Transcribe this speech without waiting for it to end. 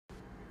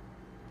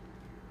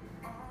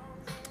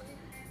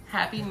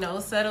Happy No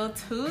Settle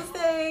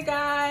Tuesday,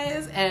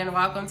 guys, and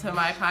welcome to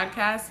my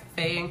podcast,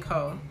 Faye &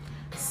 Co.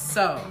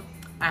 So,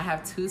 I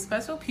have two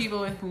special people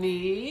with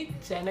me,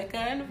 Jenica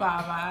and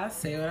Vava.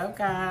 Say what up,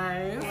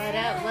 guys. What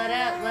up, what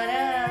up, what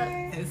up?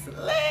 It's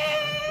lit.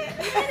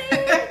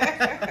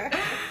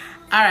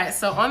 All right,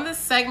 so on this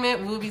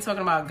segment, we'll be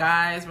talking about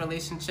guys,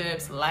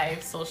 relationships,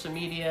 life, social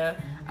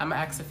media. I'm going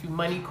to ask a few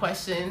money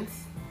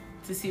questions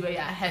to see where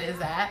your head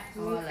is at.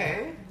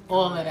 Okay.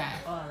 All of that.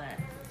 All that.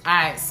 All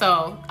right,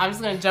 so I'm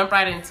just going to jump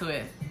right into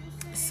it.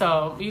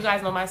 So, you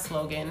guys know my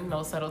slogan,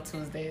 No Settle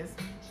Tuesdays.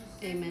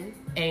 Amen.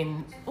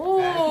 And, ooh,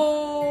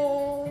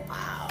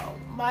 wow,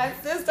 my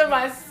sister.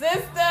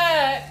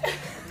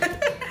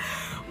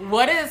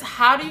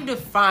 How do you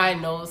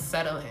define no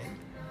settling?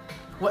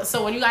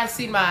 So when you guys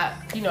see my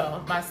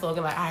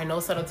slogan, like, all right, No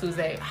Settle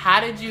Tuesday,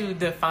 how did you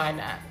define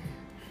that?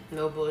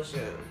 No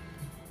bullshit.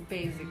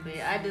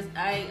 Basically, I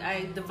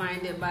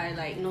defined it by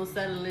like no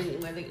settling,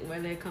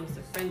 whether it comes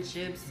to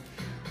friendships,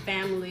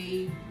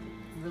 family,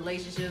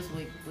 relationships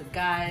with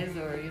guys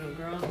or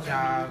girls,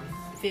 jobs.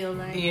 Feel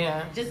like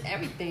just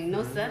everything.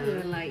 No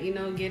settling, like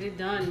get it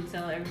done and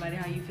tell everybody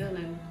how you feel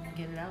and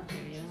get it out there.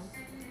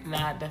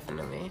 Nah,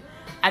 definitely.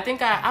 I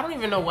think I don't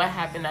even know what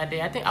happened that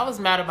day. I think I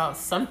was mad about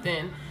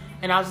something,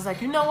 and I was just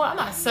like, you know what? I'm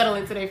not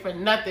settling today for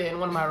nothing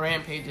in one of my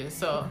rampages.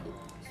 So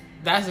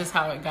that's just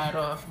how it got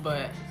off.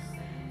 But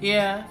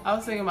yeah, I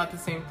was thinking about the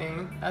same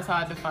thing. That's how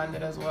I defined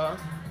it as well.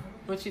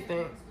 What you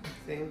think?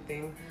 Same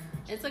thing.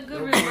 It's a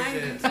good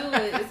reminder too.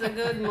 It's a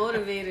good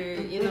motivator.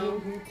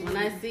 When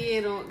I see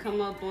it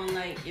come up on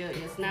like your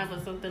Snap or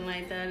something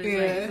like that,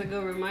 it's a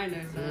good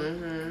reminder.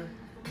 So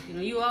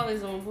you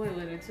always on point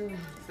with it too.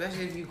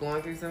 Especially if you're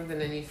going through something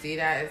and you see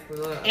that, it's a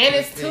little. And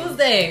it's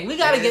Tuesday. We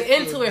gotta get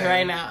into it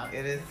right now.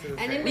 It is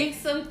Tuesday. And it makes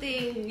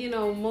something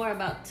more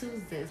about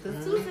Tuesdays,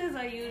 because Tuesdays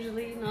are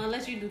usually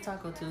unless you do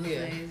Taco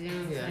Tuesdays. You know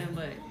what I'm saying?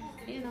 But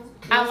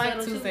I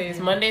like Tuesdays.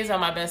 Mondays are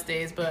my best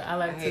days, but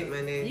I hate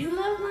Mondays. You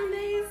love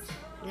Mondays?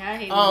 Yeah, I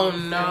hate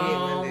Mondays. No.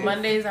 I hate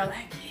Mondays are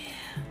like,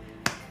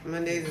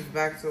 Mondays is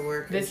back to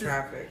work and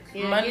traffic.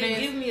 Yeah, Mondays.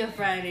 Give me a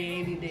Friday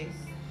any day.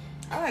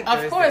 I like Of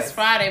Thursdays. course,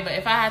 Friday, but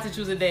if I had to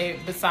choose a day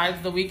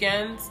besides the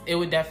weekends, it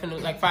would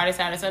definitely, like Friday,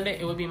 Saturday, Sunday,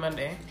 it would be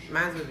Monday.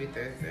 Mine would be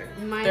Thursday.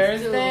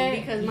 Thursday?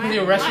 Because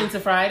you're rushing to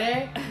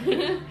Friday? I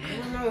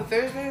don't know.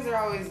 Thursdays are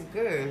always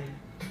good.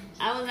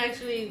 I was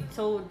actually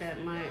told that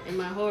in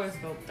my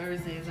horoscope,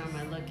 Thursdays are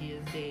my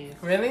luckiest days.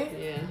 Really?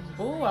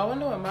 Yeah. Ooh, I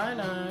wonder what mine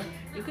are.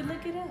 You could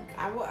look it up.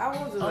 I will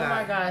do that. Oh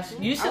my gosh.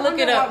 You should I look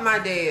it wonder up. what my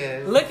day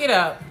is. Look it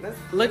up.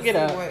 Let's it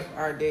up. See what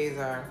our days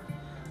are.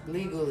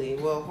 Legally.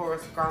 Well,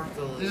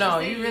 horoscopically. No,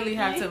 you really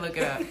have to look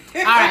it up.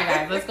 All right,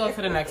 guys, let's go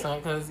to the next one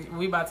because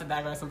we about to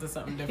digress into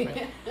something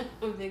different.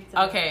 Big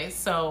time. Okay,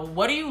 so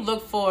what do you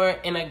look for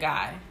in a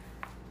guy?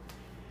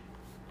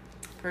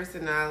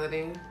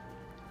 Personality.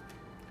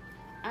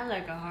 I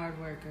like a hard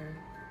worker.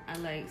 I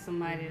like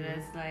somebody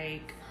that's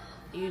like,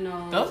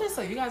 Those are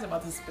so you guys are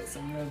about to spit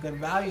some real good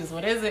values.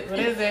 What is it?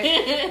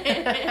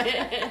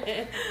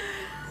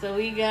 So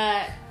we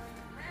got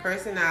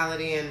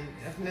personality and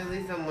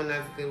definitely someone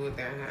that's good with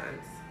their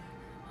hands.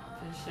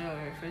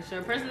 For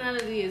sure.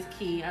 Personality is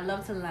key. I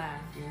love to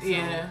laugh.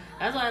 Yeah.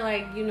 That's why I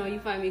like, you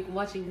find me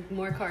watching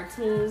more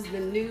cartoons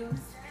than news.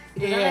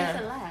 Because I like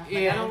to laugh.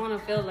 Like, I don't want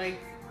to feel like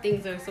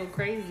things are so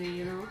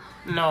crazy,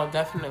 No,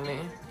 definitely.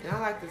 And I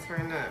like to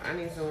turn up. I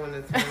need someone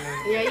to turn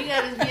up. Yeah, you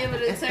gotta be able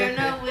to turn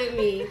up with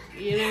me.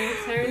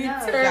 Turn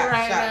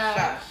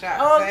up.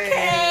 Shot.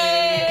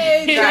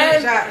 Okay.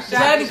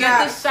 Judd,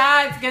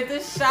 get the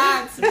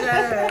shots,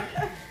 Judd.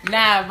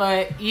 Nah,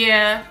 but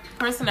yeah,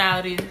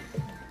 personality.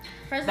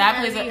 That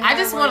plays. I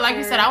just want, like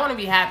you said, I want to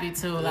be happy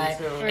too. Like,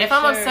 if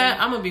I'm upset,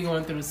 I'm gonna be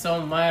going through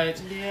so much.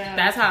 Yeah.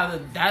 That's how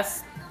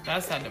that's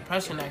that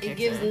depression that kicks it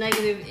gives in.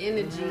 negative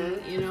energy,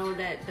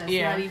 that's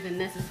not even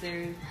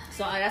necessary.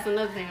 So that's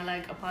another thing. I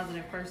like a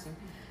positive person.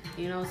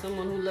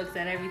 Someone who looks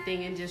at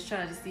everything and just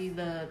try to see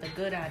the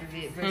good out of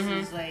it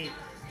versus like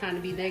trying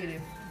to be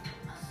negative.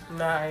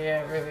 Nah,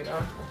 yeah, really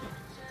don't.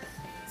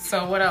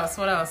 So what else?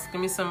 Give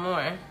me some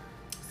more.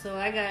 So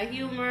I got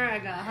humor, I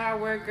got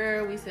hard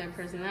worker, we said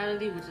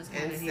personality, which is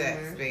kind of humor.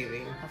 And sex,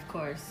 baby. Of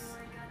course.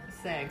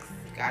 Sex.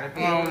 Gotta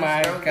be Oh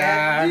my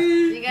God.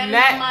 You gotta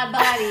know my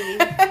body.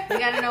 You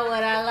gotta know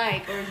what I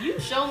like. Or if you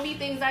show me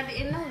things I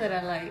didn't know that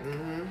I like.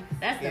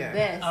 That's the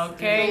best.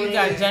 Okay, you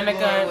got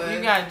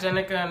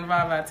Jenica and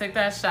Vava. Take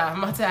that shot.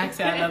 I'm about to ask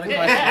you another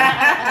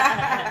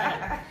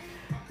question.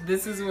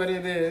 This is what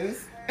it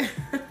is.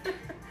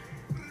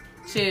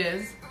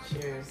 Cheers.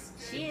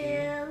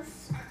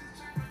 Cheers.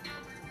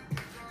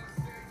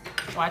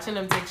 Watching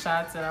them take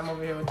shots and I'm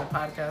over here with the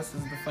podcast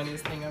is the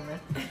funniest thing ever.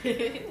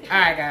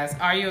 Alright guys,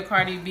 are you a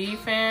Cardi B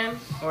fan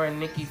or a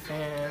Nicki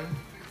fan?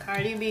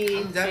 Cardi B.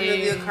 I'm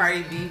definitely a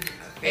Cardi B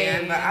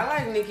fan, but I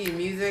like Nicki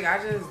music. I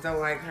just don't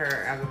like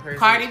her as a person.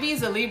 Cardi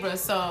B's a Libra,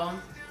 so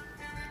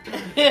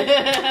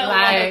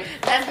like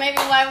that's maybe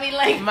why we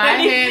like my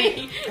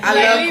head. I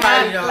love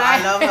Cardi though.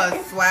 I love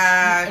her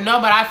swag. No,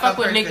 but I fuck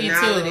with Nicki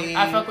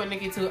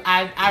too.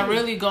 I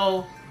really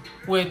go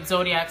with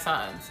zodiac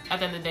signs at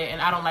the end of the day,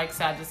 and I don't like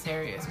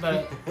Sagittarius,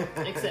 but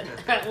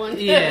except that one.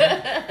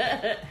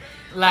 Yeah.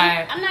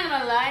 Like, I'm not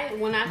gonna lie.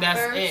 When I that's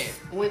first it.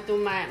 went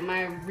through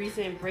my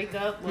recent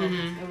breakup, well,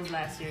 it was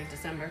last year,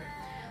 December.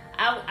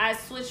 I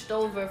switched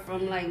over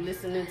from like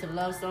listening to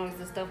love songs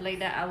and stuff like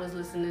that. I was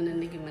listening to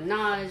Nicki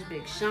Minaj,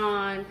 Big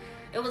Sean.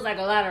 It was like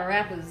a lot of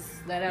rappers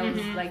that I was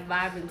like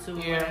vibing to, or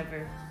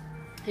whatever.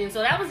 And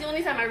so that was the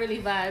only time I really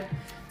vibed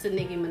to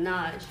Nicki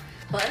Minaj.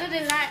 But other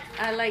than that,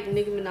 I like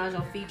Nicki Minaj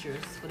on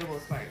features for the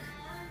most part.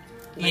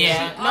 Like,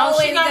 yeah, she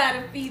always got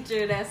a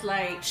feature that's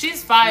like,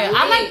 she's fire. lit.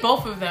 I like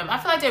both of them. I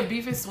feel like their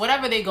beef is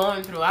whatever they're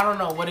going through. I don't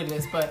know what it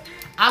is, but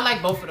I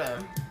like both of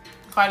them.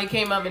 Cardi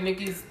came up and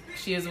Nicki's,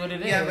 she is what it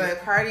is. Yeah, but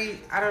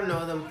Cardi, I don't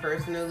know them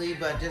personally,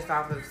 but just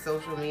off of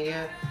social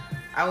media,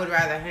 I would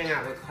rather hang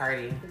out with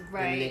Cardi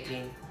than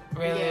Nicki.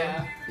 Really?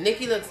 Yeah.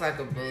 Nicki looks like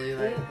a bully.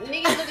 Like,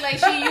 Nicki look like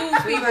she used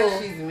she people.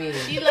 like she's mean.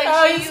 She like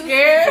Oh, she you used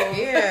scared?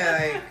 people.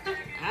 Yeah,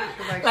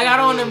 like I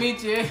don't want to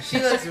meet you. She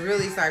looks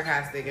really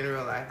sarcastic in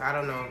real life. I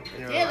don't know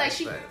in real life. Like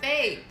she but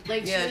fake.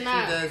 Like yeah, she's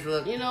not. she does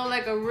look. You know,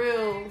 like a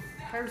real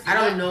person. I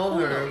don't know Who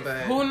her, knows? but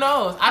Who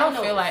knows? I don't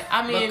Who feel knows? like.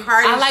 I mean, but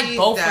Cardi, I like she's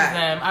both that, of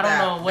them. I don't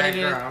know what that it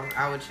is. girl,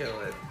 I would chill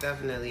with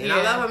definitely, and Yeah.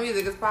 I love her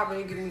music. It's popping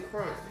and giving me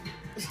crunk.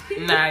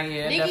 Nah,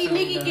 yeah.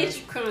 Nicki does. gets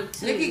you crunk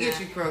too. Nicki now. gets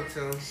you crunk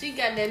too. She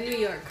got that New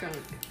York crunk.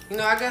 You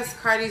know, I guess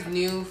Cardi's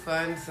new,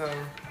 fun, so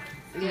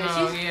Yeah,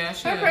 No,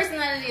 her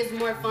personality is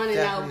more fun and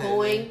Definitely.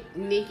 outgoing.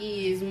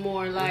 Nicki is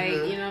more like,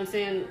 Mhm. you know what I'm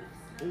saying?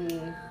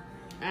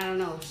 I don't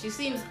know. She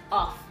seems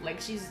off. Like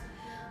she's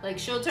like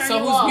she'll turn So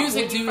you off. whose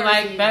music when do you first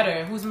like meet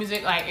better? Whose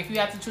music, like, if you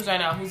had to choose right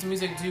now, whose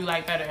music do you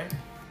like better? her.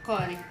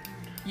 Cardi.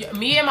 Yeah,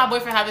 me and my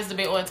boyfriend have this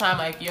debate all the time,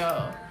 like,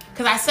 yo.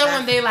 Because I said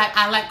one day, like,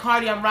 I like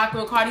Cardi, I'm rocking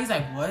with Cardi. He's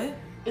like, what?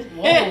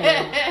 Whoa.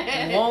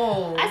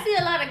 Whoa. I see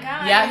a lot of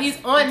guys. Yeah,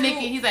 he's on do-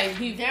 Nicki. He's like,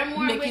 They're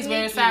more Nicki's with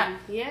very Nicki. sad.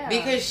 Yeah.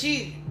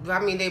 because I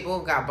mean, they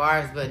both got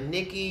bars, but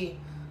Nicki,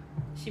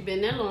 she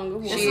been there longer.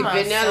 This she's is my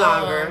been there song.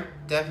 longer,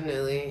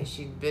 definitely.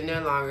 She's been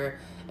there longer,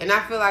 and I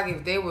feel like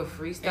if they were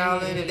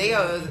freestyling,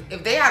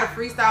 if they had a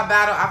freestyle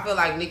battle, I feel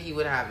like Nicki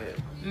would have it.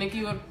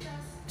 Nicki would,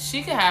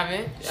 she could have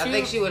it. I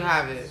think she would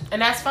have it.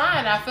 And that's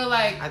fine. I feel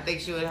like, I think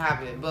she would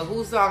have it. But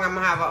whose song I'm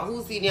gonna have?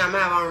 Whose CD I'm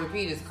gonna have on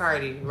repeat is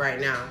Cardi right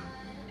now.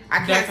 I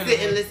can't Definitely.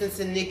 sit and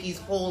listen to Nicki's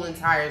whole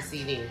entire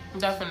CD.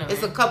 definitely.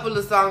 It's a couple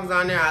of songs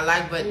on there I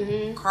like, but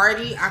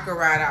Cardi, I could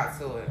ride out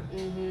to it.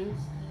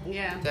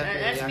 Yeah,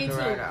 Definitely, that's I me could too.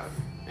 ride out.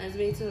 That's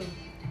me too.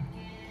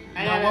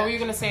 No, what were you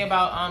going to say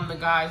about the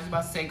guys? You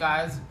about to say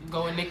guys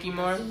go with Nicki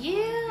more?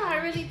 Yeah, I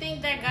really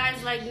think that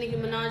guys like Nicki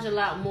Minaj a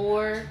lot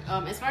more.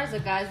 As far as the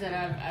guys that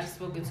I've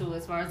spoken to,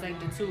 as far as like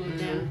the two of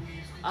them,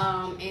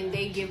 and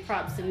they give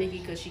props to Nicki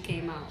because she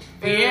came out.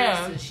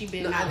 Yeah. So she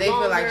been No, out they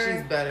feel like longer.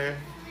 she's better.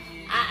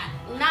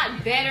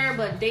 Not better,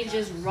 but they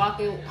just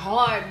rocking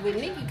hard with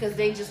Nicki because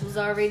they just was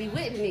already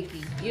with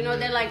Nicki. You know,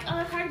 they're like,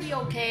 oh, Cardi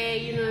okay,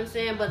 you know what I'm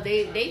saying? But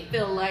they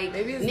feel like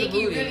Maybe it's the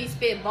Nicki booty. really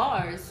spit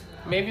bars.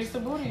 Maybe it's the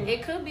booty.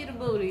 It could be the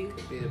booty.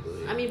 Could be the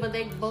booty. I mean, but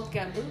they both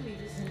got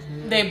booties.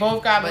 They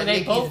both got, but they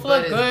Nicki's both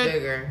butt look is good.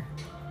 bigger.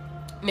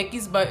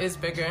 Nicki's butt is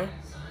bigger.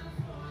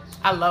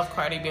 I love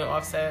Cardi being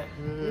Offset.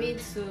 Me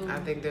too. I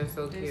think they're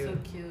so They're cute. so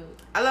cute.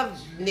 I love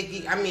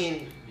Nicki. I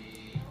mean,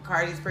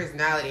 Cardi's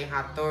personality and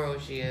how thorough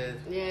she is.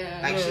 Yeah.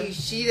 Like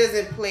she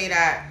doesn't play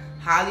that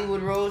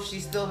Hollywood role.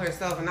 She's still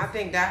herself, and I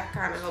think that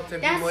kind of helps her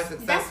be more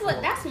successful.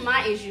 That's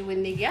my issue with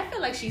Nicki. I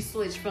feel like she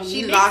switched from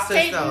She lost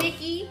mixtape herself.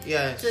 Nicki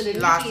Yeah, to the she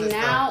lost Nicki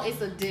herself. now.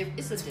 It's a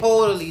different.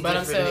 Totally But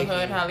different. until Nicki.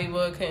 Hood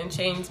Hollywood couldn't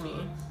change me.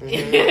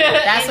 Mhm.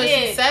 That's It what she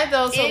did. said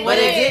though. So But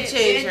it did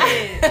change her.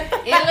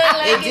 It looked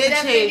like It did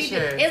definitely change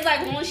did. her. It's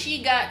like when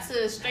she got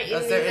to A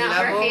straightening certain out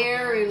her level.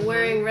 hair and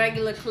wearing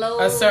regular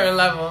clothes. a certain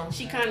level.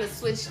 She kind of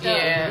switched Yeah.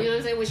 up. You know what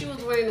I'm saying? When she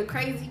was wearing the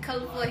crazy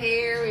colorful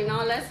hair and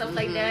all that stuff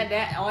Mm-hmm. like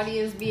that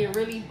audience being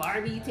really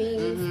Barbie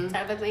teens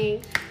type of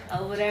thing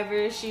or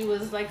whatever, she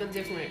was like a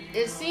different.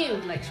 It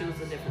seemed like she was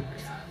a different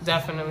person.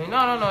 Definitknow.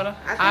 No.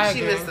 I think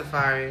she agree. missed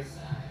Safari.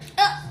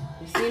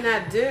 You seen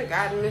that dick?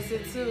 I'd miss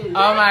it too.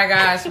 Oh my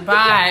gosh!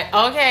 Bye.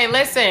 Okay,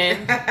 listen.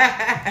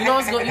 You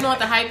know what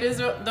the hype is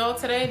though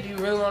today? Do you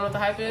really want to know what the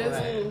hype is?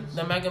 What?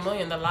 The Mega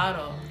Million, the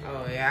Lotto.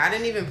 Oh yeah, I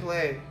didn't even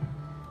play.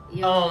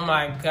 Yo, Oh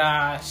my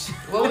gosh!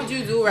 What would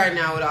you do right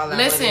now with all that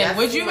Listen, money? That's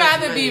would too you much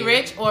rather be money.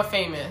 rich or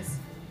famous?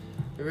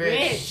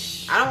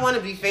 Rich. I don't want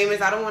to be famous.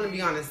 I don't want to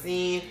be on the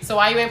scene. So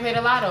why you ain't play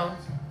the Lotto?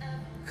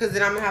 Cause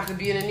then I'm gonna have to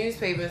be in the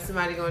newspaper and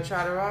somebody gonna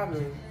try to rob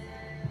me.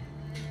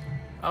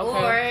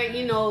 Okay. Or,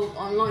 you know,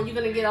 you're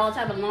going to get all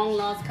type of long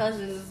lost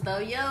cousins and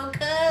stuff. Yo, cuz.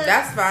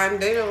 That's fine.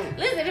 They don't.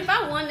 Listen, if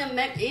I won them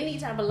any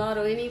type of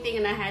lotto, anything,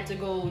 and I had to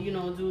go, you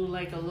know, do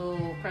like a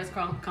little press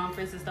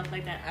conference and stuff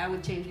like that, I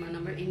would change my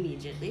number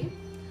immediately.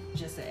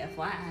 Just a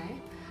FYI.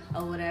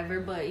 Or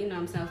whatever. But, you know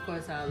what I'm saying? Of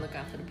course, I'll look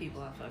out for the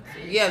people I fuck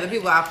with. Yeah, the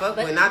people I fuck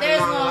But with, not the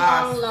there's long no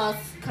lost. long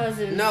lost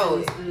cousins.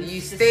 No, and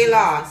you sisters stay and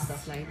lost.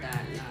 Stuff like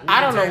that. No,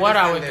 I don't know what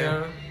I would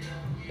Defender.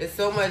 do. It's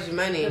so much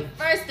money. The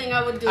first thing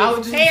I would do I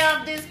would is just- pay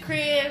off this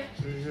crib,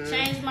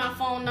 change my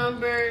phone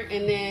number,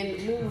 and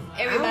then move I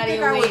don't everybody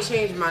think away. I would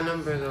change my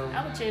number though.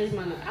 I would change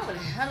my number. I would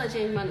hella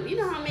change my number. You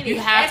know how many You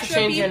have to extra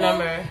change your people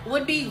number.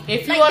 would be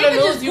If you like, want they to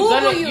could lose, just you're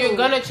Google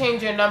gonna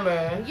change your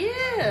number.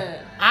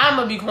 Yeah. I'm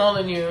gonna be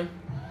calling you.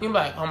 You be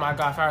like, oh my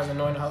god, Farrah's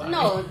annoying the hell out of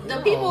No, me.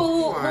 the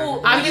people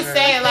who I'm just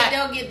saying, like,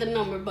 they'll get the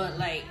number, but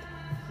like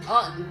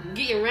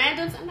getting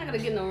randoms, I'm not gonna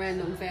get no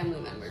random family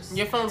members.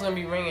 Your phone's gonna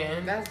be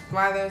ringing. That's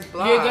why there's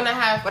blocks. You're gonna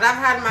have. But I've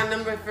had my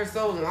number for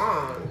so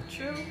long.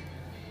 True.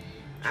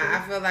 I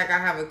feel like I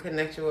have a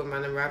connection with my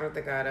number. I don't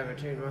think I'd ever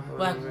change my phone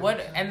Like number.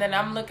 what? And then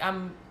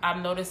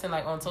I'm noticing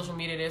like on social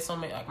media, there's so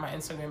many, like my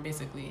Instagram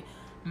basically.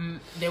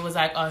 There was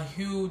like a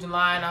huge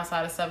line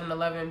outside of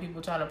 7-Eleven,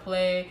 people trying to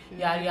play,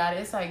 yada yada.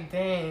 It's like,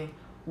 dang,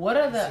 what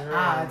are the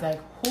odds? Like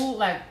who?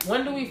 Like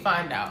when do we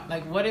find out?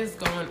 Like what is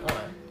going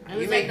on?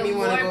 You make me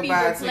want to go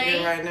buy a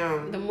ticket right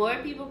now. The more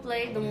people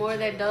play, the more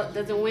that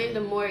doesn't win,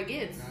 the more it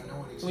gets.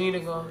 We need to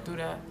go do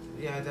that.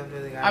 Yeah, I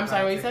definitely got I'm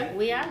sorry, what you said?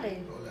 We out there.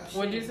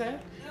 What'd you say?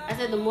 I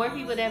said the more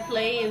people that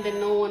play and then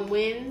no one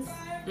wins,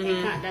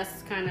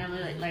 that's kind of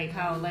like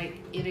how like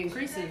it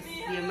increases,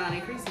 the amount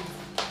increases.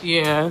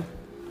 Yeah.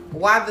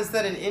 Why the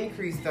sudden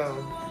increase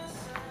though?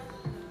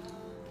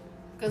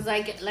 Because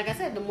like I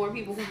said, the more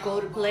people who go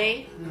to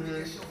play,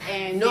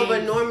 and No, but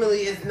then- normally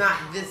it's not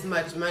this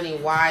much money.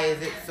 Why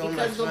is it so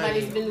because much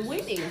nobody's money? been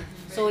winning,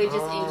 so it just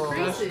Oh,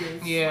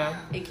 increases. Yeah.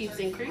 It keeps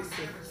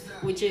increasing,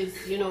 which is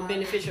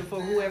beneficial for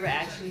whoever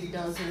actually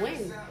does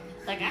win.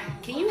 Like,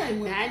 can you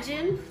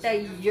imagine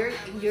that you're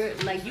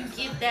like you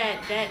get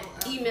that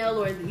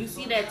email or you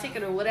see that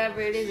ticket or whatever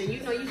it is, and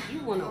you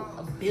won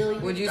a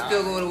billion. Would you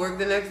still go to work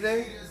the next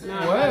day? No,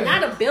 Word.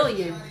 not a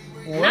billion.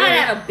 Word. Not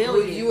at a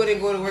billion. You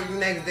wouldn't go to work the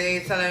next day,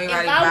 tell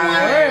everybody if I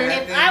bye. won,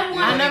 if I won,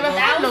 I never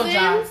had no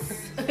job.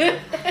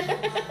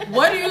 thousands.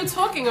 What are you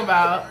talking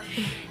about?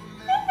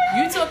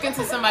 You talking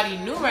to somebody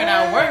new right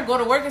now. Work, go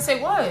to work and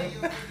say what?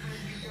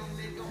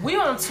 We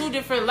on two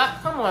different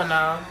come on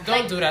now.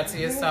 Don't do that to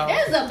yourself.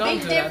 There's a Don't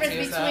big do that to difference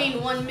yourself.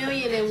 between 1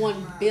 million and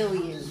 $1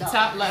 billion.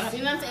 Top letter.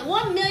 You know what I'm saying?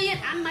 1 million,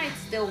 I might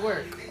still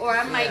work, or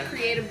I might Yeah.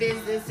 create a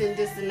business and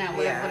this and that,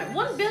 whatever. Yeah. Whatever.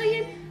 1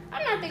 billion,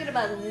 I'm not thinking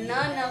about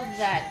none of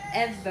that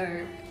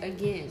ever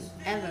again,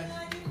 ever.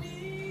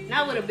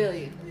 Not with $1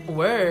 billion.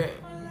 Word.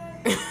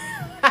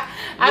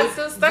 I'm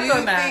still stuck Do you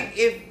on that.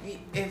 think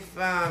if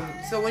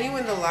so when you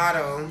win the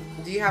lotto,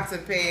 do you have to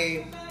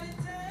pay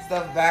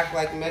stuff back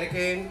like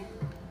Medicaid?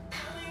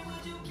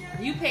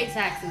 You pay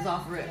taxes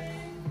off rip.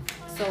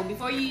 So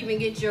before you even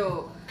get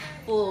your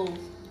full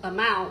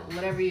amount,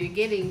 whatever you're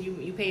getting,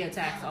 you pay a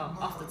tax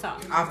off the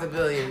top. Off the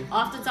billion.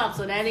 Off the top,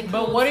 so that includes.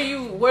 But what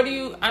do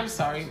you? I'm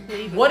sorry.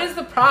 Leave it. What is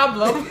the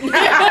problem?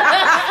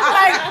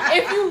 Like,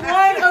 if you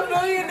won $1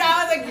 million,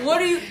 like,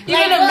 what are you? You're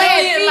Like, in a go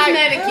ahead, million. feed Like,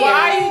 Medicare.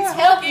 why are you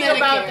Help talking Medicare.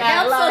 about that?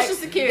 Help Like, Social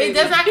Security. It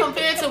does not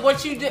compare to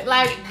what you did.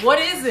 Like, what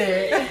is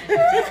it?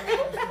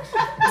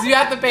 Do you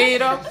have to pay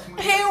it off?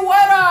 Pay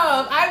what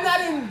off? I'm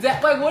not in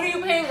debt. Like, what are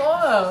you paying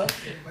off?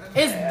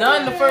 It's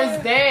done the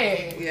first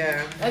day.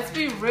 Yeah. Let's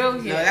be real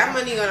here. No, that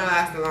money gonna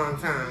last a long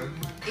time.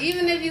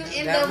 Even if you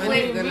end That up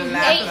money's with gonna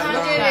last a long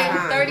time.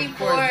 Of course you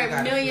 $834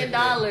 gotta million,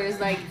 flip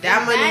it. like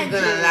That money's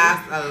gonna imagine-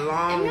 last a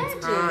long Imagine.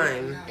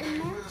 time.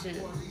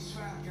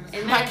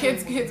 Imagine. My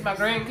kids, my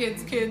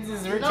grandkids' kids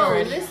is rich No,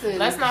 already. listen.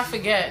 Let's not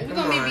forget We're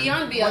gonna be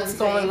beyond Beyonce. what's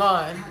going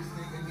on.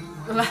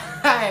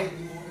 Like,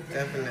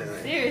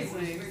 Definitely.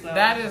 Seriously. So.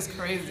 that is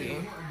crazy.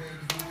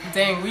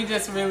 Dang, we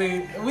just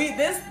really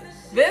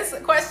this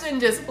question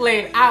just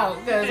played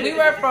out because we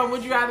went from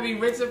would you rather be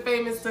rich or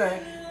famous to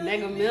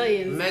Mega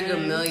Millions. Mega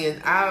man.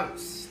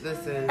 Millions.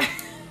 Listen.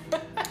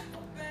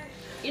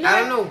 You know I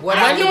don't know what when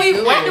I do was we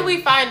doing. when do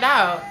we find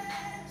out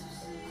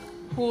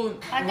who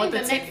I what think the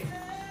the ticket?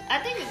 I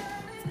think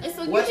it's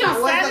usually What's the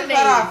Saturday.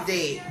 cutoff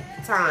date?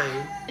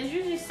 Time. It's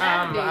usually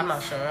Saturdays. I'm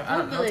not sure. I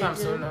don't know Google it, time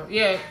soon Jim. though.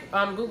 Yeah,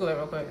 Google it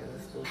real quick.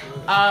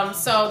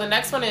 So the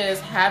next one is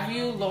have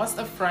you lost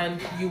a friend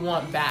you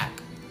want back?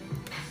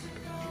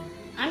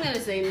 I'm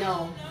gonna say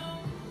no,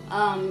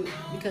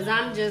 because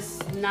I'm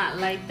just not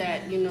like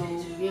that. You know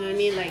what I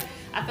mean. Like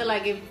I feel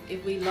like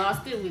if we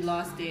lost it, we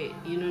lost it.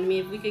 You know what I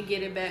mean. If we could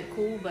get it back,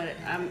 cool. But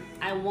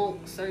I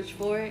won't search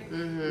for it,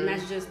 and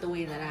that's just the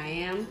way that I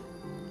am,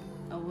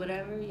 or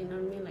whatever. You know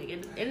what I mean.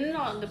 Like it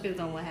all depends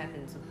on what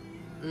happens.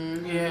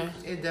 Mm-hmm. Yeah.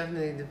 It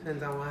definitely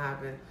depends on what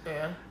happened.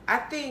 Yeah. I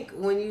think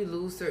when you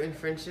lose certain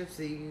friendships,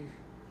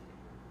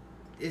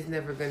 it's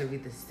never gonna be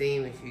the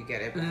same if you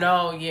get it back.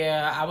 No,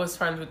 yeah. I was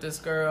friends with this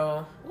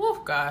girl.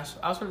 Woof, gosh.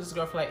 I was friends with this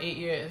girl for like 8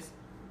 years.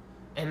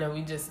 And then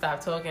we just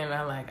stopped talking and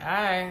I'm like,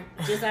 alright.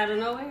 Just out of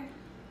nowhere.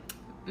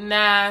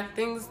 Nah,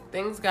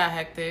 things got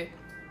hectic.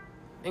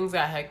 Things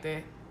got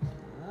hectic.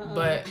 Uh-oh.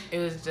 But it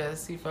was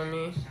just, see, for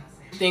me,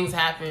 things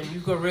happen.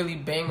 You could really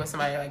bang with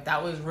somebody. Like,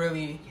 that was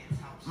really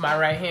my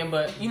right hand,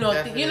 but you know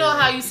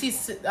how you see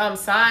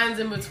signs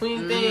in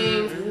between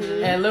things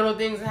and little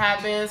things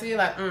happen, so you're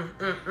like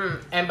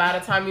and by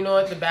the time you know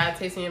it, the bad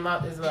taste in your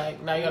mouth is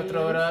like, now you gotta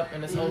throw it up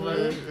and it's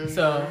over.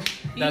 So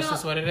that's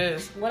just what it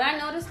is. What I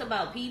noticed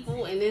about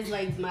people, and it's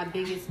like my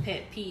biggest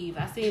pet peeve,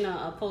 I seen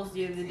a post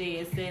the other day.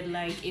 It said,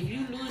 like, if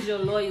you lose your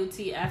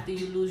loyalty after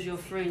you lose your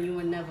friend, you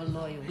were never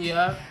loyal.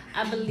 Yeah,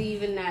 I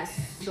believe in that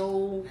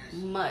so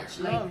much.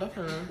 Like,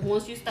 definitely.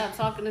 Once you stop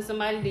talking to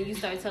somebody, then you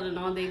start telling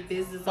all their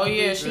business. Oh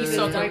yeah, she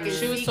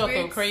was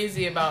talking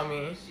crazy about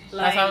me.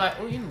 Like, I'm like,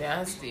 oh, you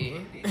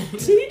nasty.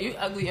 You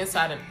ugly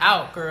inside and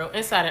out, girl.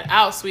 Inside and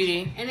out,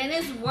 sweetie. And then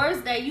it's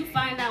worse that you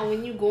find out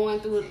when you going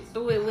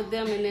through it with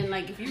them, and then,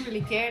 like, if you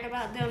really cared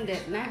about them,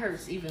 that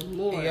hurts even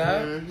more.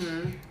 Yeah.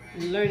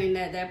 Learning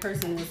that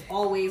person was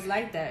always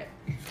like that.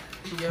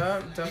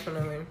 Yeah,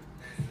 definitely.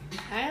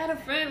 I had a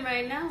friend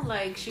right now,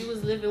 like, she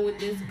was living with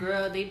this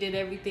girl. They did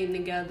everything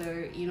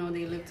together. You know,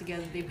 they lived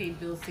together. They paid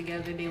bills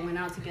together. They went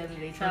out together.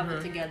 They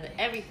traveled together.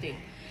 Everything.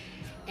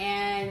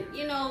 And,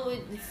 you know,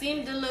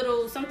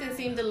 something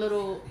seemed a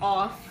little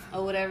off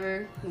or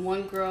whatever.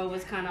 One girl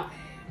was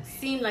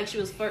seemed like she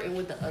was flirting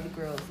with the other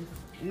girl's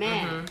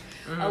man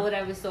or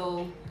whatever.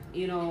 So,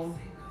 you know,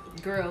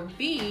 girl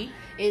B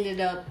ended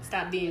up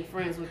stopped being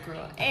friends with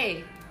girl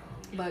A.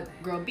 But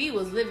girl B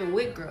was living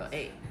with girl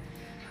A.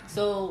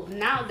 So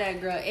now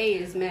that girl A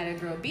is mad at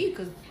girl B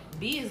because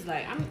B is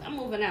like, I'm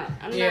moving out.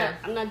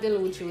 I'm not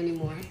dealing with you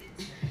anymore.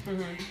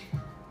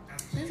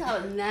 This is how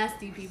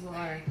nasty people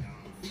are.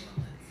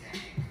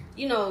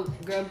 You know,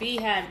 girl B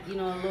had, you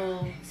know, a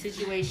little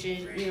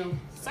situation, you know,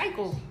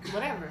 cycle,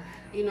 whatever.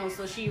 You know,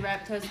 so she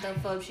wrapped her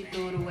stuff up, she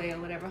threw it away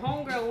or whatever.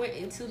 Homegirl went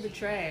into the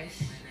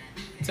trash.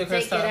 Took her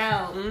stuff. It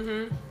out.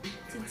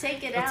 To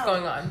take it What's out.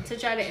 going on? To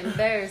try to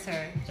embarrass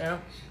her. Yeah.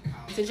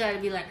 To try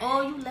to be like,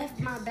 oh, you left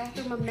my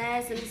bathroom a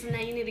mess and this and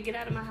that. You need to get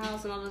out of my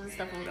house and all of this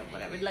stuff and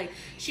whatever. Like,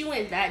 she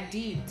went that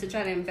deep to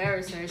try to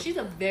embarrass her. She's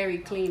a very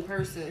clean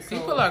person. So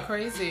people are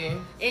crazy.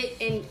 And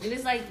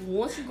it's like,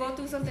 once you go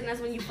through something, that's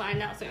when you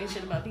find out certain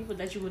shit about people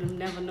that you would have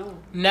never known.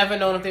 Never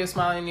known if they were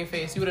smiling in your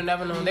face. You would have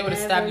never known. They would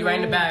have stabbed you right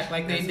in the back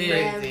like they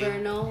did. Never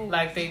known.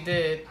 Like they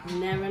did.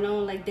 Never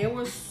known. Like, they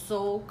were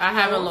so close. I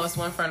haven't lost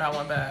one friend I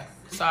went back.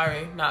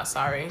 Sorry, not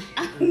sorry.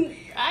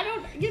 I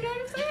don't, you know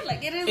what I'm saying?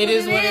 Like, it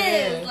is what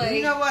it is. Like,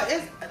 you know what?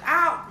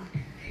 I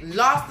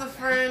lost a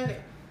friend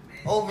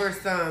over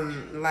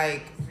some,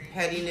 like,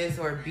 pettiness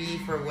or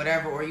beef or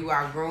whatever, or you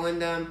outgrowing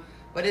them.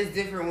 But it's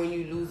different when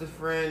you lose a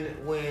friend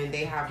when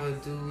they have a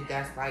dude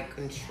that's, like,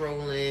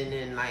 controlling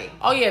and, like...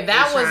 Oh, yeah,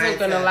 that wasn't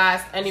going to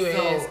last anyways.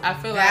 So I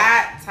feel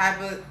that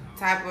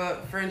type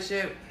of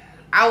friendship,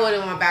 I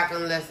wouldn't want back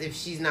unless if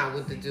she's not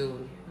with the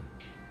dude.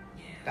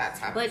 That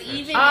type but of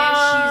friendship. even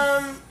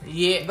if she's...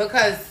 Yeah.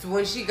 Because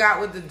when she got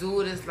with the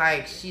dude, it's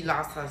like she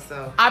lost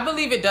herself. I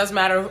believe it does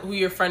matter who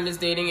your friend is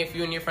dating if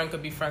you and your friend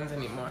could be friends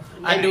anymore.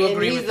 I do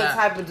agree with that. He's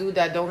the type of dude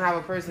that don't have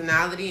a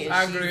personality. And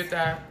I agree with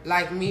that.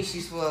 Like me,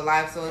 she's full of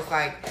life. So it's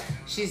like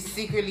she's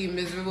secretly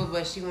miserable,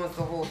 but she wants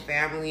the whole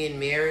family and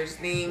marriage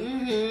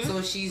thing.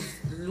 So she's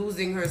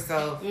losing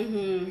herself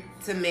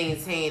to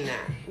maintain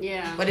that.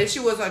 Yeah. But if she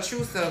was her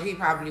true self, he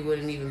probably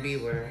wouldn't even be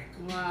with her.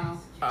 Wow.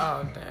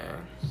 Oh,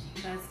 damn.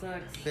 That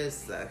sucks. This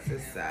sucks.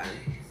 It's sad.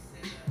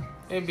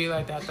 It'd be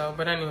like that though.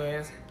 But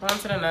anyways, on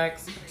to the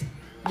next.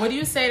 Would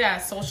you say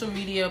that social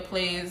media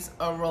plays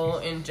a role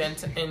in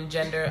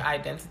gender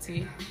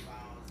identity?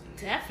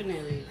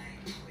 Definitely.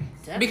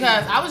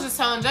 Because I was just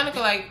telling Jenica,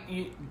 like,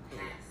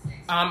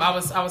 I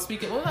was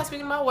speaking. What was I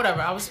speaking about? Whatever.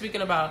 I was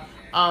speaking about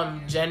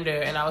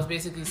gender, and I was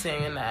basically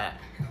saying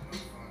that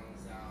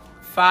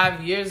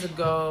 5 years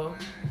ago,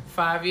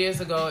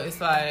 it's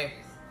like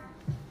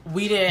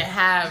we didn't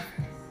have.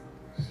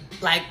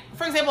 Like,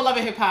 for example, Love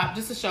and Hip Hop,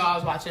 just a show I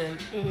was watching,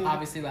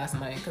 obviously, last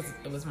night, because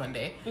it was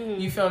Monday.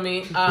 You feel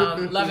me?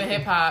 Love and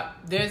Hip Hop,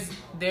 there's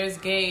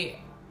gay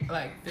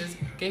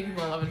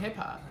people in Love and Hip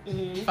Hop.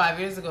 5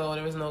 years ago,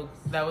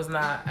 that was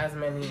not as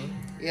many.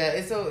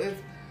 Yeah,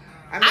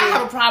 I don't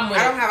have a problem with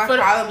it. I don't have a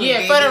problem with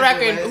it. Yeah, for the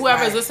record,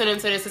 whoever's listening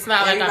to this, it's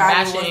not like I'm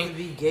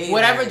bashing. Gay,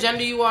 whatever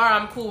gender you are,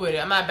 I'm cool with it.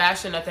 I'm not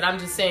bashing nothing. I'm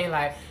just saying,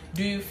 like,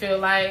 do you feel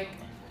like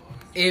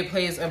it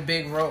plays a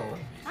big role?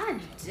 I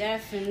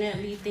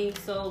definitely think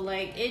so.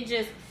 Like, it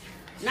just,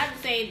 not to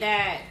say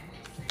that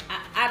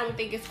I don't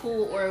think it's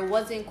cool or it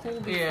wasn't cool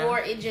before.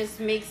 Yeah. It just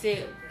makes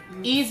it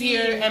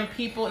easier, and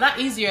people, not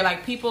easier,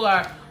 like people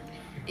are.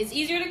 It's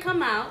easier to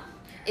come out.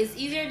 It's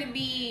easier to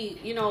be,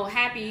 you know,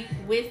 happy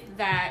with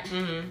that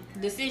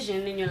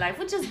decision in your life,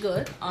 which is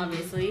good,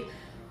 obviously.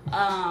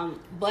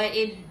 But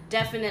it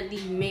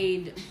definitely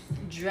made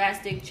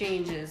drastic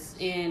changes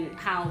in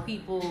how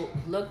people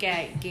look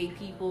at gay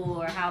people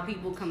or how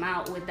people come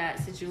out with that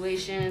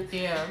situation.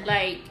 Yeah.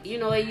 Like, you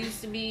know, it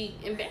used to be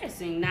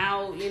embarrassing.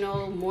 Now, you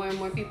know, more and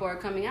more people are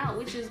coming out,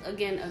 which is,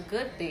 again, a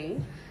good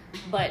thing.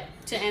 But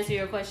to answer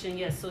your question,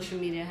 yes, social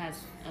media has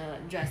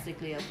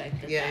drastically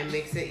affected that. It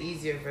makes it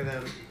easier for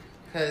them.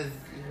 Because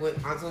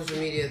on social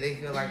media, they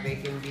feel like they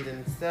can be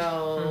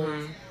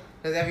themselves.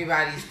 Because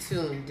everybody's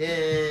tuned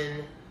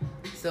in.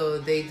 so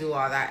they do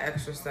all that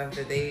extra stuff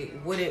that they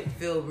wouldn't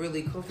feel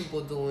really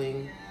comfortable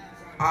doing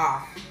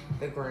off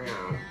the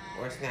gram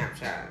or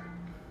Snapchat.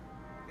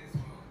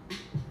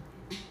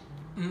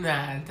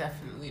 Nah,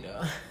 definitely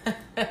though.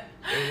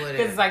 They wouldn't.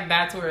 Because like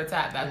that's where it's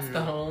at. That's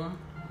the home.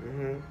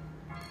 Mm-hmm.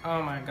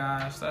 Oh my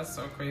gosh, that's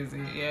so crazy.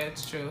 Yeah,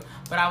 it's true.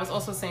 But I was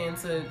also saying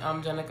to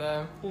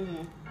Jenica,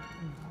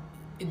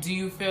 do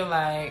you feel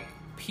like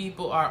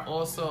people are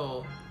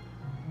also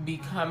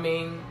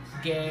becoming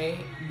gay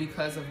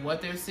because of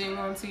what they're seeing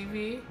on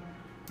TV?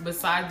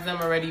 Besides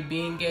them already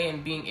being gay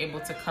and being able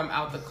to come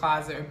out the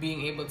closet or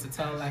being able to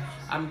tell like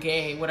I'm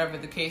gay, whatever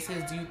the case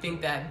is, do you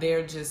think that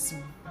they're just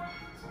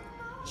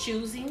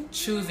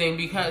choosing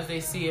because they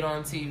see it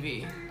on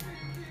TV?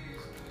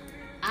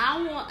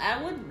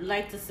 I would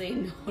like to say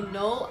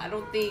no. I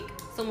don't think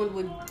someone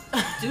would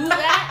do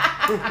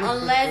that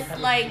unless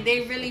like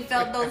they really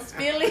felt those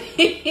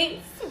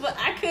feelings. But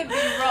I could be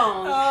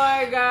wrong. Oh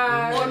my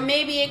god. Or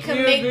maybe it could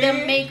make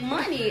them make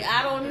money.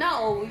 I don't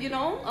know. You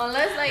know,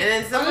 unless like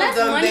and some unless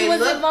of them, money they was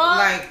look involved.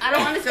 like, I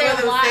don't understand some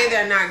of them why. say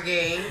they're not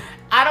gay.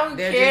 I don't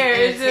They're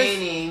care. just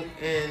entertaining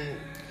and.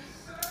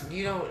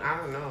 You don't, I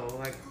don't know,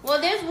 like...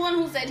 Well, there's one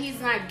who said he's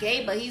not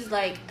gay, but he's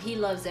like, he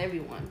loves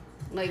everyone.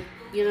 Like,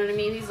 you know what I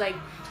mean? He's like,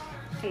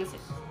 he's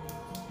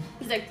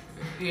like...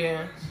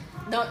 Yeah.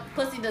 No,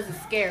 pussy doesn't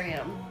scare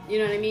him. You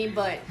know what I mean?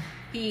 But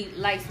he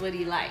likes what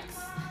he likes.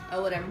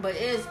 Or whatever. But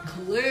it is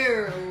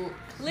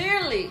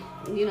clearly,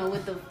 you know,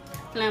 with the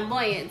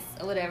flamboyance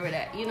or whatever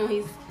that, you know,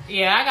 he's...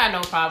 Yeah, I got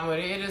no problem with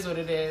it. It is what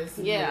it is.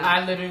 Yeah.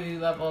 I literally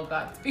love all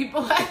God's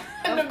people. At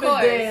the end Of of the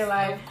course. day,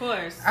 like, Of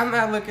course. I'm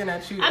not looking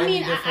at you. I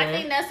mean, any different. I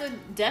think that's a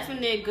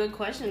definite good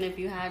question if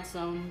you had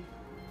some,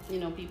 you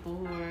know, people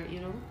who are,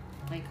 you know,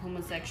 like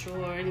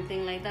homosexual or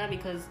anything like that,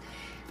 because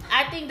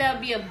I think that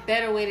would be a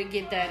better way to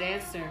get that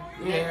answer.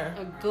 Yeah.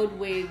 A good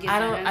way to get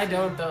that answer. I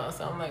don't though,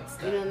 so I'm like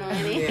stuck. You don't know what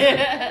I mean?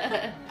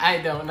 Yeah. I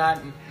don't, not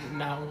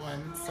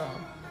one, so.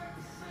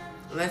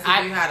 Unless if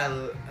you had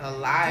a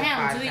live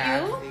podcast. Do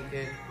you?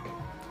 Could...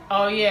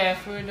 Oh yeah,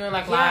 if we were doing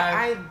like Yeah,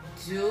 live. I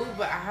do,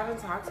 but I haven't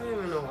talked to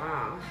him in a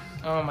while.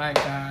 Oh my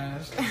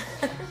gosh.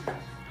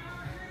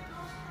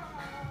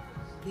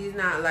 He's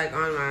not like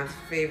on my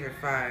favorite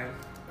 5.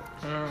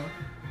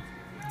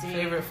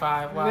 Favorite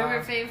 5, wow.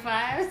 Remember Fave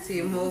 5?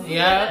 T-Mobile.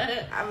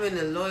 Yeah. I've been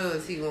a loyal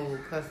T-Mobile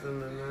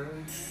customer,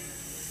 man.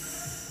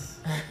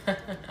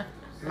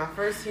 My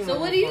first T-Mobile So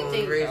what do you phone,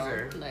 think,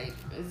 Razor. though? Like,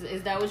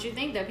 is that what you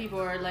think? That people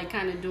are, like,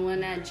 kind of doing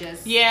that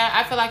just... Yeah,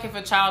 I feel like if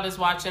a child is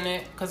watching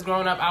it, because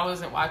growing up, I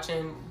wasn't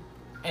watching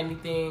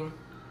anything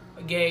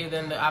gay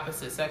than the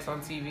opposite sex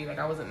on TV. Like,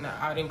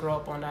 I didn't grow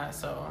up on that,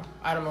 so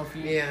I don't know if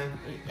you... Yeah.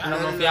 I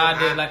don't know if y'all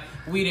did. Like,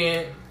 we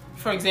didn't...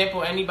 For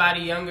example,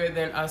 anybody younger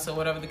than us or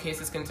whatever the case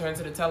is can turn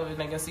to the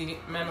television and can see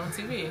men on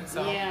TV.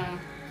 So Yeah.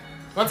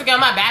 once again, I'm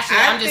not bashing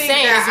it. I'm just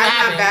saying it's I'm not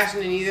happening.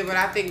 bashing it either, but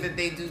I think that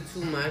they do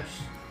too much.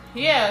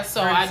 Yeah,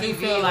 so For I do TV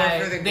feel or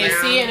like for the they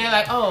ground. see it and they're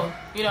like, oh,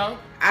 you know.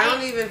 I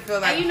don't even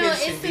feel like And you know, kids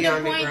it's should to be the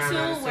on the point ground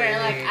at a too where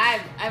certain like age.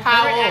 I've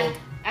How heard old?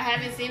 I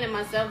haven't seen it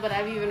myself, but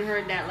I've even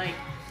heard that like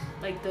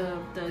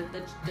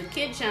the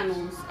kid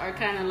channels are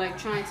kind of like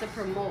trying to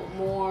promote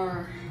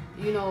more,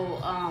 you know,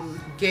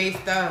 gay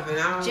stuff, and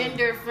I don't...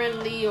 gender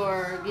friendly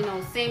or, you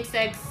know, same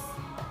sex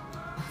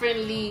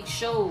friendly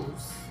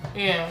shows.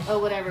 Yeah. Or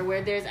whatever,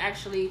 where there's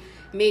actually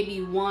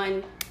maybe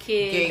one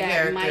kid Gay that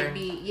character. might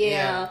be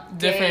Different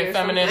gay or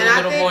feminine something.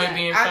 And little boy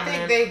being I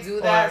feminine, think they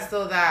do that or-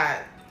 so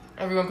that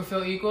Everyone can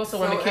feel equal. So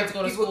when the kids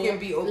go to people school, can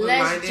be Less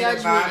open-minded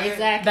judgment, about it.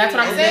 exactly. That's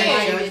what I'm And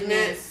saying.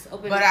 then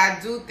judgment. But I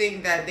do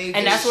think that they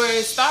and that's where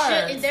it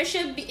starts.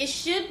 It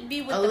should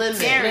be with A the limit.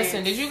 parents.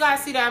 Listen, did you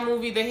guys see that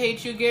movie, The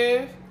Hate You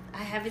Give? I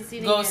haven't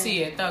seen it Go yet.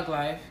 see it, Thug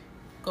Life.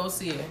 Go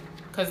see it.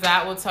 Because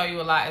that will tell you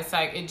a lot. It's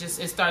like, it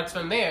starts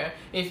from there.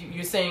 If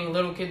you're saying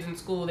little kids in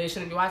school, they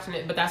shouldn't be watching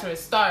it. But that's where it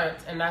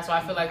starts. And that's why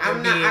I feel like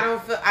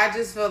I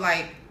just feel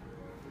like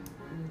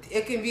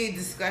it can be a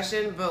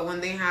discussion, but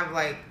when they have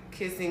like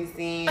kissing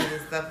scenes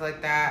and stuff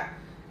like that,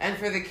 and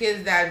for the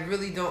kids that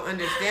really don't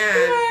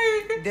understand,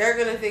 they're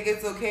gonna think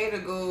it's okay to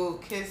go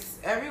kiss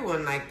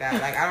everyone like that.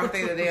 Like, I don't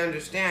think that they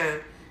understand.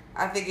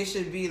 I think it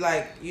should be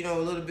like, you know,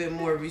 a little bit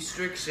more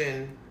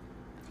restriction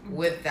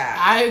with that.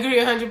 I agree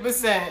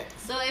 100%.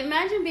 So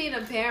imagine being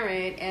a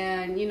parent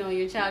and, you know,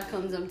 your child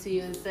comes up to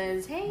you and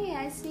says, hey,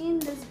 I seen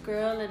this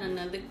girl and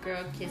another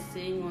girl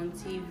kissing on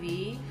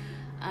TV.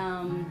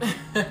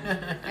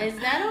 Is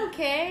that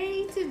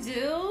okay to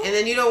do? And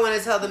then you don't want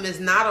to tell them it's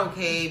not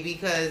okay,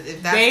 because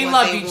if that's They what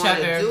love they each want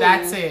other. to do,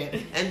 That's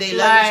it. and they Like,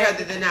 love each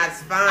other, then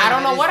that's fine. I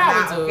don't know but what it's I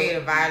not would do. okay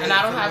to violate And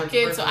I don't have someone's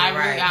kids, so I personal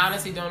really rights.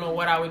 honestly don't know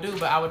what I would do,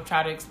 but I would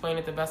try to explain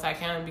it the best I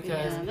can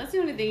because... Yeah, that's the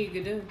only thing you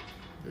could do.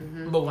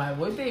 But why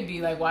would they be?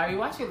 Like, why are you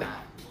watching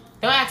that?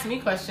 Don't ask me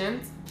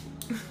questions.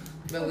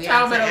 But we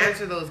Child have to better-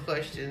 answer those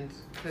questions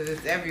because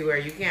it's everywhere.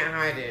 You can't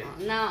hide it.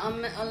 Now,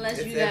 unless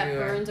It's you got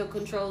everywhere. parental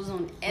controls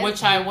on everything.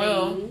 Which I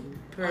will.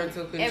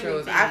 Parental controls.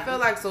 Everything. I feel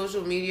like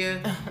social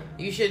media,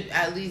 you should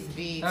at least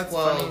be That's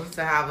 12 funny.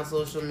 to have a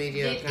social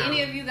media Did account.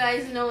 any of you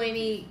guys know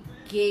any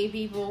gay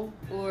people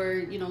or,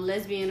 you know,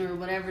 lesbian or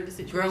whatever the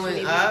situation Growing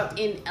may be up?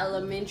 in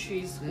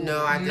elementary school?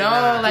 No, I did No,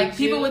 not. like Did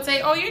people you? would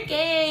say, "Oh, you're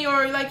gay,"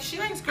 or like she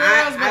likes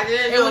girls, I but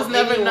didn't it know was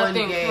never anyone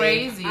nothing gay.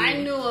 crazy. I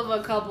knew of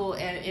a couple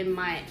in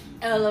my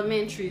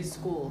elementary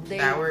school. They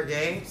That were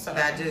gay? So-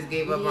 That just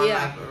gave up on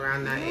Yeah. life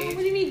around that What do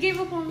age? you mean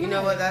gave up on You know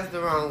life? what? That's the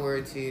wrong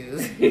word to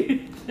use.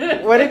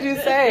 What did you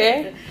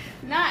say?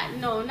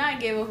 Not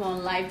give up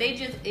on life. They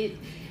just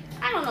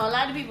I don't know. A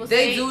lot of people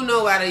They say do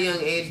know at a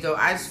young age, though.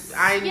 I Yeah,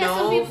 some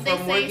know people, they from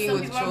say working some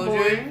with people are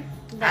children,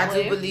 born that I do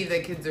way. believe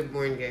that kids are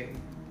born gay.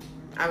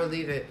 I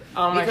believe it.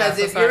 Oh my Because God,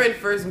 if so you're sorry. in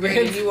first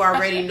grade and you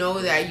already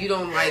know that you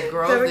don't like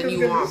girls and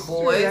you want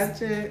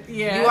boys,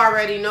 Yeah. you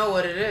already know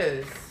what it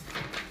is.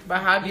 But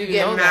how do You you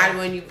get know mad that?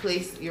 when you're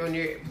placed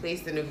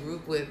in a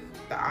group with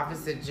the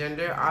opposite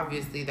gender.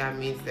 Obviously, that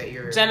means that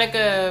you're.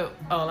 Jenica.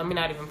 Oh, let me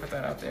not even put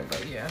that out there.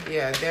 But yeah.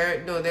 Yeah,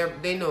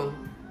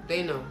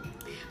 they know.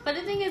 But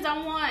the thing is,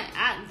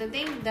 the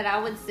thing that I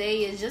would say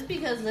is just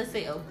because, let's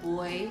say, a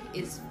boy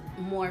is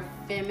more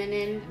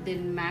feminine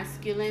than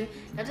masculine,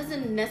 that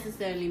doesn't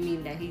necessarily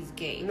mean that he's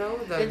gay. No,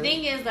 it The doesn't.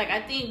 thing is, like,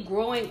 I think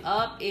growing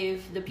up,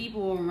 if the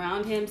people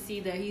around him see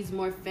that he's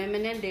more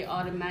feminine, they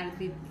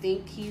automatically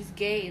think he's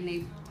gay, and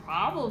they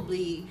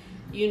probably,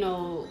 you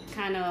know,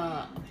 kind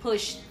of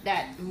push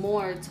that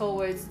more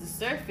towards the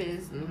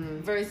surface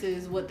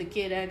versus what the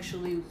kid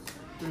actually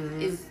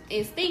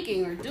is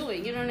thinking or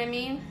doing. You know what I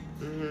mean?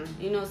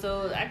 You know,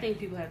 so I think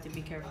people have to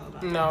be careful about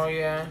that. No,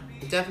 yeah.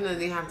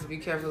 Definitely have to be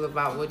careful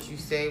about what you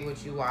say,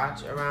 what you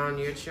watch around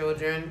your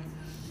children,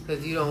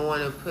 because you don't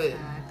want to put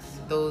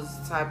those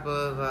type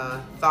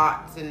of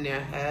thoughts in their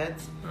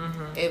heads.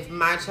 If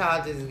my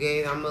child is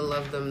gay, I'm gonna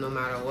love them no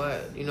matter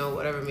what. You know,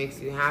 whatever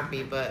makes you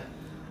happy, but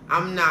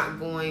I'm not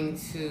going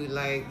to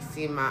like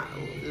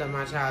let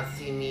my child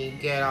see me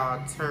get all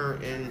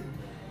turned and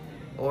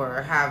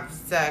or have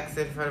sex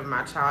in front of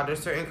my child. There's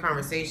certain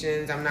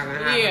conversations I'm not gonna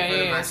have in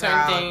front of my certain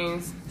child.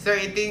 things.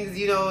 Certain things,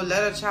 you know,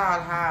 let a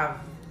child have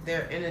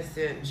their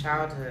innocent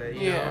childhood.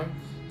 You know,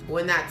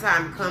 when that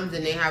time comes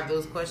and they have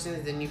those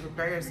questions, then you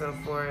prepare yourself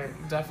for it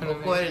Definitely.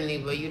 accordingly.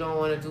 But you don't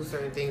want to do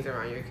certain things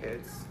around your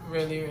kids.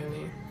 Really,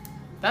 really.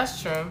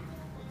 That's true.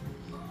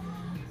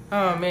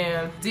 Oh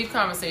man, deep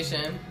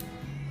conversation.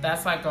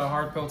 That's like a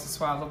hard pill to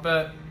swallow.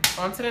 But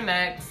on to the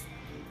next.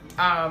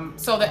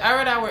 So the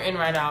era that we're in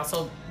right now,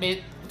 so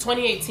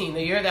 2018,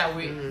 the year that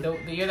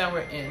the year that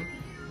we're in,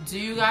 do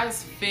you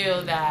guys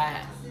feel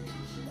that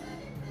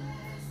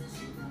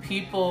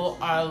people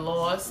are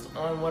lost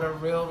on what a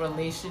real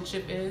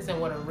relationship is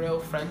and what a real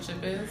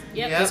friendship is?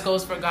 Yep. This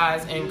goes for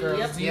guys and girls.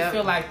 Yep. Do you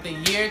feel like the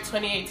year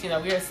 2018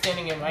 that we are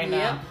standing in right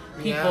now,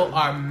 Yep. people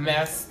are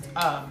messed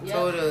up? Yep.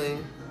 Totally.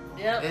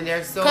 Yep. And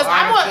they're so Because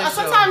artificial.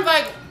 sometimes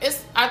like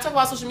I talk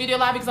about social media a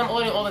lot because I'm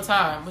on it all the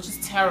time, which is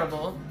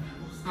terrible.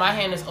 My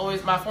phone is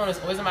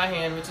always in my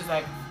hand, which is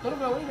like, little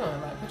girl, what are you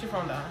doing? Like, put your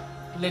phone down.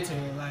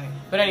 Literally, like.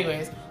 But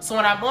anyways, so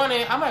when I'm on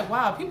it, I'm like,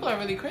 wow, people are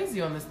really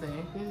crazy on this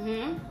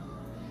thing.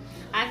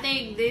 I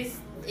think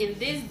in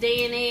this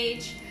day and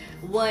age,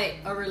 what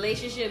a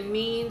relationship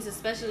means,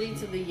 especially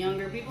to the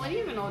younger people and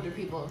even older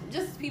people,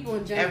 just people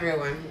in general.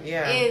 Everyone,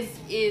 yeah.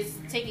 Is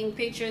taking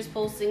pictures,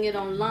 posting it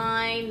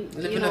online,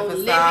 Living a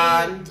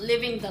facade.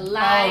 living the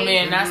life. Oh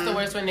man, that's the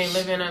worst when they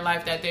live in a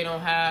life that they don't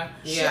have.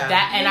 Yeah.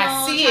 That and You I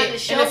know, see trying to it,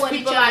 show and it's what each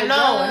people I other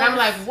know, and I'm does.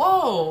 like,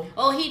 whoa.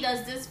 Oh, he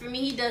does this for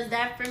me. He does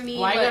that for me.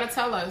 Why you but, gotta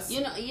tell us?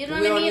 You know We what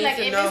I don't mean? need Like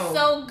to if know. it's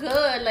so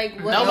good, like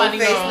what Nobody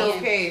no face, knows.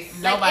 no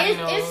case. Like Nobody it's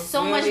knows.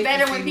 so We don't much need to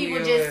better see when who people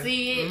you're just with.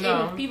 see it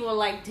No. and people are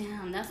like,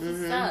 damn, that's what's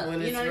up. when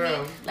You it's know what I mean?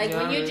 real. Like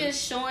when Yeah. you're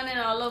just showing it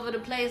all over the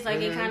place, like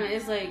it kind of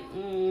it's like,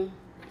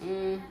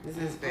 This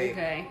is fake.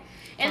 okay.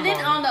 And Come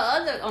then on.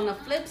 on the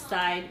flip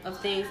side of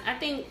things, I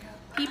think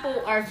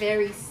people are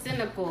very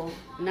cynical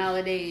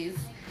nowadays.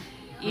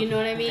 You know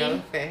what I mean?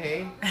 Go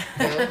Faye.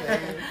 Go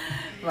Faye.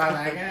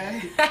 My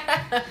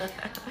guy.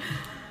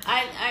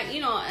 I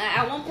you know,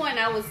 at one point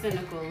I was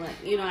cynical. Like,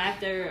 you know,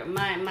 after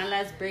my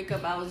last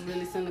breakup, I was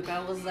really cynical. I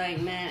was like,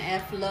 man,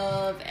 F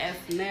love, F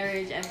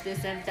marriage, F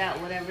this, F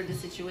that, whatever the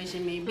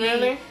situation may be.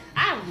 Really?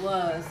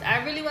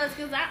 I really was,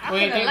 because I What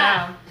do you put a think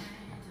lot. now?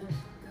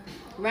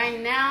 Right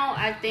now,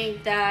 I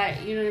think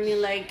that, you know what I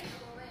mean, like,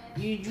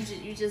 you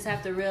just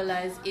have to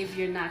realize if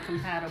you're not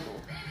compatible.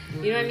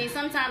 You know what I mean?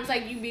 Sometimes,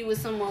 like, you be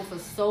with someone for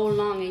so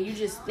long and you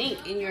just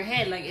think in your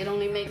head, like, it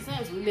only makes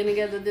sense. We've been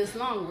together this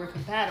long. We're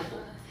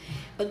compatible.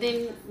 But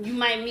then you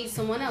might meet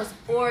someone else,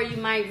 or you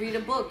might read a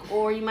book,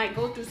 or you might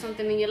go through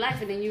something in your life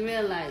and then you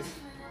realize,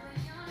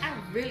 I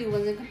really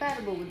wasn't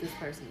compatible with this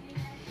person.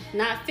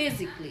 Not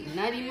physically,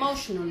 not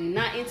emotionally,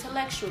 not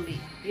intellectually.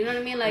 You know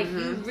what I mean? Like,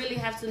 you really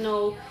have to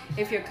know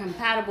if you're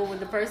compatible with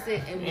the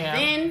person, and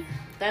then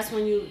that's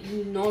when you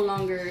no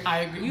longer,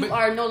 I agree, you but-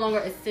 are no longer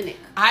a cynic.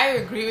 I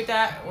agree with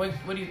that. What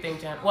do you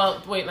think, Jen?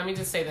 Well, wait, let me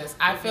just say this.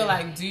 I feel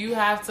like, do you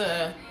have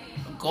to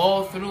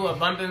go through a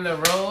bump in the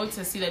road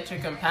to see that you're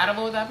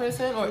compatible with that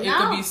person? Or it No,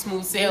 could be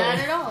smooth sailing? Not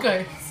at all.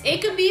 'Cause-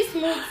 It could be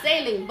smooth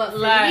sailing, but for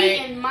Like-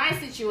 me, in my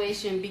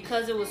situation,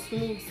 because it was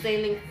smooth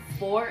sailing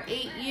for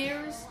 8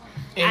 years,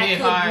 It I hit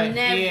could hard,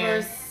 never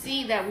yeah.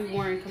 see that we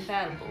weren't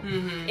compatible.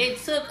 Mm-hmm. It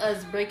took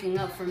us breaking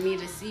up for me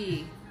to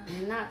see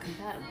we're not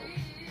compatible.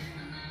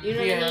 You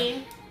know what I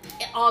mean?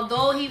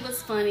 Although he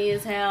was funny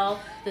as hell,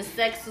 the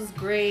sex was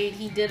great,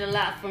 he did a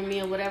lot for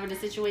me, or whatever the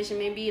situation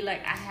may be,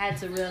 like, I had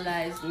to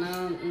realize,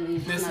 no,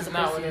 this is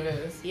not what it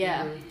is.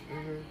 Yeah.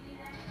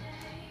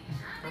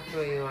 I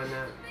feel you on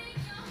that.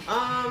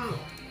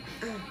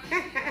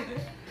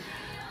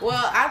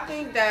 Well, I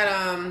think that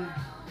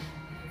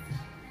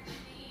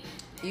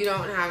you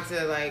don't have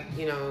to, like,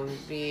 you know,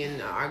 be in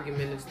an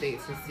argumentative state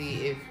to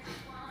see if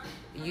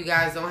you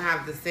guys don't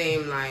have the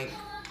same, like,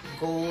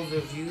 goals or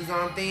views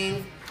on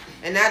things.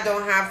 And that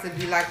don't have to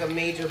be like a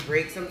major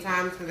break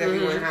sometimes, because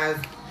everyone has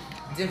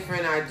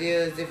different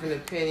ideas, different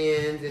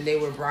opinions, and they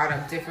were brought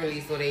up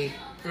differently, so they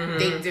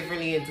think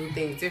differently and do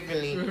things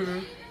differently.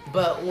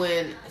 But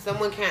when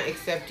someone can't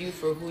accept you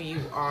for who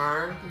you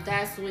are,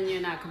 that's when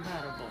you're not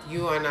compatible.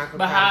 You are not compatible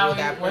but how, with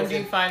that person. when do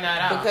you find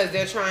that out? Because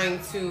they're trying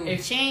to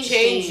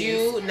change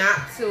you,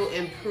 not to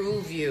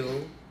improve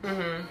you.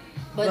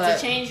 But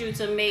to change you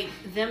to make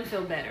them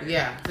feel better.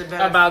 Yeah.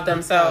 About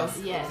themselves.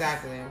 Yes.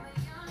 Exactly.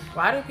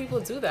 Why do people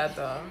do that,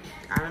 though?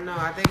 I don't know.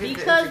 I think it's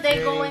because they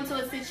go into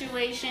a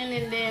situation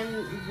and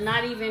then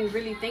not even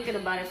really thinking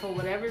about it, for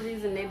whatever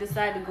reason they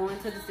decide to go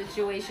into the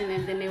situation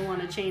and then they want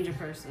to change a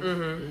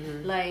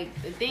person. Like,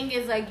 the thing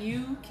is, like,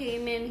 you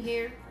came in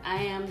here,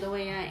 I am the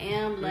way I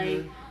am,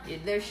 like,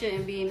 there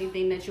shouldn't be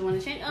anything that you want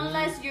to change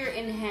unless you're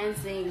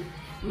enhancing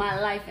my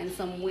life in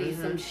some way,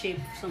 some shape,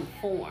 some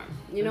form.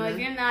 You know, if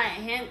you're not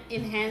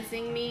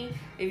enhancing me,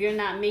 if you're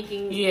not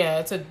making... you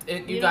gotta go.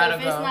 If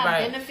it's not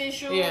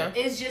beneficial,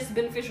 it's just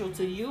beneficial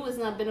to you, it's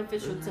not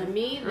beneficial to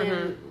me,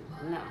 then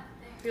no.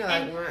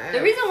 And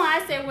the reason why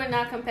I say we're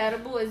not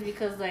compatible is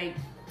because, like,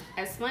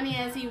 as funny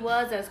as he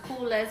was, as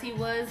cool as he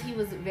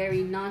was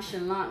very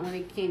nonchalant when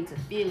it came to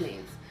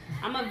feelings.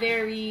 I'm a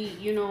very,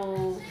 you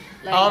know...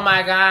 like, oh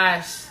my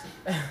gosh.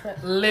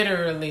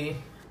 Literally.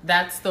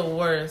 That's the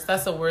worst.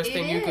 That's the worst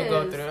thing you could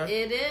go through.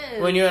 It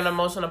is. When you're an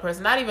emotional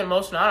person. Not even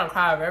emotional. I don't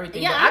cry over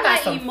everything. Yeah, but I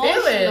got some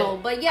emotional,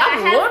 feelings. but yeah, I'm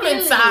I have warm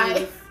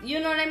inside. You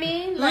know what I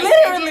mean? Like,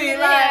 literally,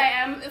 like,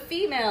 I'm a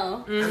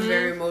female. I'm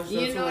very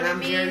emotional you know too, and I'm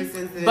very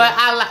sensitive.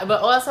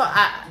 But also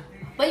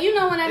But you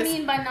know what I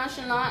mean by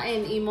nonchalant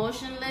and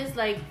emotionless?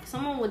 Like,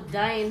 someone would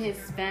die in his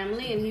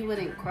family and he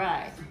wouldn't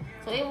cry.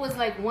 So it was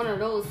like one of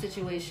those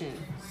situations.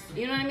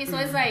 You know what I mean? So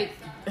it's like,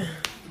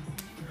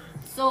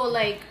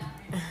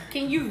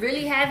 can you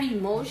really have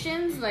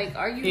emotions? Like,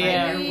 are you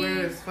really...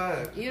 weird as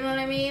fuck. You know what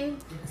I mean?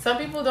 some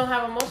people don't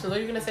have emotions. What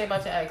are you gonna say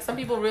about your ex? Some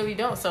people really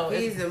don't. So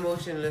he's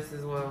emotionless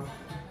as well.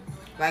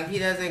 Like, he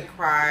doesn't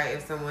cry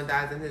if someone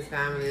dies in his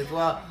family as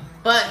well.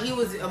 But he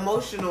was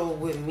emotional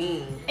with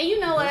me. And you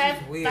know what I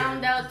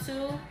found out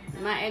too?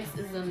 My ex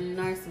is a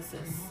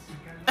narcissist.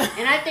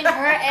 And I think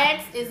her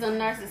ex is a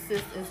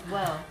narcissist as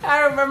well.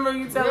 I remember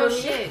you telling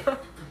me.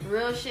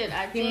 Real shit.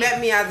 I think he met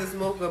me as a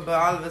smoker, but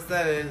all of a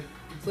sudden,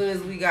 as soon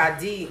as we got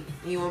deep,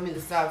 he wanted me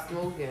to stop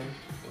smoking.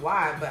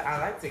 Why? But I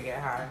like to get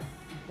high.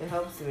 It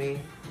helps me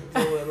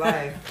deal with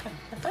life.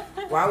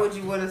 Why would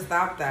you want to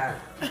stop that?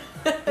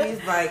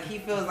 He's like, he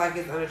feels like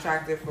it's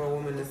unattractive for a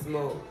woman to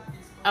smoke.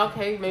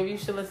 Okay, maybe you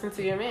should listen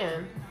to your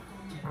man.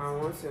 I don't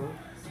want to.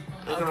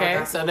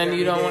 Okay, so then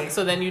you don't want.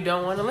 So then you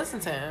don't want to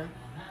listen to him.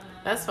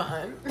 That's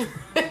fine.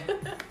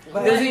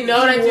 Does he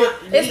know that you?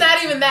 It's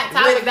not even that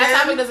topic. That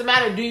topic doesn't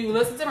matter. Do you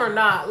listen to him or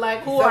not?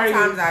 Like, who are you?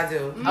 Sometimes I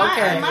do.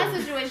 My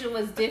situation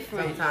was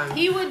different. Sometimes.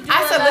 He would do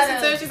I said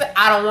listen to him. She said,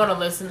 I don't want to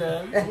listen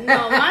to him.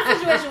 No, my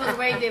situation was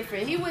way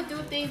different. He would do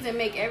things and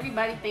make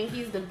everybody think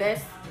he's the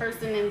best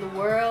person in the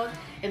world,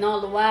 and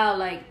all the while,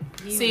 like,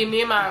 see,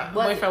 me and my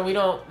boyfriend,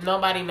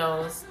 nobody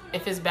knows.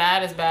 If it's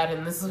bad, it's bad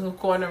in this little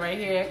corner right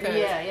here.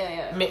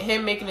 Yeah.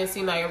 Him making it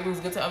seem like everything's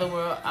good to other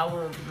world, I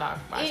won't not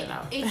watch it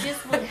out. It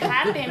just would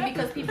happen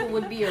because people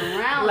would be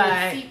around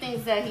and see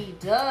things that he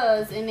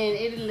does, and then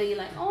Italy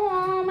like,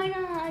 oh my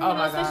god, you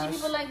know, especially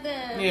people like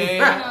that.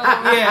 Yeah.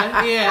 Oh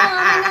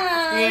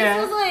my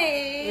god, so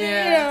sweet.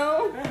 You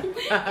know,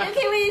 I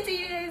can't wait till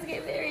you guys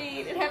get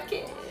married and have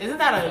kids. Isn't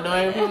that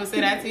annoying when people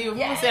say that to you?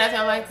 People say that to me,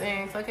 I'm like,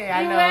 thanks, okay,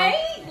 I know.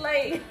 Right?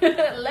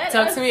 Like,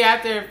 talk to me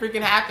after it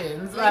freaking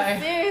happens.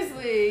 Like,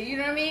 seriously, you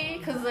know what I mean?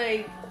 Because,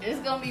 like, it's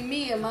going to be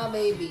me and my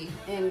baby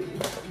and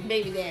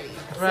baby daddy.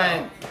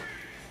 Right. So,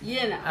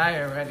 you know.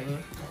 I already.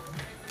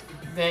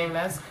 Dang,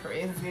 that's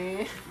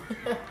crazy.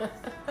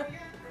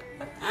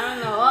 I don't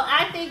know. Well,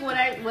 I think what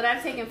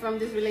I've taken from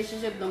this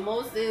relationship the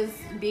most is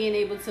being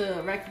able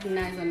to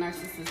recognize a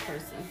narcissist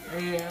person.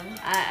 Yeah.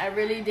 I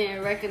really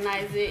didn't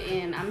recognize it,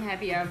 and I'm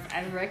happy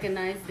I've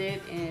recognized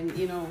it. And,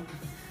 you know,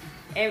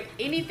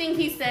 anything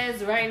he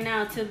says right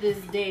now to this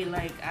day,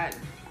 like,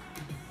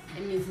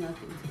 it means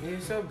nothing to me.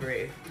 You're so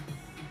brave.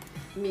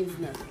 It means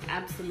nothing.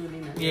 Absolutely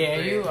nothing. Yeah,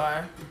 you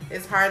are.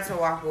 It's hard to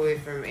walk away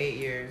from 8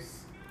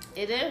 years.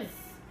 It is.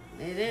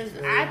 It is.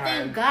 Really I hard.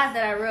 thank God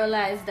that I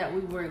realized that we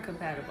weren't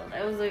compatible.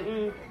 I was like,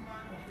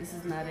 this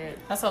is not it.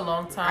 That's a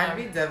long time. I'd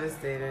be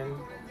devastated.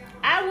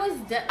 I was.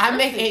 I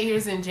make 8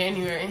 years in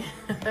January.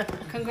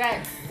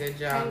 Congrats. Good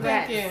job.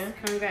 Congrats. Thank you.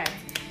 Congrats.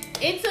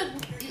 It took.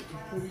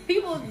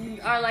 people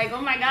are like,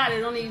 oh my God,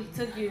 it only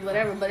took you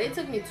whatever, but it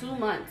took me 2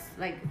 months.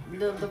 Like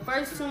the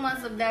first 2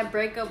 months of that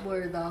breakup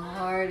were the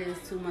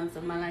hardest 2 months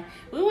of my life.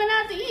 We went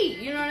out to eat,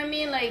 you know what I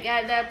mean, like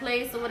at that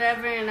place or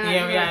whatever, and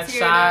I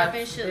teared up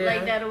and shit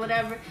like that or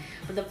whatever.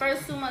 But the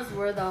first 2 months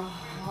were the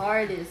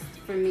hardest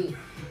for me.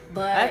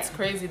 But that's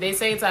crazy. They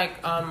say it's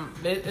like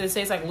they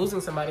say it's like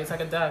losing somebody. It's like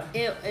a death.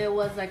 It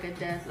was like a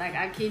death. Like,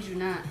 I kid you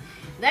not.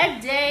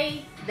 That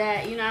day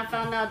that, you know, I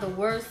found out the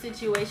worst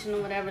situation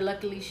or whatever,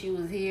 luckily she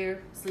was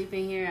here,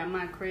 sleeping here at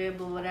my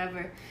crib or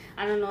whatever.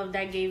 I don't know if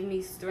that gave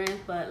me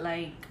strength, but,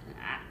 like,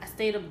 I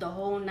stayed up the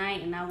whole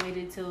night and I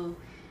waited till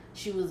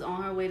she was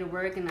on her way to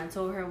work and I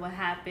told her what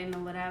happened or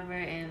whatever.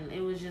 And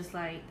it was just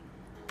like,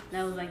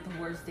 that was like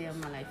the worst day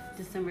of my life.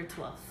 December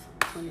 12th,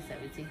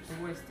 2017.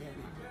 The worst day of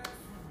my life.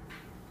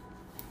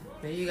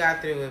 And you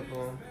got through it,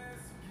 boo.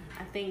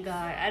 I thank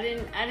God. I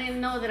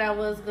didn't know that I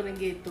was gonna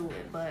get through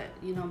it, but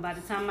you know, by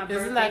the time my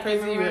birthday isn't that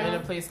crazy? came You were around,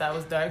 in a place that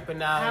was dark, but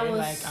now you're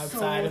like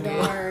outside of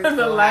dark. it.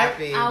 The light.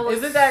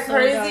 Isn't that so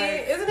crazy?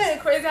 Dark. Isn't it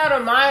crazy how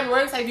the mind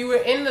works? Like, you were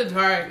in the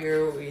dark,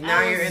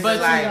 now you're in the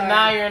light.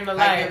 Now you're in the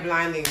like light. You're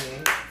blinding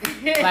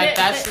me. Like,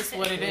 that's just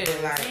what it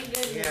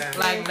is. Yeah.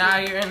 Like, now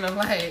you're in the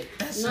light.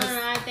 No,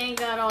 I thank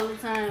God all the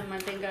time. I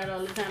thank God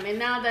all the time. And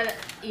now that,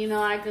 you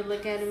know, I could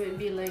look at him and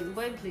be like,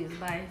 boy, please,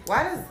 bye.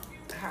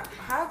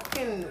 How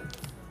can,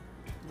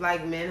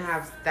 like, men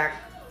have that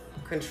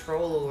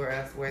control over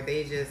us where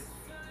they just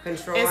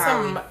control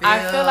how we feel?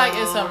 I feel like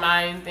it's a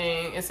mind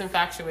thing. It's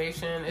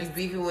infatuation. It's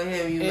beefing with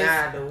him. You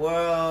mad at the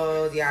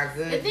world. Y'all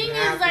good. The thing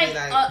is, like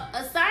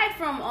aside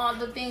from all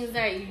the things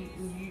that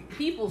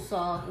people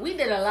saw, we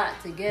did a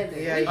lot together.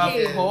 Yeah, we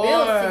paid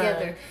bills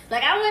together.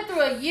 Like, I went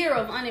through a year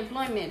of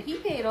unemployment. He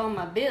paid all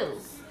my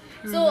bills.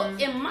 So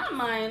in my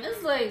mind,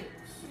 it's like,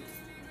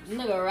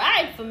 nigga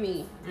ride for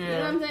me. Yeah. You know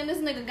what I'm saying? This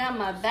nigga got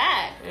my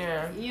back.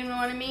 Yeah. You know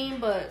what I mean?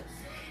 But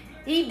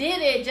he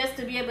did it just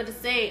to be able to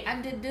say,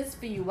 I did this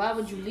for you. Why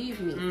would you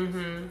leave me?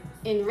 Mm-hmm.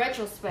 In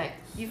retrospect.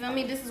 You feel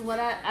me? This is what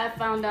I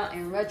found out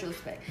in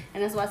retrospect.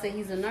 And that's why I say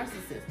he's a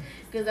narcissist.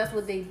 Because that's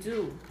what they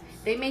do.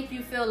 They make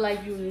you feel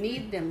like you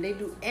need them. They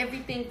do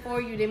everything for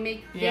you. They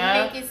make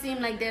it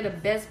seem like they're the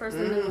best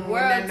person in the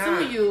world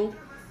to you.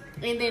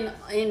 And then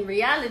in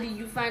reality,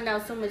 you find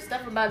out so much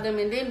stuff about them.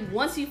 And then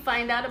once you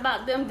find out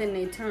about them, then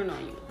they turn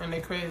on you. And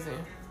they crazy.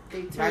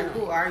 They turn like, on who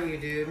you. are you,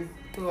 dude?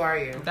 Who are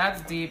you?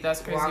 That's deep.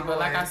 That's crazy. Walk but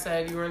like away. I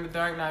said, you were in the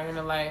dark. Now you're in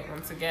the light.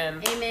 Once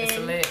again, Amen. It's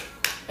lit.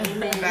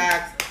 Amen.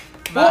 Facts.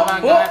 Bye, my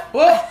God.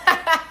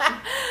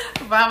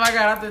 Bye, my God.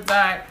 Out the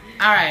dark.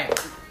 All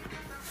right.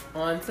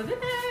 On to the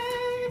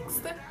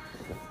next.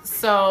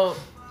 So,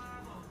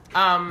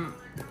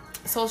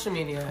 social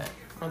media.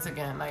 Once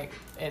again, like,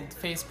 and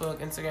Facebook,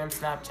 Instagram,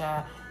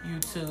 Snapchat,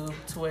 YouTube,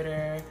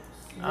 Twitter,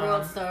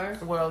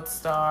 World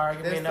Star.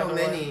 Give me There's another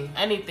so many. one.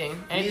 Anything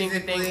you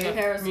think of.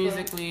 Periscope.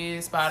 Musically,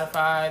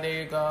 Spotify.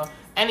 There you go.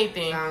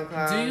 Anything.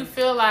 SoundCloud. Do you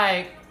feel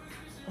like?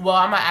 Well,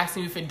 I'm not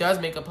asking you if it does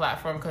make a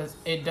platform, because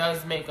it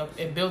does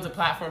it builds a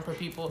platform for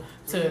people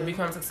to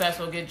become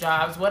successful, get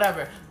jobs,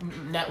 whatever,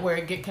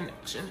 network, get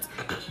connections.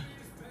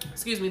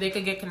 Excuse me, they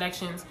could get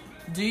connections.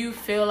 Do you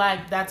feel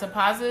like that's a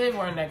positive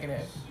or a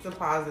negative? It's a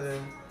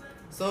positive.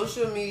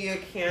 Social media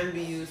can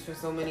be used for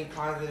so many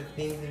positive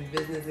things in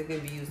business. It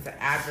can be used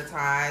to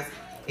advertise.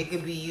 It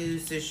could be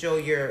used to show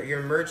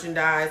your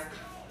merchandise.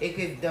 It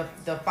could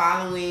the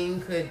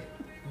following could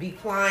be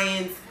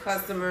clients,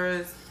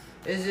 customers.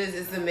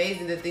 It's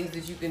amazing the things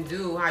that you can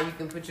do, how you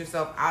can put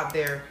yourself out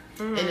there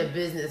in a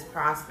business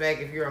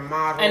prospect. If you're a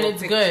model, and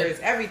it's pictures,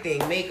 good.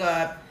 Everything,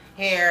 makeup,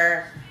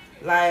 hair,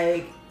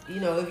 like,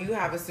 you know, if you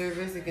have a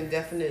service, it can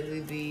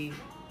definitely be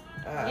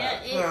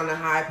put on a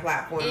high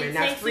platform, and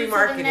that's free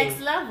marketing. Takes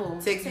you to the next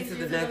level. Takes you to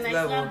the next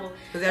level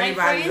because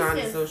everybody's on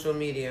the social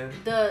media.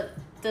 The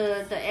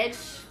edge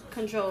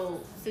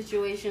control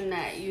situation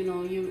that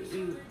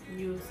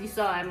you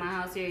saw at my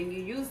house here and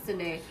you used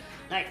today.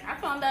 Like, I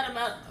found out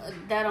about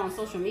that on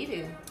social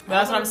media. But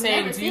that's what I'm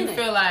saying. Do you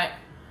feel like?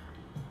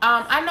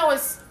 I know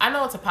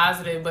it's a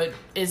positive, but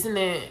isn't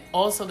it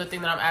also the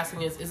thing that I'm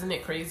asking is, isn't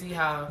it crazy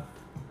how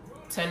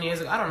 10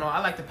 years ago, I don't know, I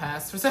like the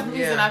past for some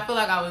reason. I feel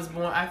like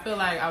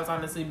I was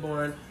honestly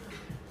born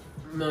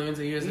millions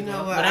of years ago. You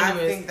know what? But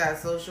anyways, I think that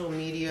social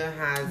media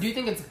has. Do you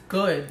think it's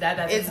good?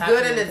 It's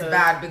good and it's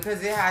bad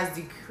because it has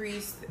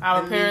decreased.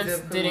 Our parents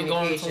didn't go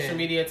on social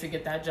media to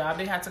get that job.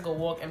 They had to go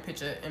walk and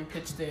pitch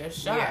their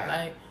shot. Yeah.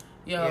 Like,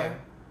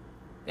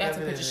 they had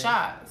to pitch a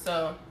shot.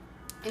 So.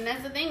 And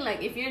that's the thing.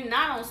 Like, if you're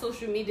not on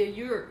social media,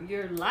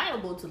 you're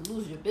liable to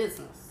lose your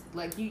business.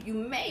 Like, you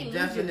may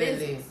lose your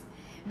business.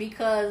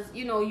 Because,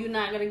 you're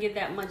not going to get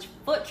that much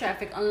foot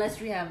traffic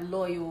unless you have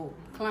loyal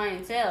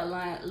clientele,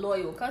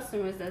 loyal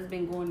customers that's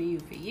been going to you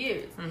for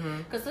years.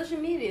 Because social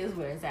media is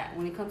where it's at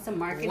when it comes to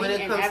marketing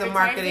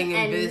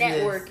and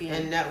business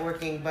and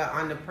networking. But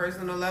on the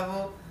personal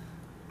level,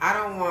 I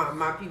don't want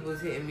my people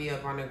hitting me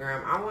up on the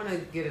gram. I want to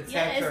get a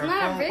text or a phone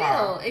call. It's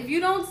not real. If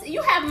you don't,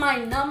 you have my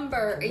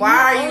number. And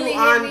why you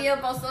are you hit me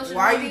up on social media?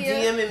 Why are you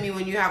DMing me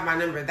when you have my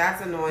number?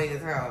 That's annoying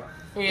as hell.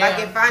 Yeah.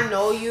 Like, if I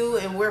know you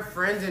and we're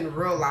friends in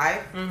real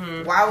life,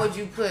 why would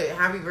you put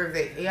happy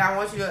birthday? Yeah, I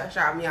want you to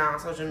shout me out on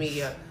social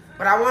media.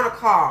 But I want to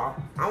call.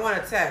 I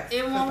want to text.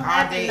 It won't our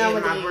happen day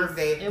nowadays. And my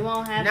birthday. It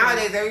won't happen.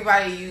 Nowadays,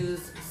 everybody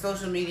use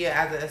social media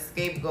as a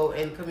scapegoat,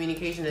 and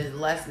communication is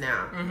less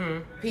now.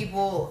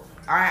 People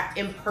are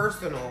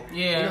impersonal.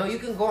 Yeah. You know, you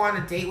can go on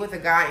a date with a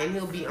guy and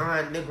he'll be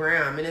on the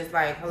gram, and it's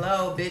like,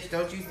 hello, bitch,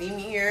 don't you see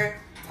me here?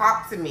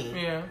 Talk to me.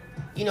 Yeah.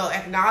 You know,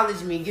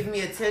 acknowledge me, give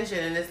me attention.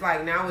 And it's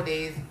like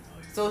nowadays,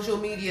 social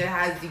media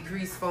has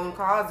decreased phone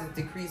calls, it's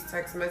decreased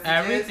text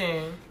messages.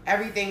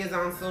 Everything is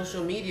on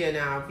social media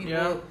now.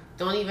 People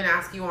don't even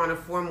ask you on a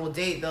formal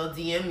date, they'll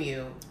DM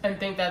you. And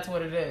think that's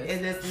what it is.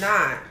 And it's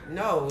not.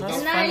 No.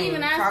 It's not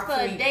even ask for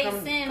a date,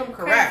 send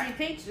crazy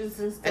pictures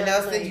and stuff. And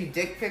they'll send you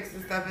dick pics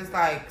and stuff. It's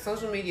like,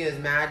 social media is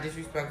mad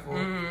disrespectful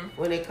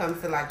when it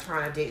comes to like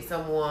trying to date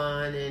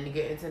someone and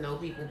getting to know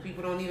people.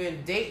 People don't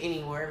even date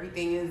anymore.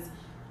 Everything is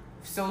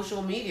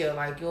social media.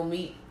 Like, you'll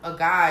meet a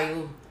guy,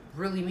 you'll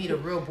really meet a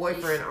real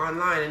boyfriend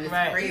online, and it's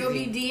crazy. You'll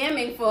be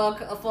DMing for a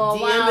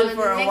while, and the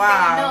next thing you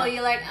know,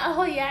 you're like,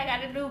 oh yeah, I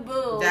got a new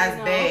boo. That's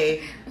bae.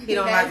 He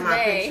don't like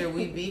my picture.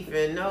 We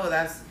beefing. No,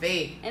 that's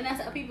fake. And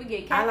that's how people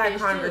get catfished. I like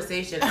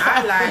conversation.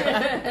 I like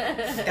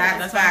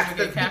that's facts,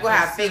 because people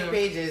have fake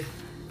pages.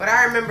 But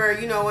I remember,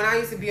 you know, when I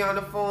used to be on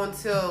the phone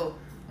till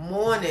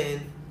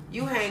morning.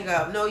 You hang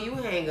up. No, you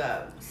hang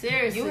up.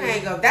 Seriously. You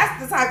hang up.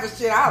 That's the type of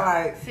shit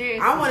I like. Seriously.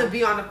 I want to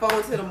be on the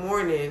phone till the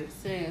morning.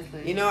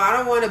 Seriously. You know, I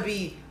don't want to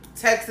be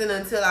texting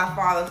until I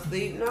fall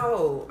asleep.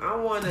 No, I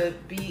want to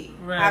be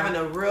having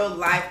a real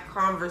life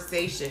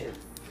conversation.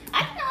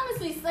 I can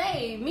honestly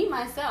say, me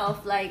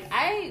myself, like,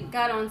 I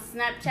got on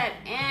Snapchat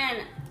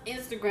and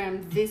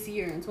Instagram this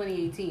year in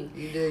 2018.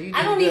 You did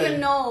I don't good.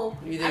 even know.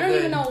 You did I don't good.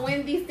 even know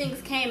when these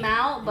things came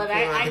out, but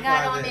I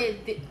got on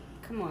it.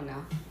 Come on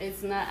now.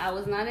 It's not. I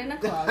was not in a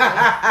closet. Oh my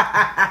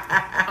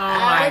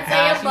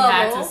gosh, you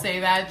had to say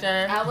that,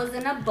 Jen. I was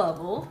in a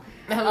bubble.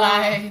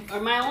 Like, or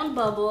my own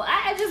bubble.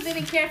 I just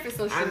didn't care for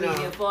social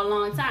media for a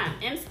long time,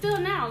 and still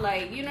now,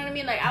 like, you know what I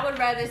mean. Like, I would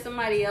rather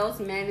somebody else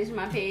manage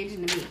my page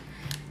than me.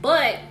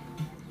 But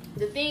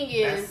the thing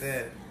is,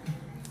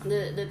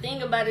 the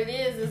thing about it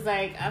is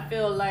like, I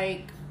feel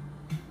like,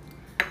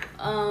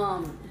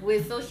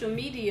 with social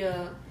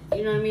media,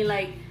 you know what I mean,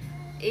 like.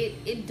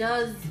 It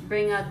does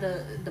bring out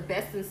the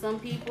best in some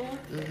people,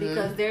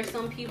 because there's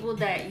some people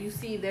that you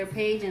see their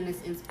page and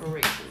it's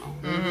inspirational,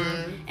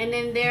 and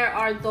then there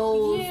are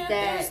those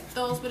that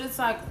those, but it's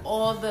like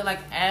all the,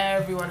 like,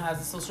 everyone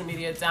has a social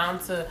media down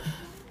to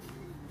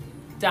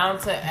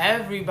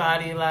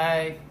everybody,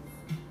 like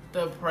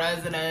the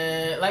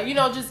president, like, you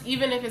know, just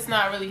even if it's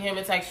not really him,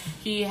 it's like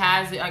he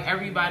has it. Like,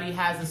 everybody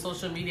has a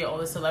social media. All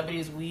the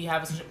celebrities, we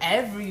have a social.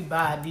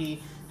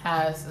 Everybody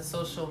has a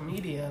social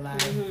media,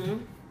 like.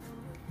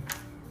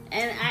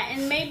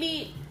 And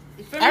maybe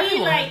for everyone.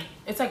 me, like,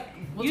 it's like,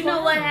 you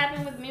know what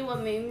happened with me?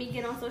 What made me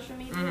get on social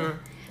media?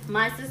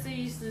 My sister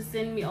used to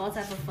send me all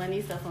type of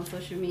funny stuff on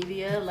social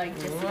media, like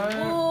Jessie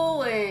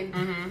Boo and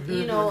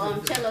you know,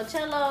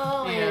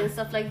 Cello and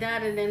stuff like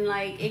that. And then,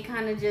 like, it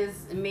kind of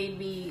just made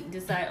me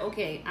decide,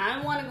 okay, I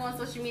want to go on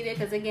social media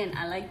because, again,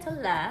 I like to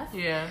laugh.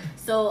 Yeah.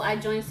 So I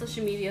joined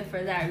social media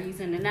for that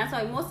reason, and that's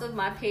why most of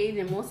my page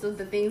and most of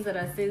the things that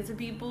I send to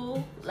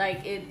people,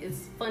 like,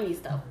 it's funny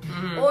stuff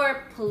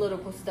or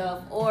political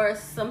stuff or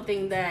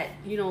something that,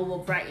 you know, will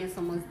brighten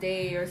someone's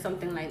day or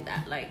something like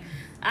that. Like,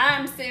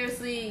 I'm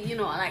seriously, you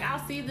know, like,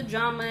 I'll see the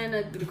drama and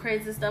the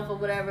crazy stuff or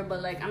whatever,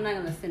 but, like, I'm not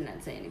going to send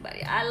that to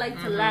anybody. I like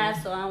to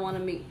laugh, so I want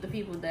to make the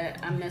people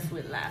that I mess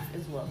with laugh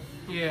as well.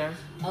 Yeah.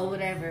 Or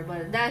whatever,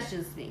 but that's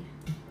just me.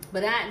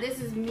 But this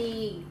is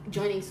me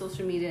joining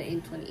social media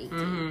in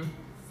 2018.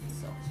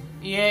 So.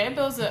 Yeah, it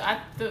builds the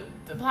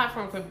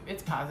platform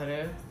it's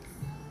positive.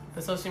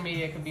 The social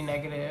media could be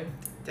negative.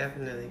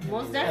 Definitely.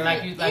 Most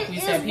definitely. And like we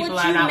said, people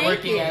are not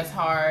working as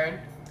hard.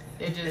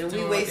 And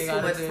we waste too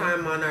much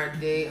time on our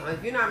day.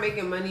 If you're not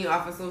making money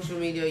off of social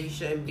media, you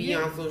shouldn't be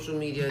on social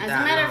media. As a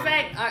matter of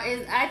fact,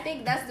 I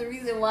think that's the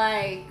reason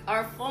why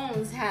our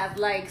phones have,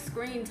 like,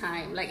 screen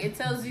time. Like, it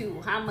tells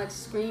you how much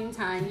screen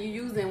time you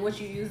use and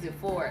what you use it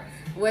for.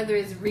 Whether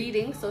it's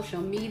reading, social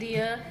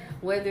media,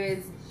 whether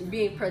it's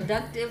being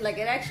productive. Like,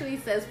 it actually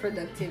says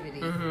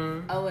productivity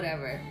or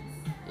whatever.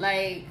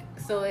 Like,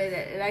 so it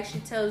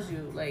actually tells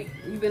you, like,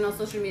 you've been on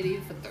social media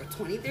for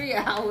 23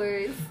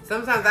 hours.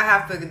 Sometimes I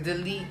have to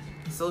delete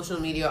social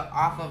media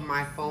off of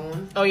my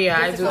phone. Oh yeah,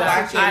 I do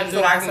that.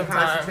 I can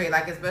concentrate,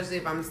 like, especially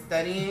if I'm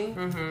studying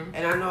and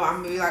I know I'm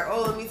gonna be like,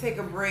 oh, let me take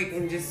a break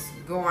and just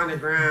go on the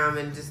gram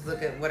and just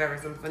look at whatever,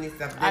 some funny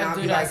stuff. Then I'll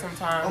do that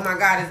sometimes. Oh my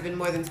god, it's been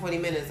more than 20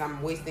 minutes.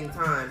 I'm wasting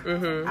time.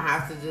 I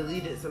have to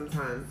delete it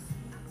sometimes.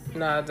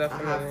 Nah,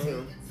 definitely. I have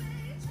to.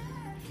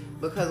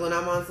 Because when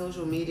I'm on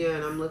social media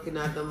and I'm looking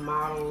at the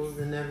models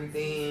and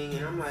everything,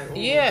 and I'm like, oh,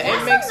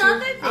 it makes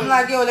you. I'm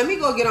like, yo, let me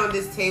go get on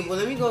this table.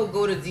 Let me go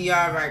to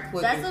DR right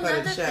quick and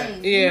cut a check.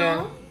 Thing.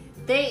 Yeah,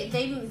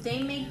 you know,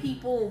 they make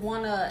people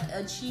want to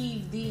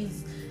achieve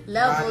these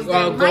levels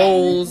that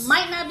goals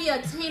might not be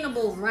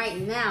attainable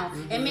right now.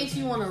 It makes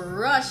you want to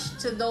rush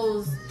to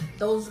those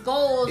those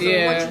goals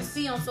or what you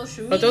see on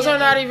social media. But those are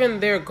not even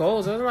their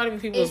goals. Those are not even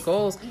people's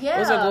goals. Yeah.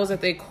 Those are goals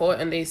that they caught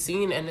and they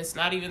seen, and it's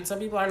not even. Some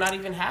people are not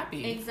even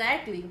happy.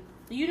 Exactly.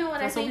 You know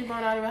what I some think? people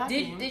are not even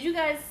happy. Did you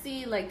guys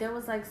see, like, there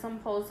was like some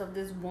post of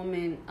this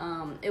woman?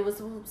 It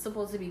was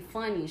supposed to be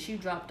funny. She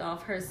dropped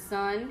off her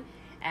son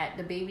at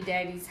the baby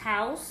daddy's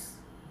house.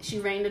 She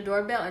rang the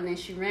doorbell and then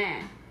she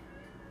ran.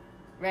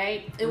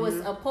 Right? It was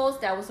a post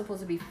that was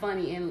supposed to be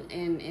funny,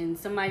 and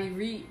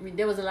somebody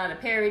there was a lot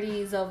of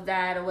parodies of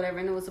that or whatever,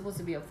 and it was supposed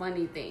to be a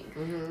funny thing.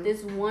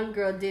 This one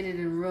girl did it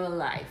in real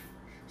life.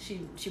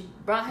 She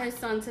brought her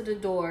son to the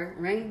door,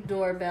 rang the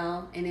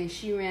doorbell, and then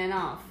she ran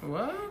off.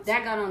 What?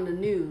 That got on the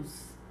news.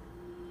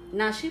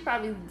 Now she's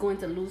probably going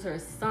to lose her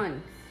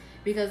son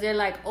because they're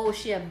like, oh,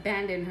 she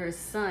abandoned her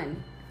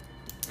son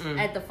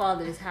at the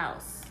father's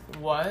house.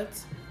 What?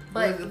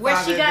 But where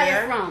she got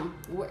it from?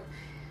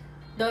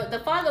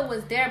 The father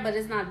was there, but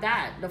it's not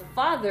that. The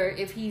father,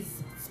 if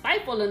he's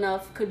spiteful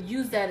enough, could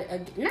use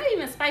that. Not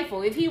even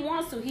spiteful. If he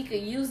wants to, he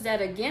could use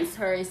that against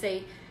her and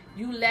say,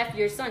 "You left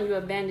your son. You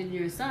abandoned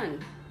your son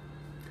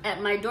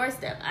at my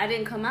doorstep. I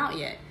didn't come out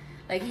yet."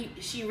 Like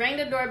she rang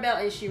the doorbell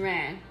and she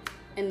ran,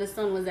 and the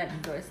son was at the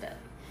doorstep.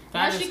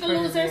 Now she could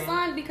lose her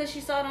son because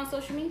she saw it on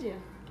social media.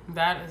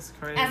 That is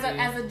crazy.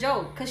 As a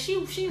joke, because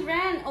she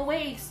ran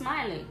away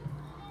smiling.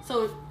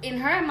 So in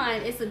her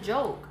mind, it's a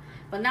joke,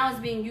 but now it's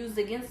being used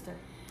against her.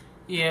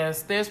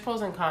 Yes, there's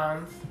pros and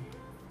cons.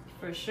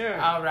 For sure.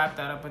 I'll wrap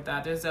that up with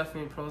that. There's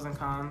definitely pros and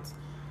cons.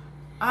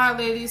 All right,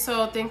 ladies.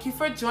 So thank you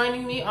for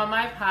joining me on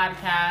my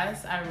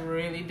podcast. I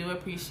really do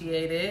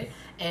appreciate it.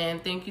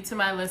 And thank you to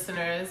my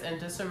listeners. And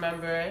just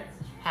remember,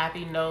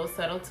 happy No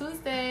Settle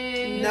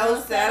Tuesday. No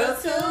Settle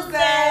Tuesday.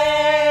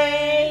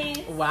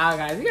 Wow,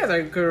 guys. You guys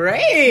are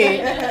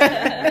great.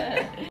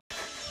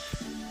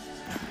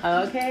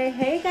 Okay,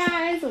 hey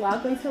guys,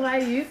 welcome to my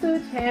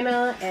YouTube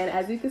channel, and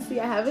as you can see,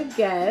 I have a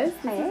guest.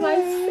 This is my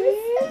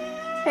sister.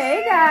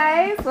 Hey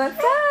guys, what's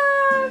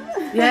up?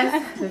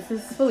 Yes, this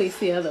is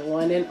Felicia, the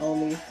one and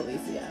only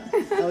Felicia.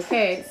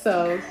 Okay,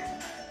 so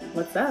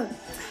what's up?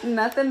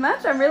 Nothing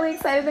much. I'm really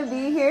excited to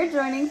be here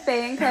joining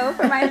Faye & Co.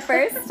 for my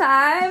first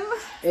time.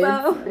 It's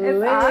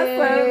awesome,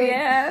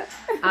 yeah.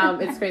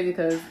 It's crazy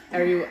because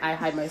I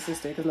hide my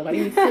sister because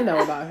nobody needs to know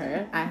about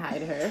her. I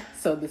hide her.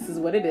 So this is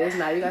what it is.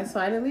 Now you guys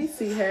finally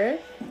see her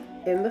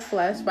in the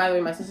flesh. By the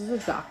way, my sister's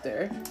a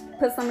doctor.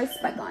 Put some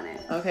respect on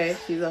it. Okay,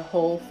 she's a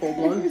whole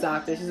full-blown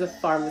doctor. She's a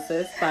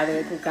pharmacist. By the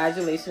way,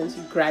 congratulations.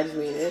 She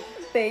graduated.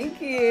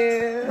 Thank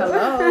you.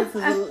 Hello, this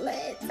is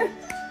lit.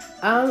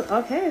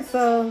 Okay,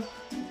 so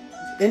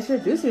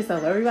introduce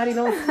yourself. Everybody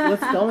knows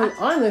what's going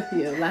on with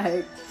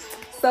you.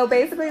 So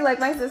basically, like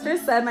my sister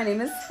said, my name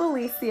is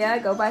Felicia. I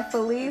go by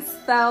Felice,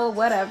 Fel,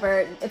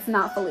 whatever. It's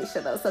not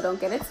Felicia though, so don't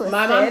get it twisted.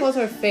 My mom calls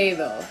her Faye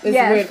though. It's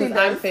weird because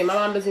I'm Faye. My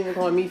mom doesn't even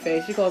call me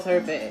Faye. She calls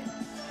her Faye.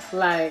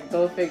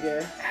 Go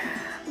figure.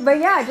 But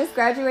yeah, I just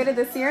graduated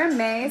this year in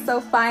May,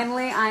 so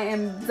finally I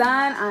am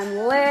done. I'm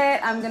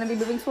lit. I'm going to be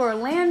moving to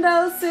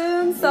Orlando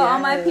soon. So all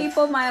my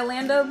people, my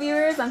Orlando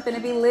viewers, I'm going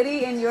to be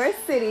litty in your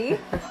city.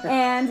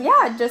 And yeah,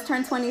 I just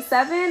turned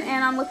 27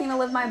 and I'm looking to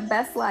live my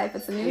best life.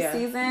 It's a new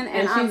season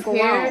and I'm grown.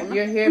 Here.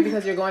 You're here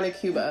because you're going to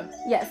Cuba.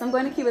 Yes, I'm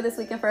going to Cuba this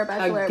weekend for a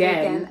bachelorette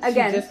weekend.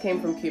 Again. She just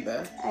came from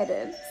Cuba. I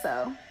did,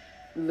 so.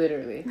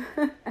 Literally.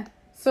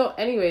 So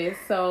anyways,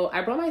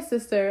 I brought my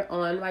sister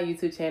on my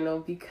YouTube channel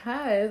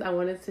because I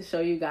wanted to show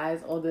you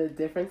guys all the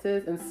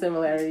differences and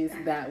similarities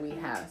that we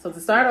have. So to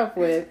start off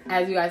with,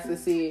 as you guys can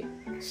see,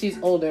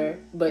 she's older,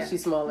 but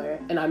she's smaller,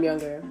 and I'm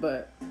younger,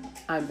 but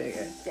I'm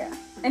bigger. Yeah.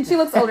 And she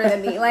looks older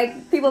than me.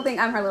 Like, people think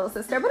I'm her little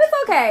sister, but it's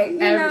okay, you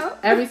know?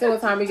 Every single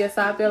time we get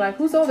stopped, they're like,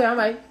 who's older? I'm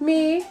like,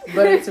 me.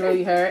 But it's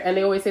really her. And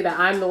they always say that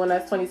I'm the one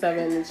that's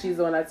 27 and she's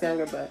the one that's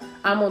younger, but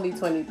I'm only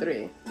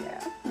 23.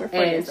 Yeah. We're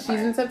 4 and years she's apart.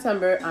 in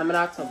September. I'm in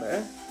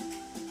October.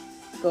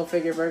 Go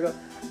figure, Virgo.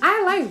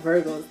 I like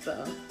Virgos,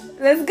 though.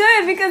 That's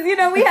good because,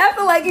 we have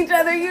to like each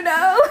other,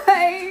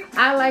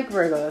 I like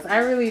Virgos. I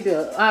really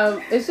do.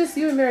 It's just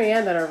you and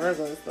Marianne that are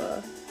Virgos,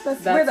 though.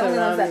 We're the only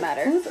ones that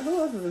matter. Who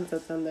else is in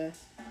September?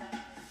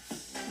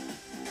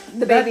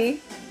 The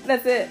baby.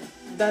 That's it.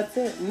 That's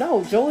it.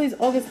 No, Jolie's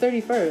August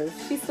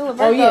 31st. She's still a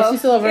Virgo. Oh, yeah, she's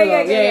still a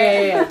Virgo.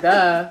 Yeah.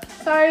 Duh.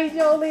 Sorry,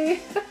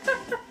 Jolie.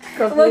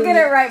 We'll get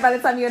it right by the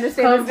time you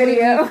understand this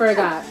video.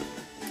 Forgot.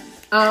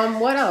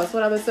 What else?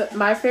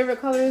 My favorite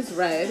color is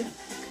red.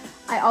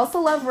 I also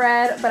love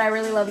red, but I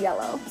really love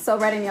yellow. So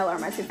red and yellow are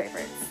my two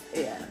favorites.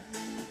 Yeah.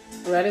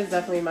 Red is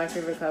definitely my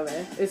favorite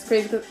color. It's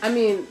crazy because,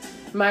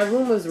 my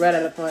room was red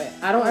at a point.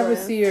 I don't ever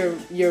see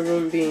your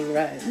room being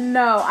red.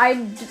 No,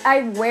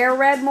 I wear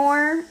red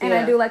more, and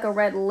I do like a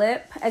red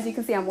lip. As you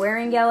can see, I'm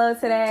wearing yellow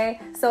today.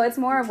 So it's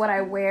more of what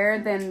I wear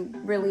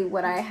than really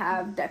what I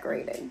have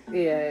decorated.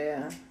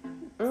 Yeah.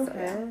 Okay. So,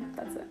 yeah,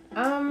 that's it.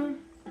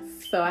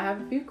 So I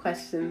have a few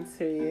questions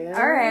for you.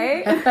 All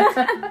right.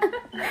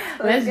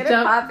 Let's get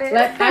jump. It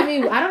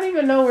poppin'. I don't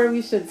even know where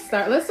we should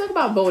start. Let's talk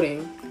about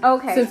voting.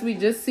 Okay. Since we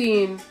just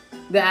seen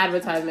the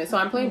advertisement. So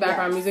I'm playing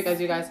background music as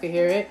you guys can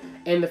hear it.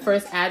 And the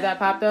first ad that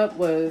popped up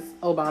was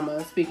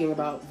Obama speaking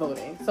about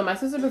voting. So my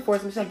sister before,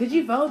 she's like, did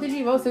you vote? Did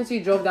you vote? Since she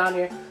drove down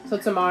here. So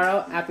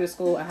tomorrow after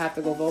school, I have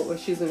to go vote or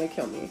she's going to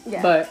kill me.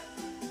 Yeah. But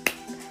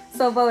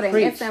so voting,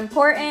 preach. It's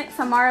important.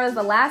 Tomorrow is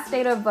the last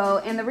day to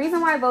vote. And the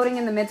reason why voting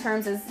in the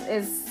midterms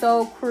is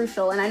so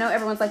crucial. And I know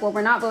everyone's like, well,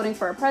 we're not voting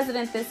for a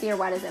president this year.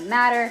 Why does it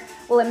matter?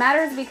 Well, it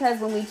matters because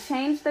when we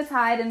change the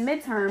tide in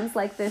midterms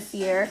like this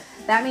year,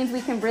 that means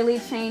we can really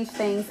change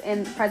things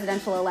in the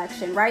presidential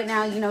election. Right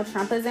now, you know,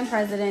 Trump is in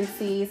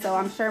presidency. So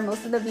I'm sure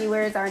most of the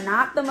viewers are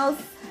not the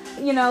most,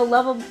 you know,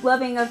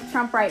 loving of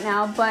Trump right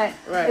now. But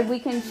if we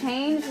can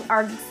change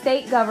our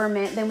state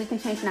government, then we can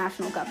change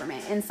national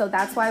government. And so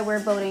that's why we're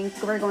voting.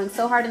 We're going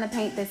so hard in the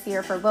paint this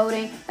year for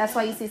voting. That's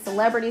why you see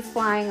celebrities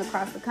flying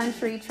across the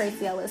country.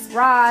 Tracy Ellis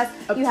Ross.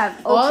 You have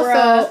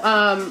Oprah.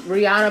 Also,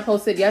 Rihanna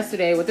posted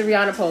yesterday. What did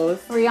Rihanna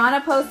post?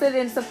 Rihanna posted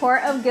in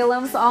support of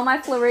Gillum. So all my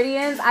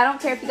Floridians, I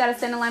don't care if you got to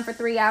stand in line for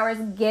 3 hours,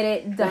 get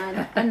it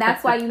done. And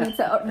that's why you need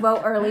to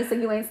vote early so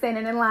you ain't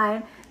standing in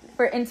line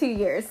in 2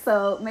 years.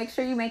 So make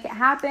sure you make it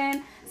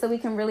happen so we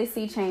can really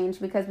see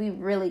change, because we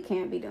really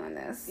can't be doing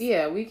this.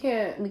 Yeah, we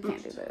can't do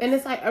this. And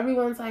it's like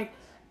everyone's like,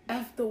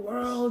 F the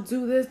world,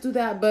 do this, do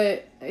that,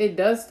 but it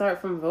does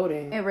start from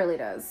voting. It really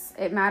does.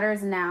 It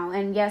matters now.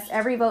 And yes,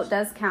 every vote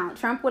does count.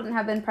 Trump wouldn't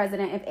have been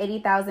president if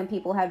 80,000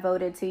 people had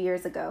voted 2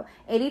 years ago.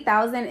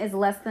 80,000 is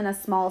less than a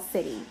small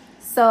city.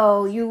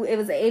 So it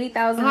was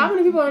 80,000. How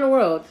many people are in the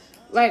world?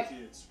 Like,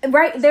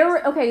 right, there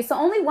were, okay, so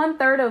only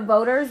 1/3 of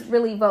voters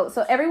really vote.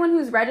 So everyone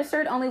who's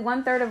registered, only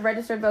 1/3 of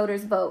registered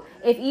voters vote.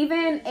 If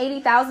even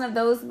 80,000 of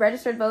those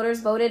registered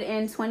voters voted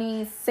in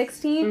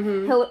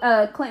 2016,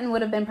 Clinton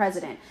would have been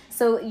president.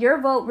 So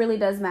your vote really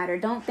does matter.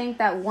 Don't think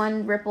that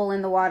one ripple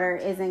in the water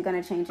isn't going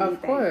to change anything.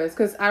 Of course,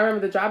 because I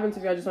remember the job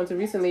interview I just went to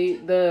recently,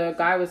 the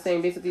guy was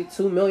saying basically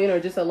 2 million are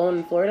just alone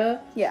in Florida.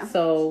 Yeah.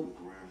 So...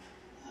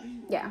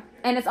 yeah.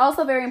 And it's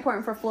also very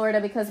important for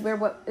Florida because we're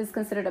what is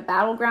considered a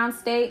battleground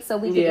state. So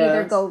we can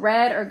either go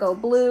red or go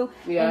blue.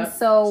 Yeah. And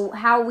so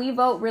how we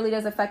vote really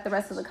does affect the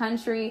rest of the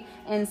country.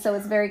 And so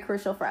it's very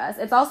crucial for us.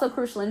 It's also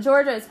crucial in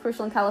Georgia. It's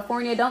crucial in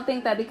California. Don't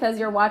think that because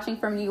you're watching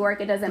from New York,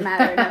 it doesn't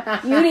matter. No.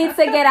 You need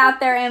to get out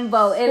there and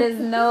vote. It is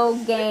no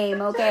game,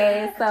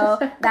 okay? So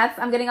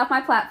I'm getting off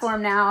my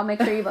platform now. I'll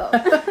make sure you vote.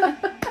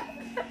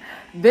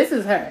 This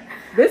is her.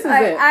 This is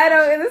it.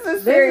 This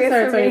is serious.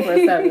 This is her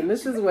 24/7.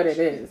 This is what it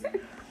is.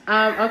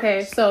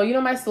 Okay, so you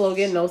know my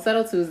slogan, No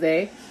Settle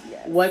Tuesday.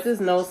 Yes. What does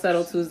No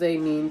Settle Tuesday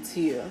mean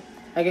to you?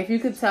 Like, if you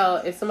could tell,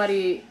 if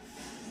somebody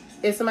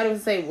was to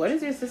say, what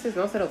does your sister's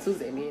No Settle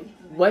Tuesday mean?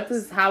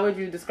 How would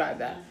you describe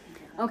that?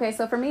 Okay,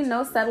 so for me,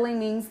 no settling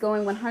means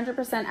going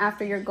 100%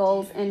 after your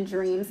goals and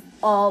dreams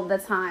all the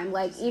time.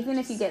 Like, even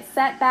if you get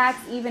setbacks,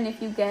 even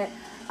if you get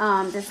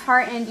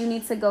disheartened, you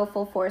need to go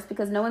full force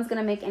because no one's going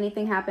to make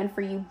anything happen for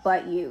you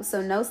but you.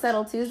 So no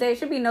settle Tuesday. It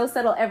should be no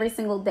settle every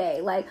single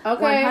day. Like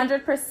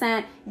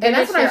 100%. And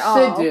that's what I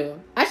should do.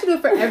 I should do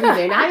it for every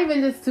day. Not even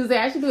just Tuesday.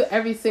 I should do it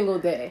every single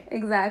day.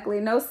 Exactly.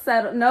 No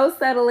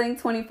settling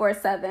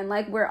 24/7.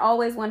 Like, we're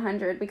always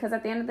 100 because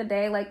at the end of the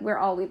day, like, we're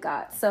all we've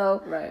got.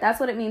 So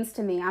that's what it means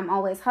to me. I'm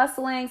always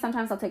hustling.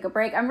 Sometimes I'll take a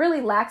break. I'm really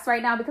lax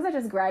right now because I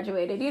just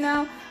graduated, you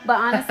know? But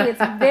honestly,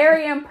 it's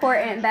very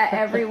important that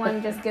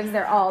everyone just gives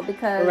their all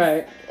because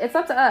it's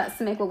up to us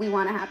to make what we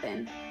want to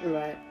happen.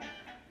 Right.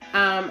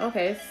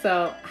 Okay,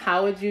 so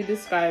how would you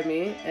describe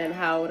me and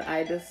how would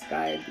I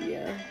describe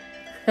you?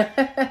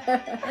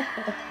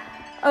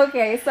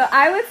 Okay, so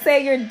I would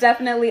say you're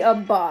definitely a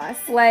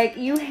boss. Like,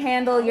 you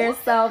handle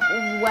yourself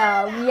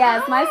well.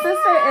 Yes, my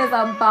sister is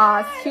a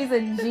boss. She's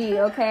a G,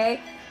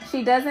 okay?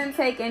 She doesn't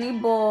take any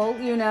bull,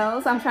 you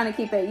know? So I'm trying to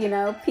keep it, you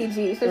know,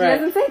 PG. So she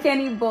doesn't take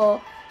any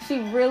bull. She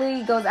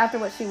really goes after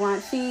what she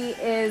wants. She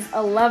is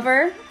a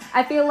lover.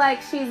 I feel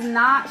like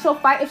she'll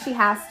fight if she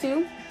has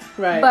to.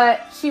 Right.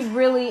 But she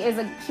really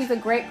she's a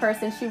great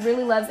person. She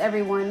really loves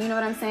everyone. You know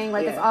what I'm saying?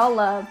 Like, it's all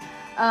love.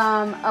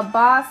 A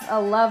boss, a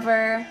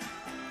lover,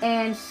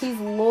 and she's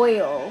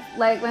loyal.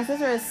 Like, my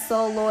sister is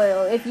so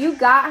loyal. If you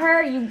got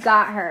her, you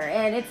got her.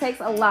 And it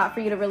takes a lot for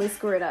you to really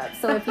screw it up.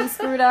 So if you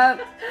screwed up,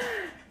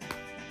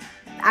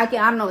 I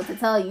don't know what to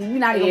tell you. You're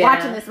not even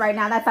watching this right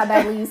now. That's how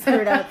badly you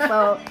screwed up.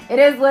 So it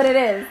is what it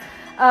is.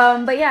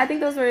 But yeah, I think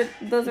those are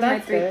my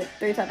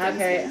three top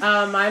things. Okay.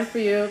 Mine for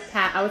you,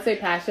 I would say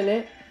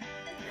passionate,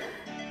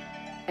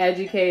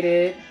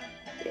 educated,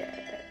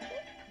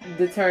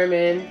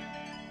 determined.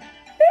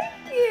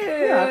 Thank you.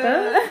 You're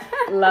welcome.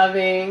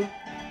 Loving,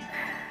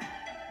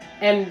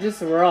 and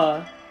just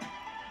raw.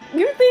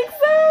 You think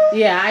so?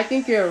 Yeah, I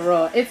think you're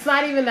raw. It's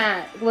not even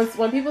that.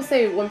 When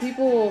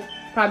people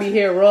probably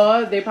hear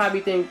raw, they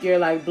probably think you're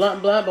like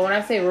blunt. But when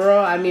I say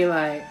raw, I mean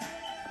like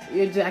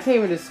I can't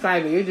even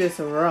describe it. You're just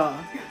raw.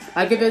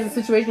 Like, if there's a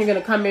situation, you're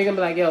gonna come here, you're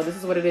gonna be like, yo, this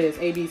is what it is,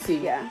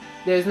 ABC. Yeah.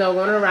 There's no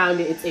going around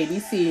it. It's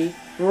ABC.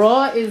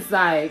 Raw is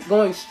like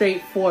going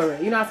straight forward.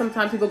 You know how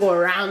sometimes people go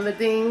around the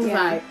things?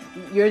 Yeah. Like,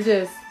 you're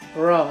just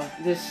raw,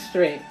 just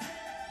straight.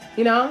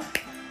 You know?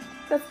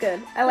 That's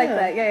good. I like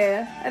that.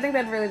 Yeah. I think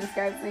that really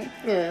describes me.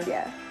 Yeah.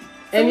 Yeah.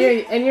 And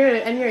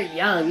you're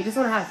young. You just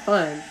want to have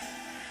fun.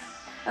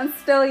 I'm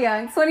still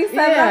young. 27.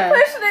 Yeah. I'm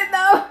pushing it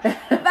though.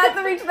 About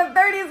to reach the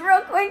 30s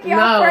real quick.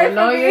 Y'all pray for me.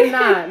 No, you're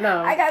not.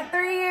 No. I got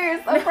 3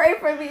 years, so pray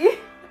for me.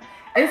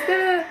 It's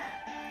gonna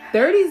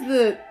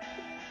 30s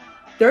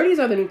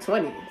are the new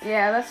 20s.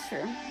 Yeah, that's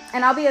true.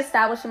 And I'll be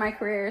established in my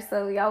career,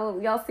 so y'all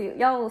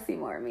will see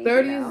more of me.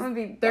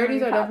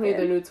 30s are definitely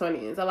the new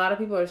 20s. A lot of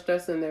people are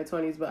stressed in their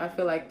 20s, but I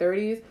feel like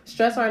 30s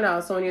stress right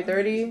now. So when you're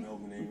 30,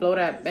 blow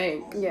that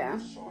bank. Yeah.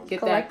 Get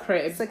that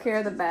crib.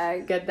 Secure the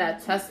bag. Get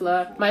that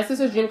Tesla. My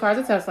sister's dream car is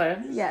a Tesla.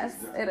 Yes,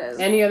 it is.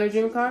 Any other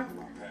dream car?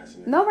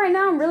 No, right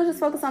now I'm really just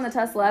focused on the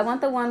Tesla. I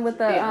want the one with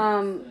the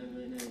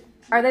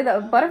Are they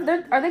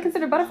Are they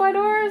considered butterfly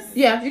doors?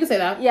 Yeah, you can say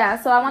that.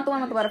 Yeah, so I want the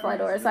one with the butterfly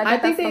doors. So I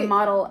think that's the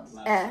Model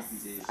S.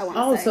 I want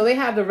to say. So they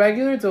have the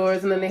regular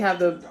doors, and then they have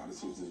the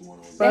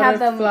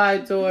butterfly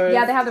doors.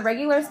 Yeah, they have the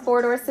regular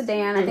 4-door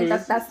sedan. I think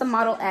that's the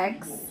Model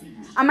X.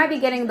 I might be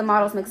getting the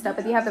models mixed up,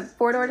 but you have the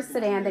 4-door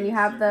sedan, then you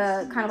have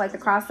the kind of like the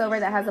crossover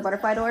that has the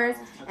butterfly doors,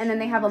 and then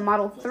they have a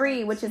Model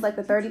 3, which is like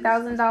the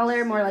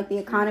 $30,000, more like the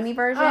economy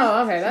version.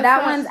 Oh, okay.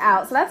 That one's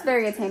out, so that's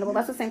very attainable.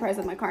 That's the same price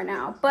as my car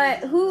now.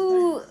 But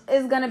who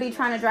is gonna be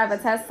trying to drive a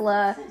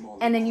Tesla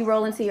and then you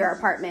roll into your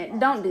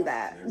apartment? Don't do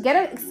that.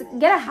 Get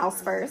a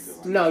house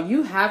first. No,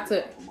 you have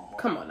to.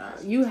 Come on now.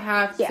 You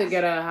have to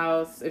get a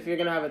house if you're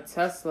going to have a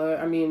Tesla.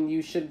 I mean,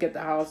 you should get the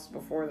house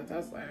before the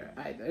Tesla.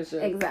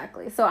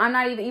 Exactly. So I'm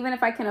not even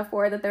if I can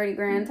afford the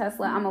 $30,000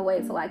 Tesla, I'm going to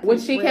wait till I can.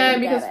 Which she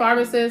can, because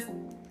pharmacists,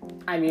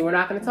 I mean, we're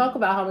not going to talk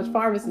about how much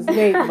pharmacists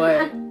make,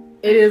 but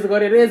it is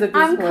what it is at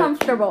this point. I'm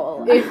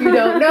comfortable. If you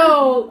don't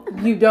know,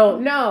 you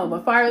don't know.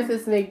 But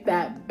pharmacists make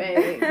that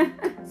bank.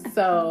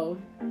 So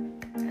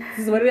this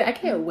is what it is. I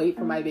can't wait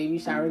for my baby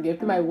shower gift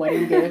and my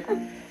wedding gift.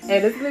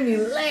 And it's gonna be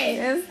lit.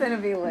 It's gonna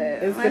be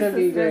lit. It's gonna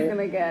be great. She's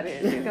gonna get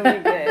it. She's gonna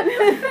be good.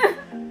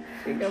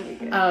 She's gonna be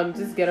good.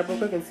 Just get up real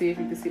quick and see if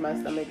you can see my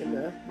stomach in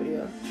the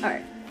video.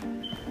 Alright.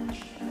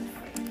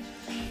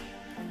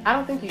 I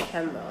don't think you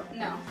can though.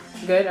 No.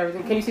 Good,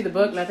 everything. Can you see the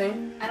book?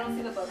 Nothing? I don't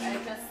see the book. I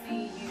just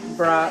see you.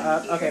 Bra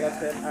up. Okay, that's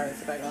good. Alright,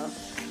 sit back on.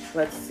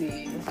 Let's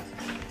see.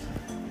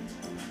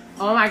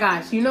 Oh my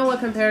gosh, you know what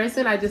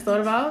comparison I just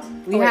thought about?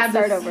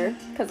 Start over,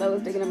 because I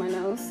was digging in my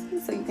nose,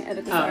 so you can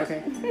edit this out.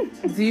 Okay.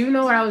 Do you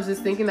know what I was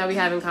just thinking that we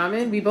have in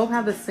common? We both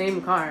have the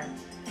same car.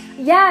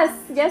 Yes,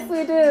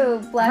 we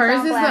do.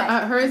 Hers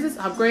is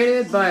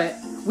upgraded, but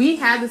we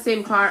had the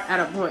same car at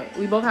a point.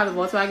 We both have a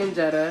Volkswagen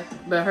Jetta,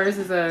 but hers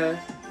is a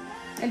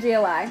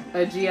GLI.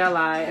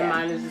 And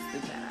mine is just the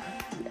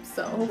Jetta.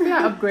 So hopefully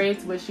I upgrade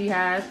to what she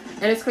has.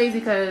 And it's crazy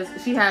because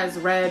she has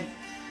red.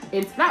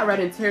 It's not red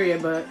interior,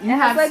 but you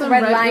have like some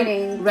red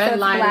lining, black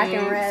and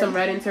red. Some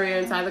red interior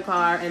inside the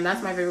car, and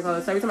that's my favorite color.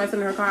 So every time I sit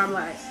in her car, I'm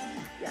like,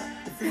 yeah,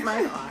 this is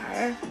my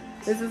car.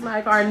 This is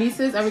my car.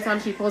 Nieces, every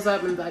time she pulls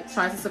up and like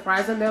tries to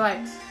surprise them, they're like,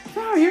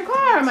 "Oh, your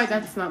car!" I'm like,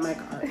 "That's not my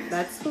car.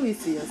 That's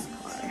Felicia's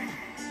car."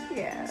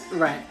 Yeah.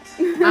 Right.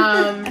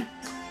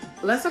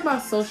 Let's talk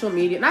about social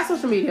media. Not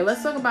social media.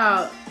 Let's talk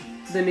about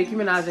the Nicki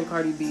Minaj and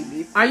Cardi B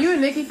beef. Are you a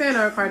Nicki fan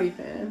or a Cardi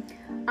fan?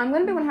 I'm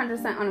going to be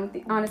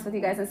 100% honest with you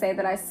guys and say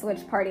that I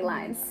switched party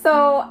lines.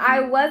 So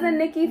I was a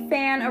Nicki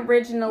fan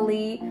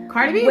originally.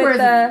 Cardi B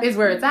is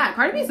where it's at.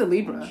 Cardi B's a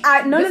Libra.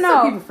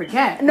 No. People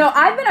forget. No,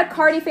 I've been a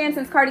Cardi fan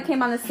since Cardi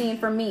came on the scene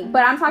for me.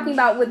 But I'm talking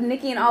about with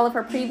Nicki and all of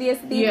her previous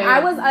beef. Yeah.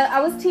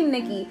 I was team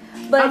Nicki.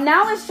 But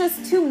now it's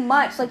just too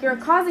much. Like, you're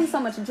causing so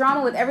much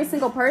drama with every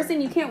single person.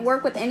 You can't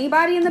work with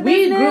anybody in the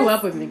business. We grew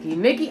up with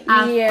Nicki.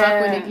 I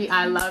fuck with Nicki.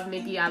 I love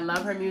Nicki. I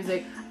love her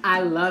music.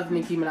 I love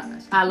Nicki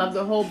Minaj. I love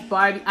the whole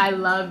Barbie. I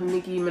love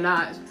Nicki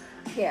Minaj.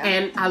 Yeah.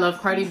 And I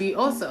love Cardi B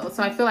also.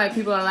 So I feel like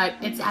people are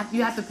like,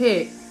 you have to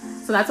pick.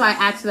 So that's why I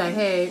asked you, like,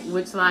 hey,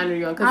 which line are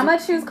you on? I'm going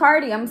to choose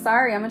Cardi. I'm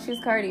sorry. I'm going to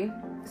choose Cardi.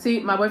 See,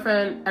 my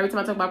boyfriend, every time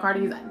I talk about Cardi,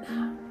 he's like,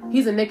 nah.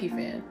 He's a Nicki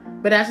fan.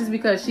 But that's just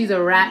because she's a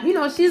rap,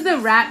 she's the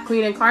rap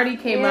queen, and Cardi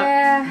came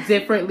up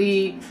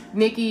differently.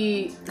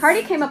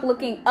 Cardi came up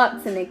looking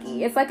up to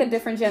Nicki. It's like a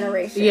different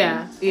generation.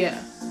 Yeah.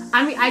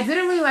 I mean, I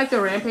didn't really like the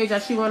rampage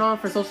that she went on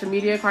for social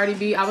media, Cardi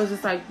B. I was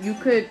just like, you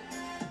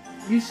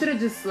should have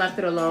just left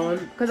it alone.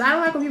 Because I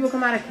don't like when people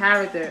come out of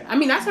character. I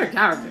mean, that's her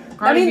character.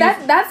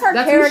 That's her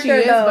character, who she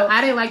is, though. But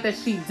I didn't like that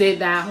she did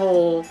that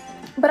whole...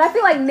 But I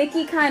feel like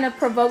Nicki kind of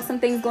provoked some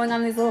things going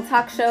on in these little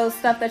talk show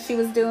stuff that she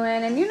was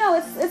doing. And,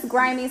 it's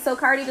grimy. So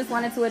Cardi just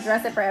wanted to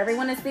address it for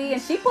everyone to see.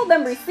 And she pulled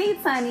them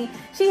receipts, honey.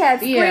 She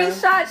had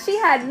screenshots. She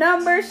had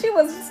numbers. She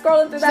was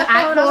scrolling through that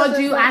phone. I called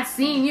you. I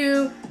seen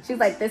you. She's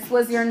like, this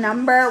was your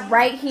number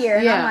right here.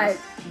 And I'm like...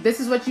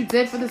 This is what you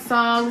did for the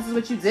song. This is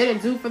what you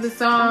didn't do for the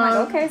song.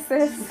 I'm like, okay,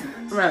 sis.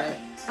 Right.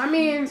 I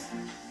mean...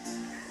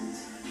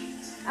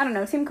 I don't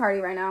know. Team Cardi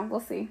right now. We'll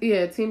see.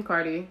 Yeah, Team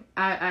Cardi.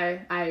 I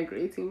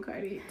agree. Team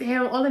Cardi.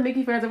 Damn, all the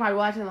Nicki fans are probably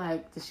watching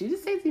like, did she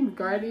just say Team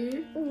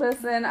Cardi?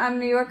 Listen, I'm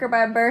New Yorker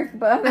by birth,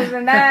 but other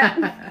than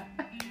that...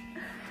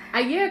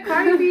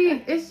 Cardi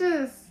B, it's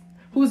just...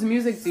 Whose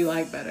music do you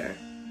like better?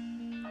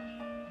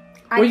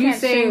 Were you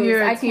saying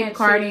you're Team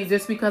Cardi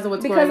just because of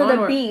what's going on? Because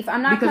of the beef.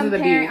 I'm not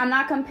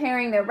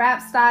comparing their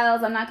rap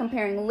styles. I'm not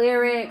comparing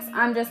lyrics.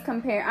 I'm just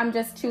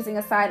choosing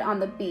a side on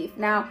the beef.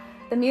 Now,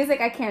 The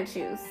music I can't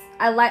choose.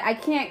 I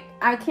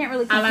can't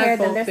really compare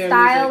them. both Their their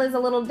style music. is a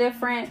little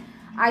different.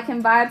 I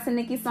can vibe to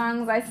Nicki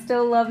songs. I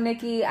still love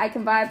Nicki. I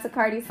can vibe to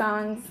Cardi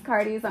songs.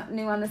 Cardi's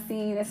new on the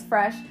scene. It's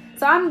fresh.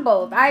 So I'm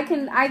both. I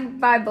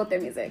vibe both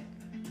their music.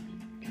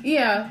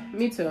 Yeah,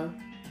 me too.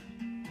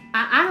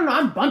 I don't know.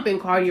 I'm bumping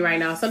Cardi right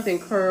now. Something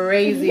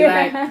crazy.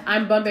 Yeah. Like,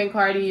 I'm bumping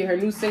Cardi. Her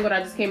new single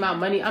that just came out,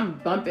 Money. I'm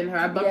bumping her.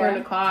 I bump her in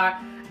the car.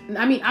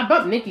 I mean, I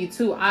bump Nicki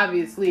too,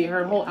 obviously.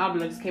 Her whole album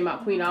that just came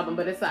out, Queen album.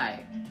 But it's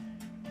like,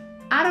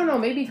 I don't know.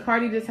 Maybe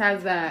Cardi just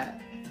has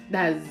that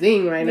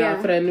zing right now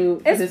for the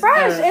new. It's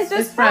fresh. It's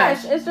just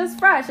fresh. It's just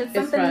fresh. It's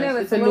something fresh. new.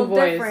 It's It's a a little new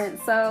voice.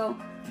 different. So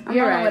I'm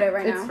You're rolling right. with it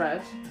right now. It's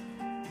fresh.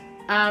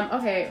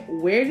 Okay,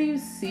 where do you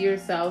see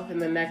yourself in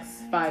the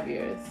next 5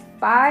 years?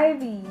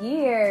 5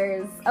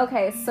 years.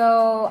 Okay,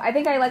 so I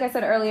think like I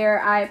said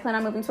earlier, I plan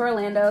on moving to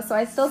Orlando. So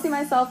I still see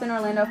myself in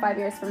Orlando 5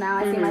 years from now.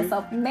 I see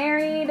myself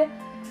married.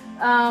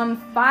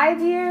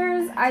 5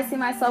 years, I see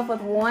myself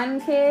with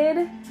 1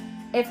 kid,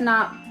 if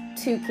not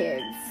 2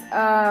 kids.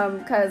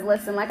 Because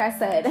listen, like I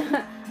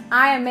said,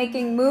 I am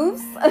making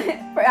moves.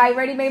 I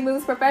already made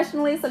moves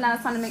professionally, so now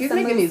it's time to make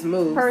some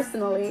moves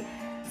personally.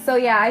 So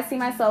yeah, I see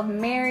myself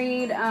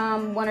married,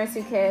 1 or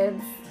 2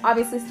 kids,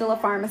 obviously still a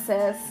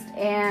pharmacist,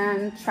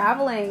 and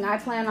traveling. I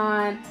plan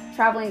on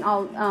traveling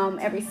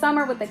every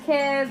summer with the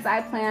kids.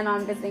 I plan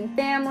on visiting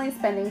family,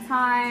 spending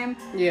time,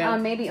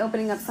 maybe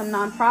opening up some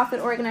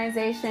nonprofit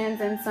organizations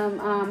and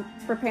some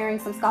preparing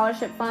some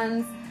scholarship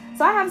funds.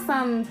 So I have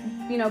some,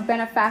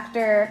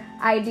 benefactor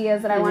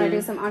ideas that I want to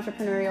do, some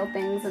entrepreneurial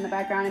things in the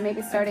background, and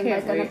maybe starting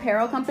like an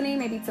apparel company,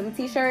 maybe some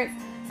t-shirts.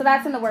 So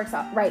that's in the works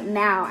right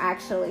now,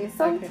 actually.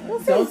 So we'll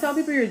see. Don't tell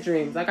people your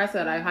dreams. Like I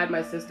said, I hide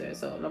my sister,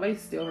 so nobody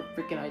steal her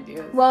freaking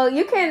ideas. Well,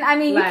 you can. I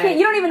mean, you can't.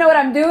 You don't even know what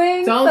I'm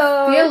doing.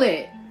 Don't steal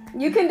it.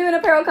 You can do an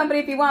apparel company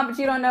if you want, but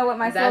you don't know what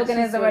my slogan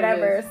is or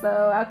whatever.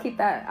 So I'll keep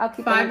that.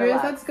 5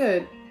 years. That's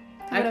good.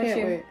 I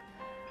can't wait.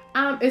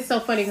 It's so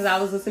funny because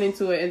I was listening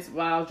to it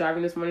while I was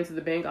driving this morning to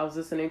the bank. I was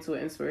listening to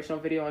an inspirational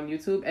video on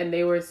YouTube, and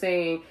they were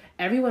saying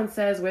everyone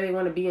says where they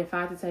want to be in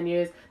 5 to 10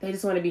 years. They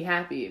just want to be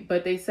happy,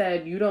 but they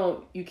said you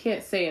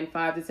can't say in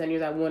 5 to 10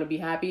 years I want to be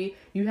happy.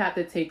 You have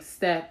to take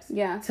steps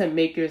to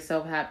make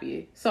yourself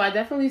happy. So I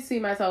definitely see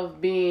myself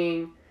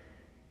being.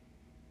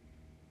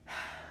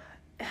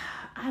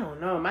 I don't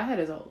know. My head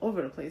is all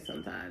over the place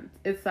sometimes.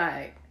 It's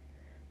like.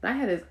 My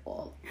head is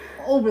all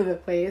over the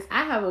place.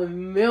 I have a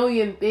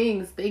million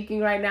things thinking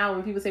right now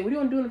when people say, what do you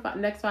want to do in the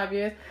next 5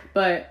 years?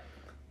 But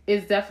I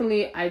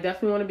definitely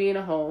want to be in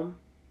a home.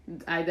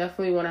 I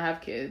definitely want to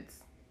have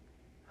kids.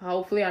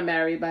 Hopefully I'm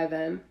married by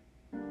then.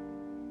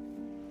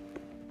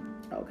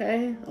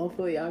 Okay?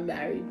 Hopefully I'm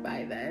married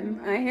by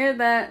then. I hear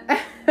that.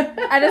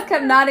 I just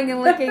kept nodding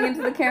and looking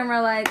into the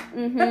camera like,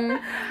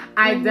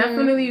 I'm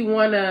definitely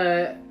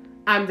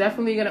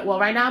gonna. Well,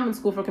 right now I'm in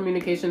school for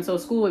communication, so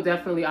school would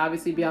definitely,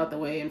 obviously, be out the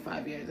way in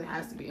 5 years. It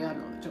has to be. I have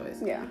no other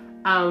choice. Yeah.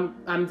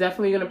 I'm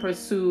definitely gonna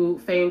pursue.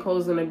 Faye & Co.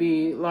 is gonna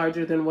be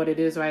larger than what it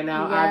is right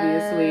now.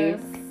 Obviously.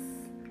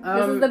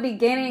 This is the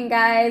beginning,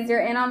 guys. You're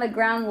in on the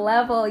ground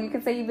level. You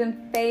can say you've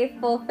been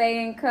faithful,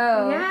 Faye &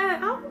 Co. Yeah.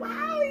 Oh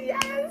wow.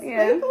 Yes.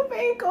 Yeah. Faithful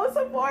Faye & Co.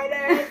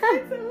 supporters.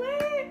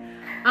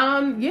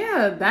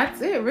 Yeah. That's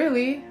it.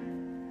 Really.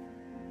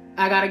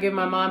 I gotta give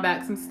my mom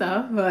back some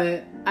stuff,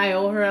 but I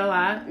owe her a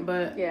lot.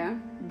 But yeah,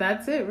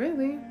 that's it,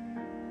 really.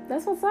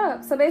 That's what's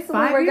up. So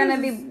basically, we're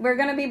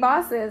gonna be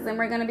bosses, and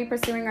we're gonna be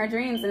pursuing our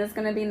dreams, and it's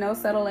gonna be no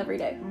settle every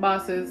day.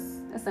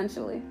 Bosses,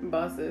 essentially.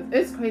 Bosses.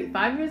 It's crazy.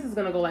 5 years is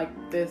gonna go like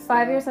this.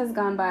 5 years has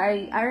gone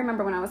by. I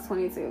remember when I was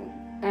 22,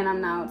 and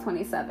I'm now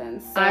 27.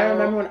 So I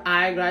remember when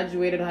I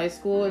graduated high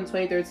school in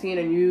 2013,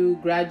 and you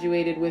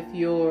graduated with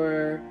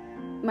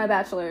my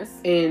bachelor's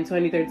in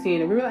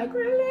 2013, and we were like,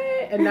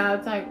 really? And now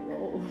it's like,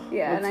 whoa,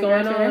 yeah. What's and I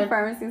graduated in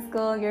pharmacy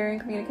school. You're in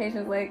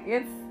communications. Like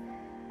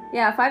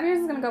 5 years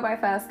is gonna go by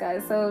fast,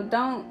 guys. So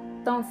don't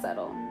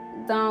settle.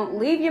 Don't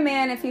leave your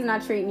man if he's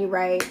not treating you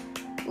right.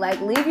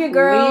 Like, leave your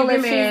girl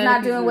if she's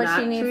not doing what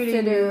she needs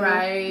to do.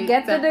 Right.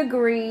 Get the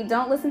degree.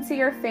 Don't listen to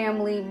your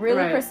family.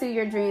 Really pursue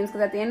your dreams,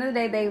 because at the end of the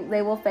day,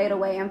 they will fade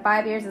away. And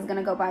 5 years is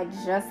gonna go by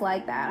just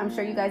like that. I'm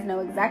sure you guys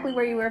know exactly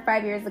where you were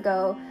 5 years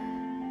ago.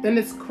 Then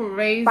it's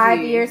crazy.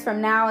 5 years from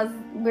now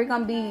we're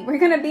gonna be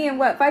in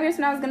what? 5 years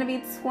from now is gonna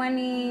be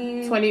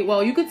 20.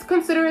 Well, you could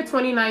consider it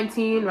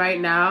 2019 right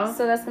now.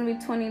 So that's gonna be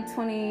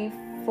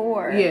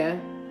 2024. Yeah.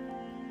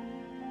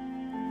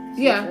 Jesus.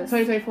 Yeah,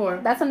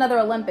 2024. That's another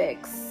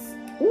Olympics.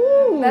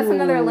 Ooh. That's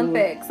another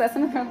Olympics.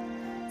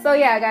 So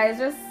yeah, guys,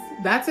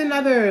 that's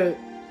another.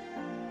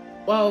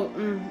 Well,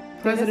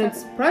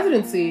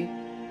 presidency.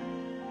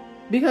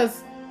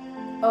 Because.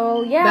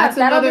 Oh yeah,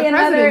 that'll be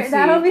another.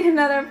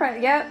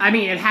 Yep. I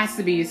mean, it has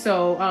to be.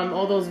 So,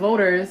 all those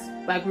voters,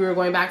 like we were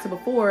going back to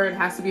before, it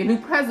has to be a new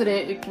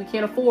president. We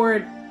can't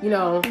afford,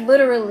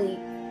 literally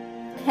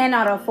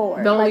cannot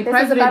afford. The only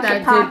president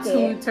that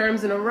did 2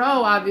 terms in a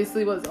row,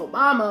 obviously, was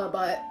Obama.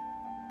 But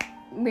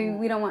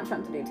we don't want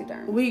Trump to do 2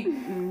 terms.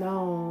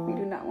 No, we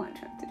do not want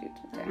Trump to do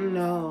 2 terms.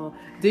 No.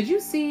 Did you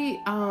see?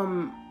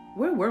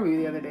 where were we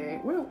the other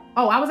day?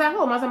 I was at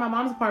home. I was at my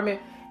mom's apartment,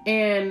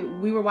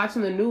 and we were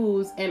watching the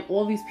news, and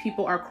all these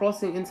people are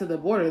crossing into the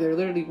border. They're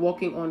literally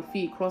walking on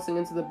feet, crossing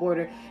into the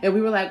border. And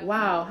we were like,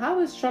 wow, how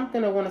is Trump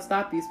going to want to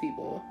stop these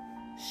people?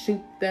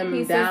 Shoot them down.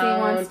 He says he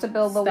wants to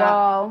build the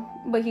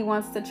wall, but he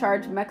wants to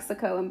charge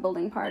Mexico in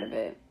building part of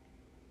it.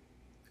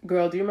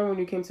 Girl, do you remember when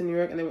you came to New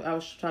York and I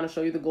was trying to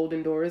show you the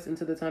golden doors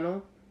into the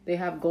tunnel? They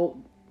have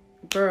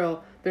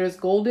Girl, there's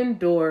golden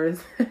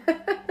doors.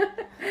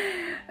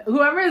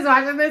 Whoever is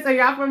watching this and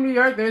y'all from New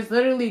York, there's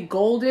literally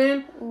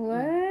golden.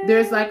 What?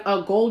 There's like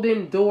a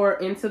golden door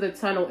into the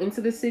tunnel,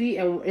 into the city,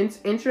 and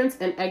entrance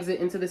and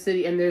exit into the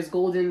city, and there's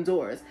golden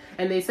doors.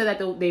 And they said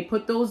that they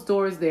put those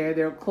doors there.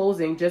 They're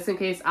closing just in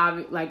case,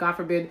 like, God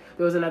forbid,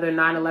 there was another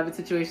 9/11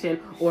 situation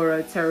or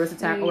a terrorist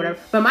attack or whatever.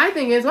 But my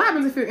thing is, what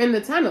happens if you're in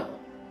the tunnel?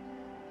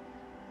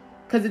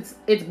 Because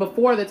it's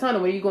before the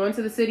tunnel. When you go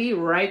into the city,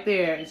 right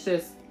there, it's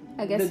just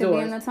I guess the you'll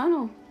be in the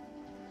tunnel.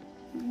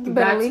 You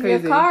better leave your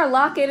car,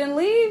 lock it, and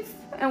leave,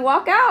 and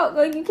walk out.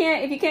 Like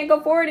if you can't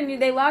go forward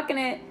and they lock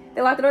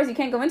the doors, you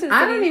can't go into the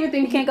city. I don't even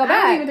think you can't go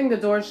back. I don't even think the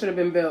doors should have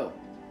been built.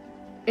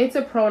 It's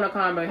a pro and a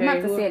con, but I'm gonna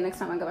have to see it next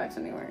time I go back to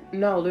New York.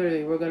 No,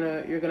 literally, you're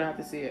gonna have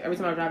to see it. Every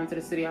time I drive into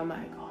the city, I'm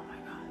like, oh my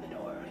god, the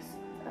doors,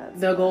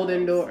 the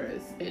golden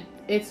doors.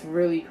 It's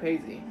really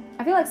crazy.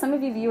 I feel like some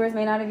of you viewers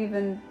may not have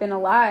even been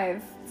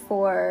alive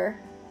for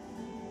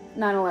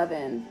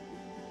 9/11.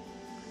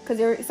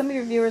 Because some of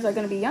your viewers are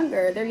going to be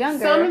younger. They're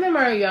younger. Some of them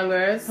are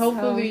younger.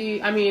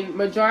 Hopefully, I mean,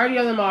 majority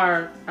of them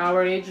are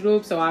our age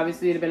group, so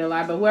obviously they've been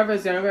alive. But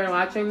whoever's younger and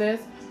watching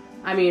this,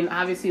 I mean,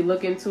 obviously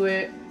look into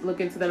it. Look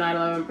into the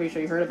 9/11. I'm pretty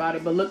sure you heard about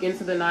it. But look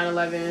into the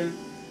 9/11,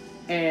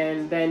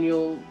 and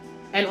then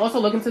and also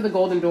look into the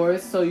golden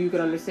doors so you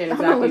can understand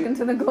exactly. I'm going to look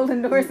into the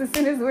golden doors as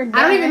soon as we're done.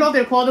 I don't even know if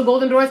they're called the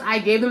golden doors. I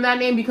gave them that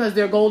name because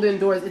they're golden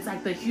doors. It's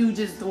like the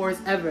hugest doors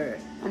ever.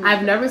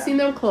 I've never seen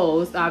them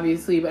closed,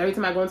 obviously, but every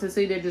time I go into the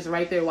city, they're just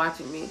right there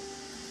watching me.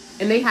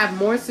 And they have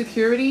more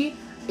security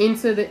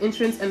into the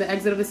entrance and the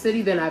exit of the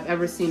city than I've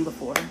ever seen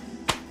before.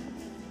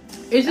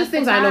 It's just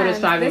things I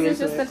noticed driving into it.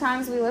 This is just the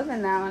times we live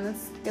in now, and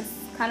it's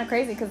kind of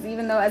crazy because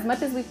even though as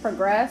much as we've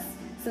progressed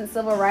since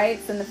civil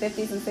rights in the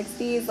 50s and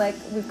 60s, like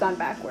we've gone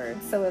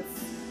backwards. So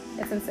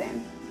it's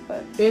insane.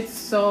 But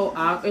it's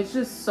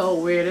just so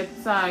weird.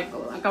 It's like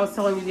I was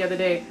telling you the other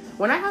day,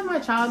 when I have my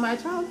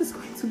child is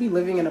going to be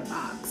living in a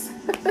box.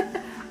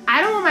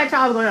 I don't want my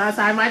child going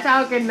outside. My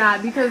child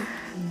cannot, because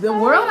the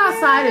world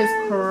outside is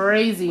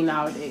crazy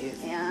nowadays.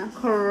 Yeah.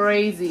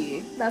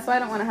 Crazy. That's why I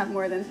don't want to have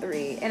more than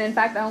 3. And in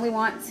fact, I only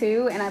want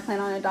 2, and I plan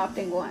on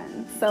adopting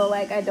 1. So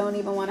like I don't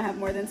even want to have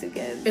more than 2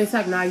 kids. It's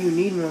like now you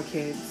need more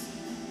kids.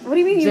 What do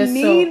you mean you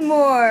need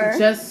more?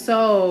 Just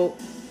so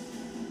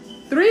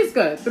 3's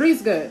good.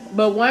 3's good.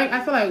 But I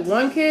feel like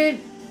 1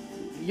 kid,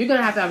 you're going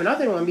to have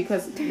another one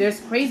because there's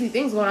crazy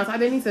things going on outside.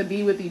 They need to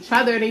be with each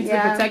other. They need to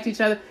protect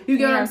each other. You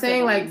get what I'm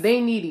saying? Siblings. Like, they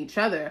need each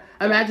other.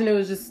 Imagine it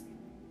was just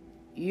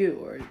you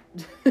or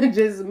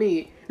just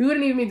me. We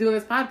wouldn't even be doing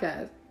this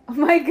podcast. Oh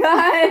my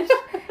gosh.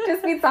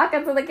 Just be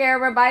talking to the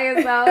camera by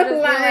yourself. Just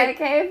be like,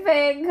 hey,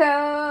 fake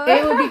coach.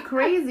 It would be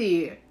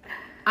crazy.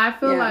 I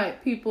feel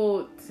like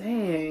people,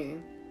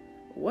 dang,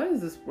 what is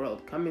this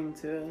world coming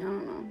to? I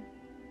don't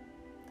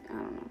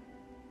know.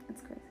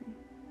 It's crazy.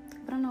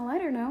 But on a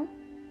lighter note.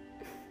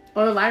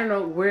 On a lighter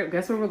note,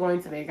 guess where we're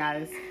going today,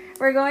 guys?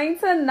 We're going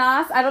to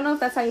Nos. I don't know if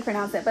that's how you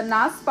pronounce it, but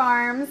Nos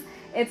Farms.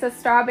 It's a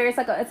strawberry.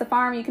 It's a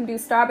farm. You can do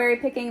strawberry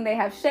picking. They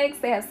have shakes.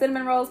 They have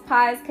cinnamon rolls,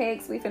 pies,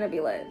 cakes. We finna be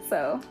lit.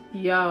 So.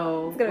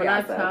 Yo, when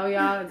I tell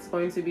y'all, it's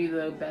going to be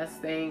the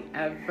best thing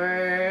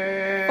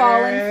ever.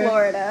 Fall in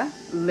Florida.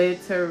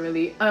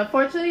 Literally.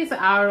 Unfortunately, it's an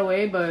hour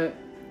away, but.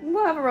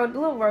 We'll have a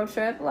little road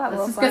trip. We'll have a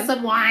little fun. Let's get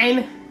some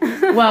wine.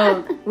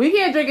 Well, we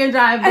can't drink and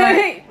drive, but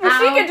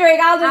she can drink.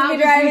 I'll just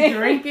be driving. Be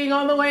drinking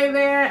on the way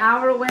there.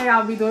 Hour away.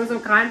 I'll be doing some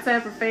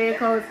content for Faye &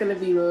 Co. It's gonna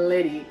be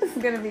litty. It's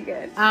gonna be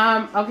good.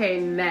 Okay,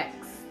 next.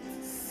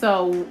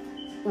 So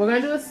we're gonna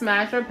do a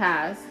smash or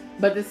pass,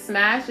 but the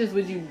smash is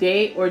would you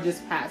date or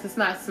just pass? It's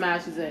not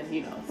smash as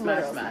in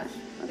smash.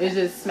 Okay. It's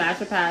just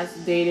smash or pass,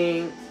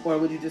 dating, or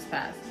would you just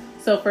pass?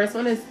 So first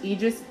one is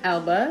Idris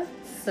Elba,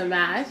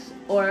 smash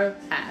or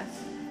pass?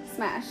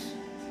 Smash.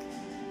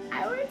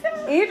 I would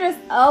too. Idris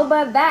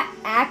Elba, that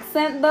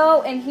accent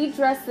though, and he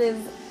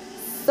dresses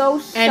so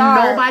sharp.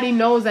 And nobody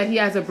knows that he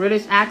has a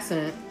British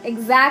accent.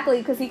 Exactly,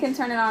 because he can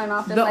turn it on and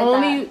off just like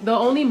that. The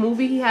only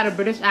movie he had a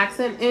British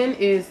accent in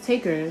is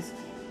Takers.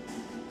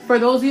 For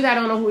those of you that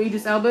don't know who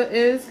Idris Elba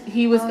is,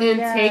 he was in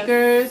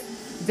Takers,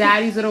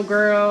 Daddy's Little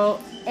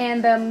Girl,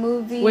 and the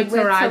movie with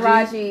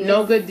Taraji.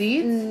 No Good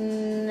Deeds?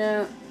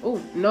 No.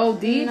 Oh, No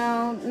Deeds?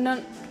 No.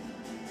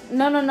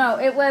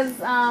 It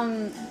was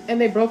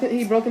and he broke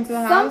into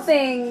the house?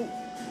 Something.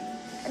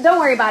 Don't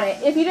worry about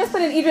it. If you just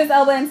put in Idris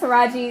Elba and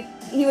Taraji,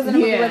 he was in a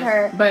movie with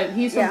her. But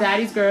he's from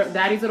Daddy's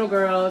Little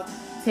Girls,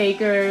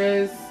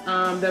 Takers,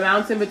 The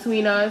Mountain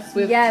Between Us.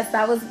 With Yes,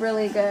 that was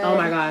really good. Oh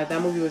my god,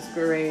 that movie was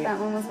great. That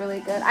one was really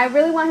good. I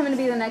really want him to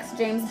be the next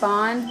James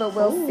Bond, but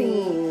we'll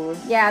Ooh.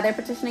 see. Yeah, they're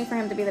petitioning for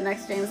him to be the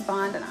next James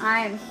Bond, and I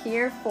am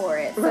here for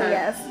it. So Right.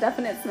 yes,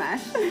 definite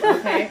smash.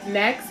 Okay,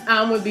 next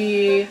would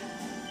be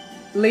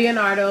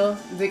Leonardo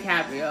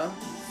DiCaprio.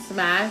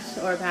 Smash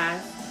or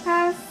pass?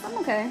 Pass. I'm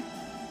okay.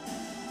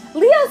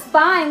 Leo's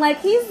fine.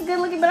 Like, he's good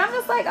looking, but I'm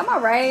just like, I'm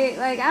alright.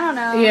 Like, I don't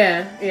know.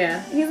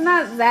 Yeah. He's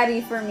not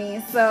zaddy for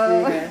me,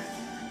 so. Okay.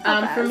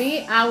 For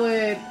me, I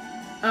would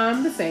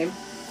the same.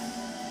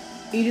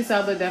 Idris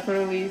Elba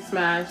definitely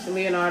smash.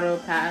 Leonardo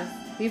pass.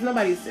 He's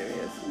nobody's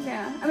serious.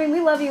 Yeah. I mean, we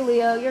love you,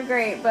 Leo. You're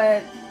great,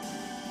 but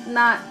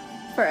not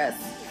for us.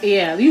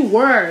 Yeah, you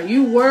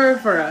were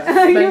for us.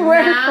 But You were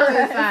now for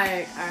it's us.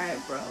 like, all right,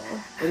 bro.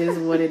 It is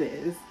what it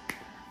is.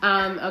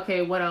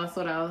 Okay, what else?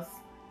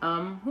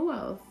 Who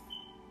else?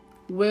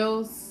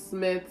 Will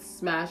Smith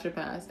smash or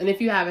pass? And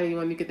if you have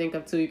anyone you could think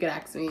of too, you could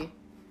ask me.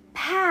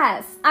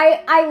 Pass.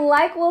 I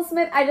like Will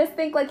Smith. I just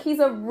think like he's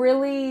a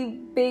really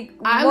big,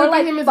 I more look at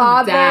like him as a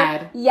father.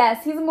 dad.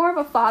 Yes, he's more of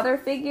a father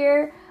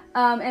figure.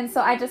 And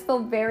so I just feel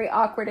very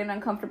awkward and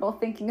uncomfortable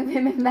thinking of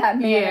him in that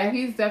manner. Yeah,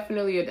 he's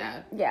definitely a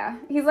dad. Yeah,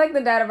 he's like the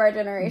dad of our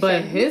generation.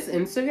 But his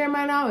Instagram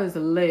right now is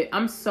lit.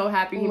 I'm so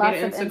happy he Lots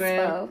made an of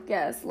Instagram. inspo.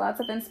 Yes, lots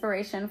of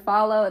inspiration.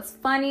 Follow. It's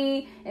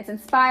funny. It's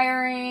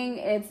inspiring.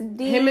 It's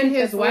deep. Him and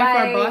his it's wife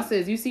light. are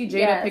bosses. You see Jada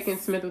Yes. Pinkett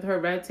Smith with her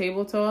Red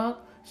Table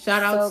Talk.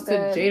 Shout outs So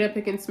to good. Jada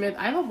Pinkett Smith.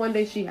 I hope one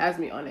day she has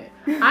me on it.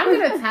 I'm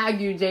gonna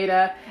tag you,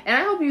 Jada, and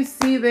I hope you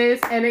see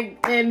this and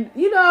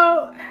you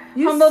know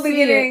you Humble see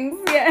beginnings.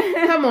 it.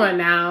 Yeah. Come on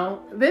now,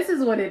 this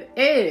is what it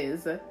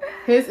is.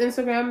 His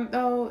Instagram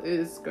though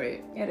is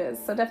great. It is.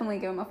 So definitely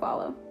give him a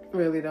follow.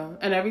 Really though.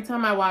 And every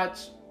time I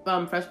watch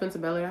Fresh Prince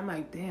of Bel-Air, I'm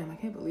like, damn, I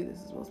can't believe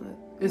this is Will Smith.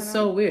 It's I know.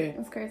 so weird.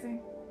 It's crazy.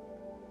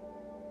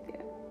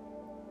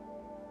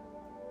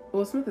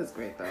 Will Smith is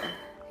great though.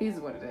 He's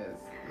what it is.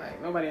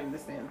 Like nobody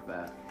understands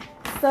that.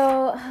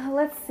 So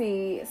let's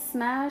see,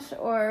 smash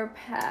or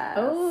pass?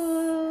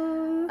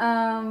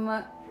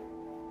 Oh.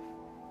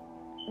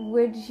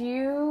 Would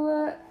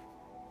you?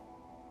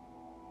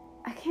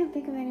 I can't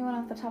think of anyone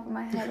off the top of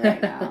my head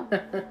right now.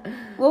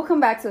 We'll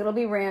come back to it. It'll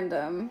be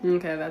random.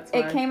 Okay, that's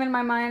fine. It came in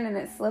my mind and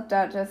it slipped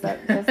out just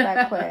that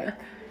quick.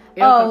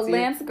 It'll Oh, come to you.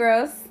 Lance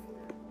Gross.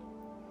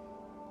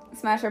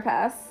 Smash or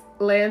pass?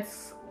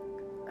 Lance.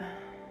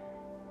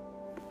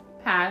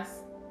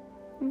 Pass.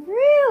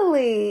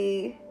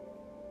 Really?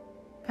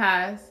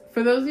 Pass.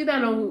 For those of you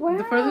that know, Wow.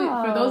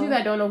 for those of you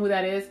that don't know who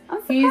that is,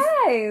 I'm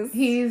surprised.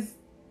 he's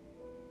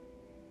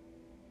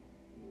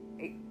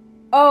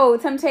Oh,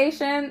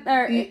 Temptations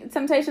Ye-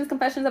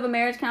 Confessions of a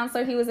Marriage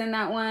Counselor. He was in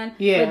that one.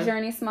 Yeah. With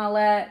Journey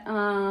Smollett.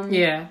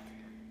 yeah.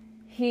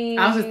 He.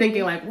 I was just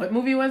thinking like, what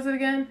movie was it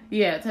again?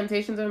 Yeah,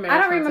 Temptations of a Marriage I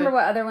don't Counselor. remember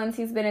what other ones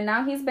he's been in.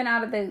 Now he's been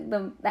out of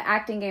the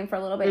acting game for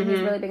a little bit. Mhm. He's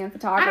really big in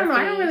photography. I don't know.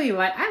 I don't really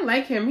like. I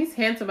like him. He's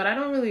handsome, but I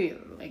don't really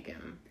like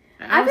him.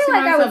 I don't feel see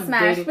like I would myself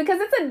smash dating- because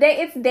it's a date.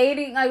 It's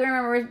dating. Like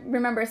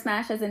remember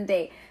smash as in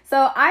date.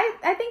 So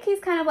I think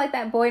he's kind of like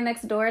that boy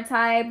next door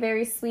type,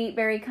 very sweet,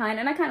 very kind,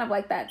 and I kind of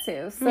like that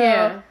too. So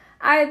Yeah.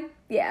 I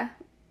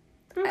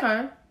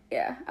Okay.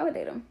 would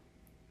date him.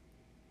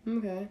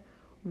 Okay.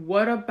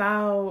 What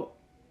about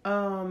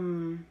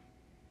dang,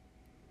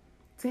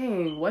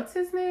 what's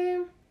his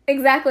name?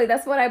 Exactly.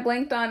 That's what I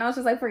blanked on. I was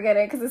just like, forget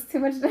it, because it's too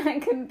much. I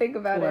couldn't think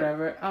about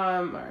Whatever.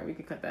 All right, we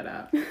can cut that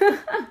out. it.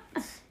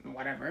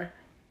 Whatever.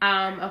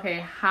 Okay,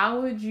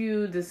 how would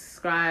you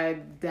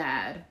describe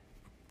dad?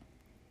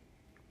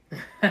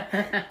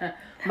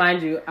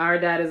 Mind you, our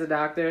dad is a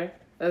doctor,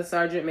 a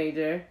sergeant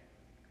major,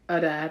 a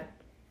dad,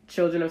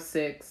 children of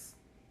 6,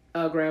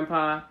 a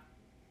grandpa,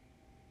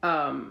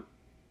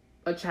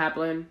 a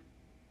chaplain,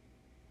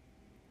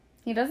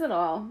 He does it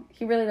all.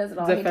 He really does it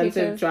all.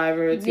 defensive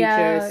driver, teacher,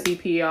 Yeah.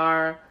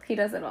 CPR. He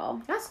does it all.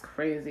 That's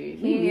crazy.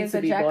 He needs is to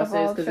a be jack of bosses,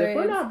 all because if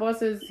we're trades. not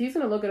bosses, he's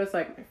gonna look at us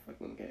like, my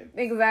fucking kid.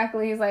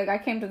 Exactly. He's like, I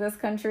came to this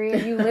country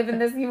and you live in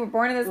this, you were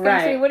born in this country.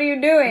 Right. What are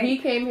you doing? He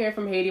came here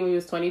from Haiti when he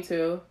was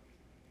 22.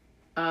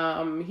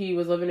 He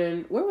was living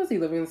in, where was he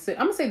living? I'm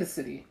gonna say the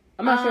city.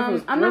 I'm not sure if it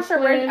was I'm not sure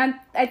Brooklyn. where.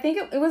 I think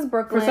it was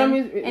Brooklyn. For some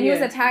reason, and he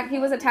was yeah. he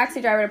was a taxi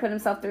driver to put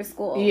himself through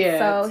school.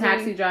 Yeah, so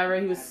taxi driver.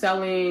 He was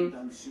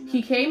selling.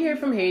 He came here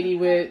from Haiti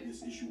with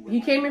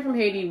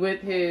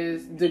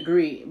his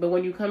degree. But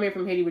when you come here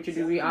from Haiti with your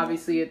degree,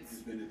 obviously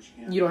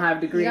you don't have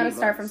a degree. You got to anymore.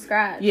 start from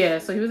scratch. Yeah,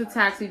 so he was a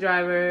taxi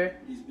driver.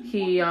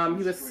 He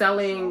was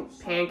selling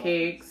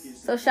pancakes.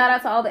 So shout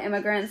out to all the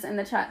immigrants and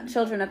the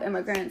children of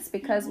immigrants,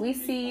 because we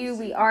see you,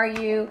 we are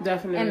you,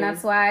 Definitely. and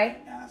that's why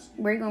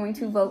we're going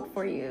to vote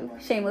for you.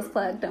 Shameless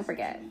plug. Don't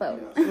forget,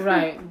 vote.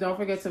 Right. Don't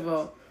forget to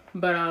vote.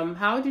 But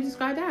how would you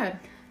describe dad?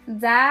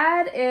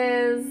 Dad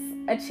is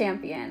a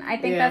champion. I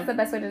think Yeah. that's the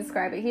best way to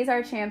describe it. He's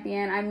our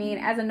champion. I mean,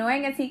 as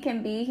annoying as he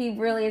can be, he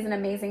really is an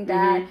amazing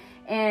dad.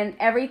 And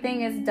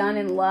everything is done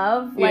in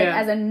love. Like, Yeah.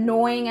 as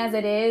annoying as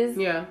it is,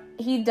 Yeah.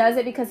 he does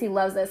it because he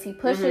loves us. He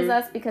pushes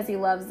us because he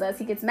loves us.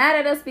 He gets mad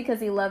at us because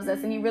he loves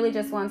us. And he really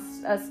just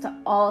wants us to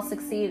all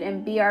succeed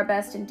and be our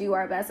best and do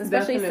our best,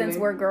 especially Definitely.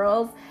 since we're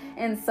girls.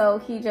 And so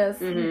he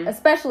just,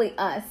 especially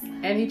us.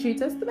 And he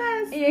treats us the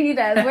best. Yeah, he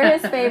does. We're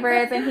his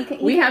favorites. And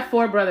We have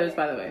 4 brothers,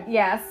 by the way.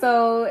 yeah,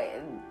 so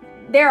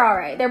they're all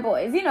right. They're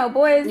boys. You know,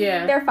 boys,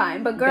 Yeah. they're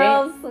fine. But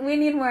girls, we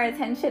need more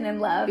attention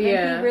and love. Yeah.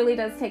 And he really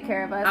does take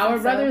care of us. Our And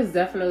so- brothers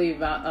definitely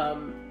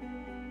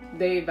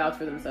they vouch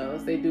for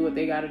themselves. They do what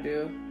they gotta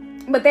do.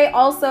 But they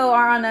also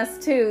are on us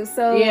too.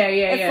 So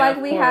it's like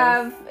of we course.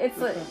 have,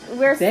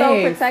 we're so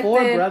Dang, protected.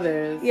 4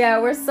 brothers. Yeah,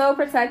 we're so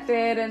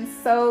protected and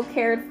so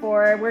cared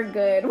for. We're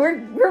good.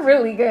 We're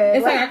really good.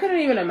 It's like I couldn't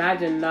even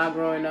imagine not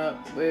growing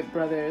up with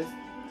brothers.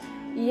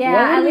 yeah,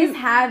 What at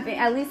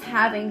would least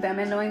having them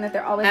and knowing that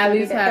they're always At going to be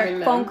least there. having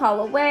They're a phone them.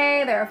 call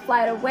away. They're a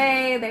flight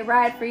away. They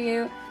ride for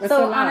you. It's a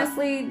So lot.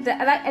 honestly,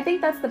 I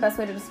think that's the best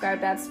way to describe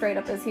Dad. Straight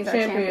up, is he's our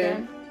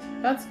champion.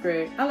 That's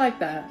great. I like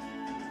that.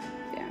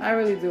 Yeah. I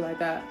really do like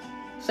that.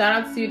 Shout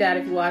out to you, Dad,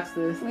 if you watch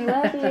this. We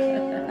love you.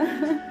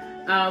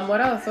 What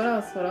else? What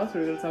else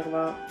were we gonna talk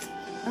about?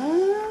 I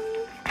don't know.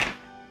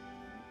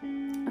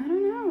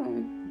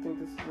 I think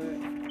this is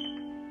it.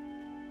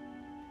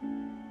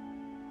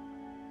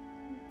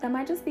 That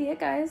might just be it,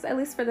 guys. At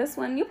least for this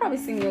one. You'll probably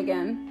see me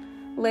again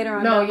later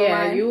on. No, down the yeah,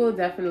 line. you will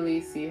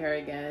definitely see her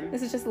again.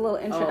 This is just a little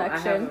Oh, I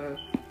introduction. have a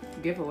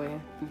giveaway.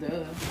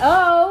 Duh.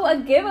 Oh, a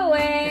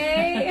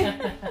giveaway!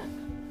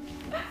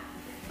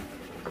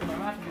 I'm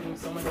gonna have to be doing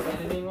so much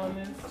editing on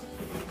this.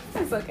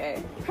 It's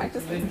okay.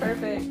 Practice is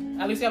perfect.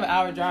 At least you have an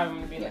hour drive. I'm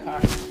gonna be in the car.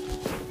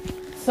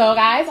 So,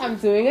 guys, I'm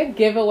doing a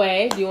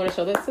giveaway. Do you want to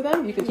show this to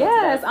them? You can. Show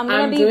Yes, it to them. I'm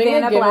gonna be doing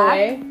Vanna a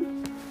giveaway.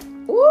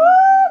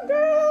 Woo,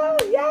 girl!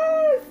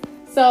 Yes.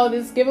 So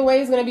this giveaway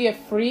is gonna be a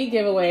free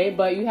giveaway,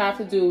 but you have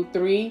to do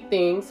 3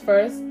 things.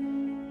 First,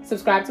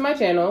 subscribe to my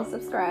channel.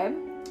 Subscribe.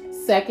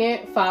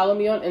 Second, follow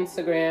me on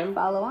Instagram.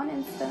 Follow on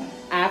Insta.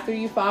 After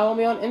you follow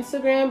me on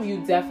Instagram,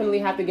 you definitely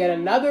have to get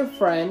another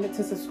friend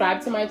to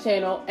subscribe to my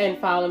channel and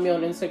follow me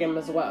on Instagram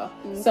as well.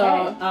 Okay. So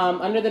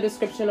under the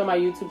description of my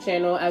YouTube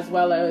channel, as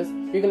well as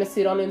you're going to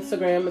see it on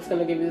Instagram, it's going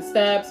to give you the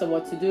steps of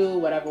what to do,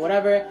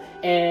 whatever.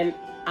 And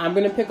I'm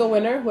going to pick a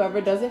winner,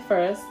 whoever does it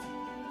first.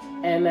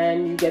 And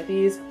then you get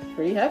these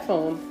free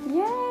headphones.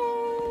 Yay!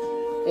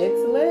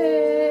 It's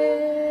lit.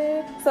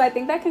 So I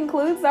think that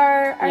concludes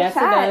our Yes, it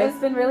chat. does.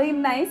 It's been really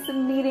nice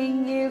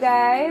meeting you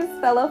guys,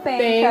 fellow Fanco.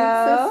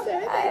 Thanks,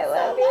 sister. I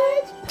love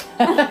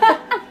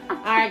you.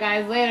 All right,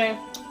 guys. Later.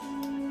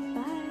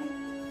 Bye.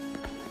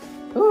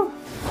 Whew.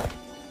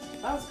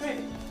 That was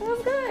great. That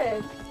was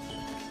good.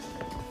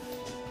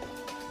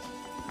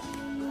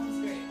 That was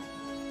great.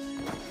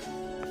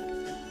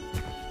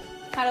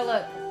 How'd it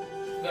look?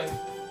 Good.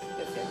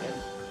 Good.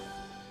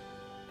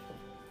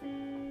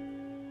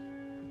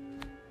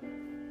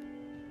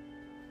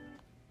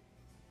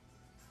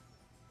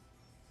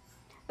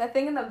 That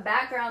thing in the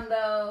background,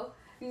 though,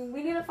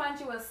 we need to find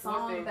you a thing?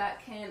 song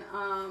that can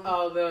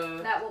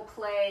That will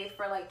play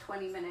for like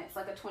 20 minutes,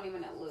 like a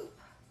 20-minute loop,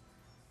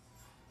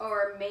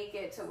 or make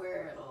it to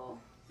where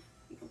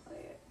you can play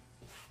it.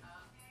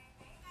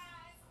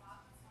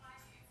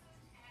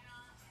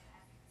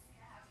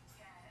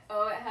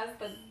 Oh, it has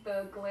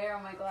the glare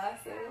on my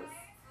glasses,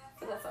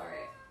 but that's all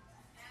right.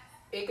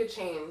 it could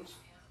change.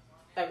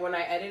 Like when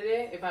I edit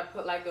it, if I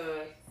put like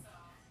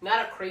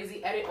not a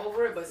crazy edit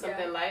over it, but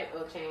something light,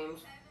 it'll change.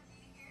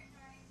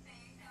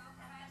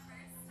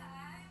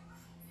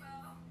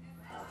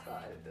 I'll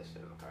edit this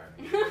shit in the car.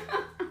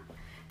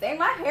 Dang,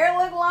 my hair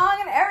look long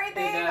and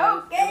everything. It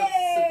does.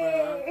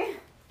 Okay.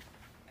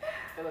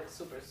 It looks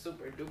super,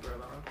 super duper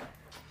long.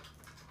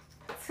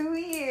 2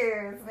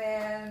 years,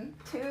 man.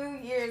 2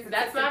 years. it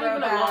That's took to not grow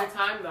even a long back.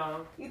 time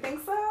though. You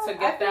think so? To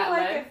get I feel that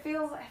like length? it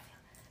feels.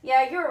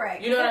 Yeah, you're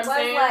right. You know what I'm It was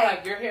saying?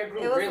 Like your hair grew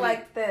It was really.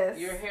 like this.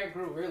 Your hair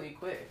grew really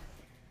quick.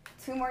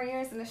 2 more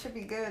years and it should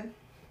be good.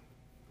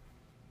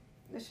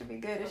 It should be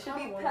good. It should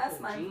be I past wanna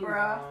put my jeans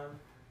bra. on.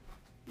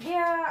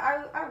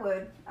 Yeah, I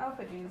would. I would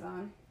put jeans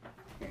on.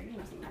 Here, you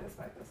must move this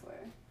back this way.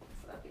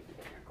 So that people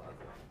get in your closet.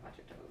 Watch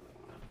your toes.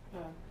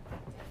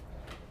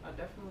 Yeah. I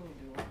definitely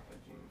do want to put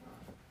jeans on.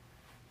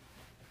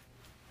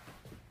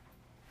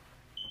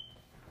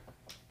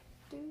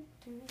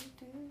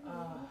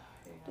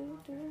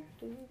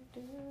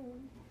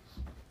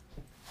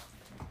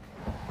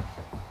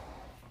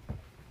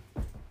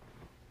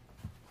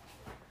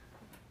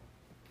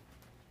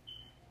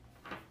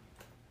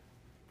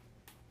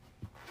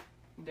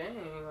 Dang,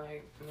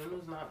 like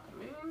Nunu's not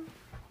coming.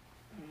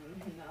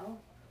 No.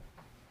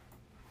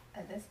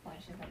 At this point,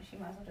 she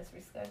might as well just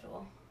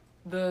reschedule.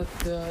 The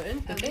At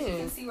least you thing can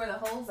is. see where the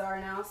holes are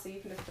now, so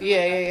you can just.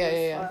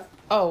 Yeah.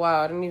 Oh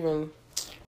wow, I didn't even.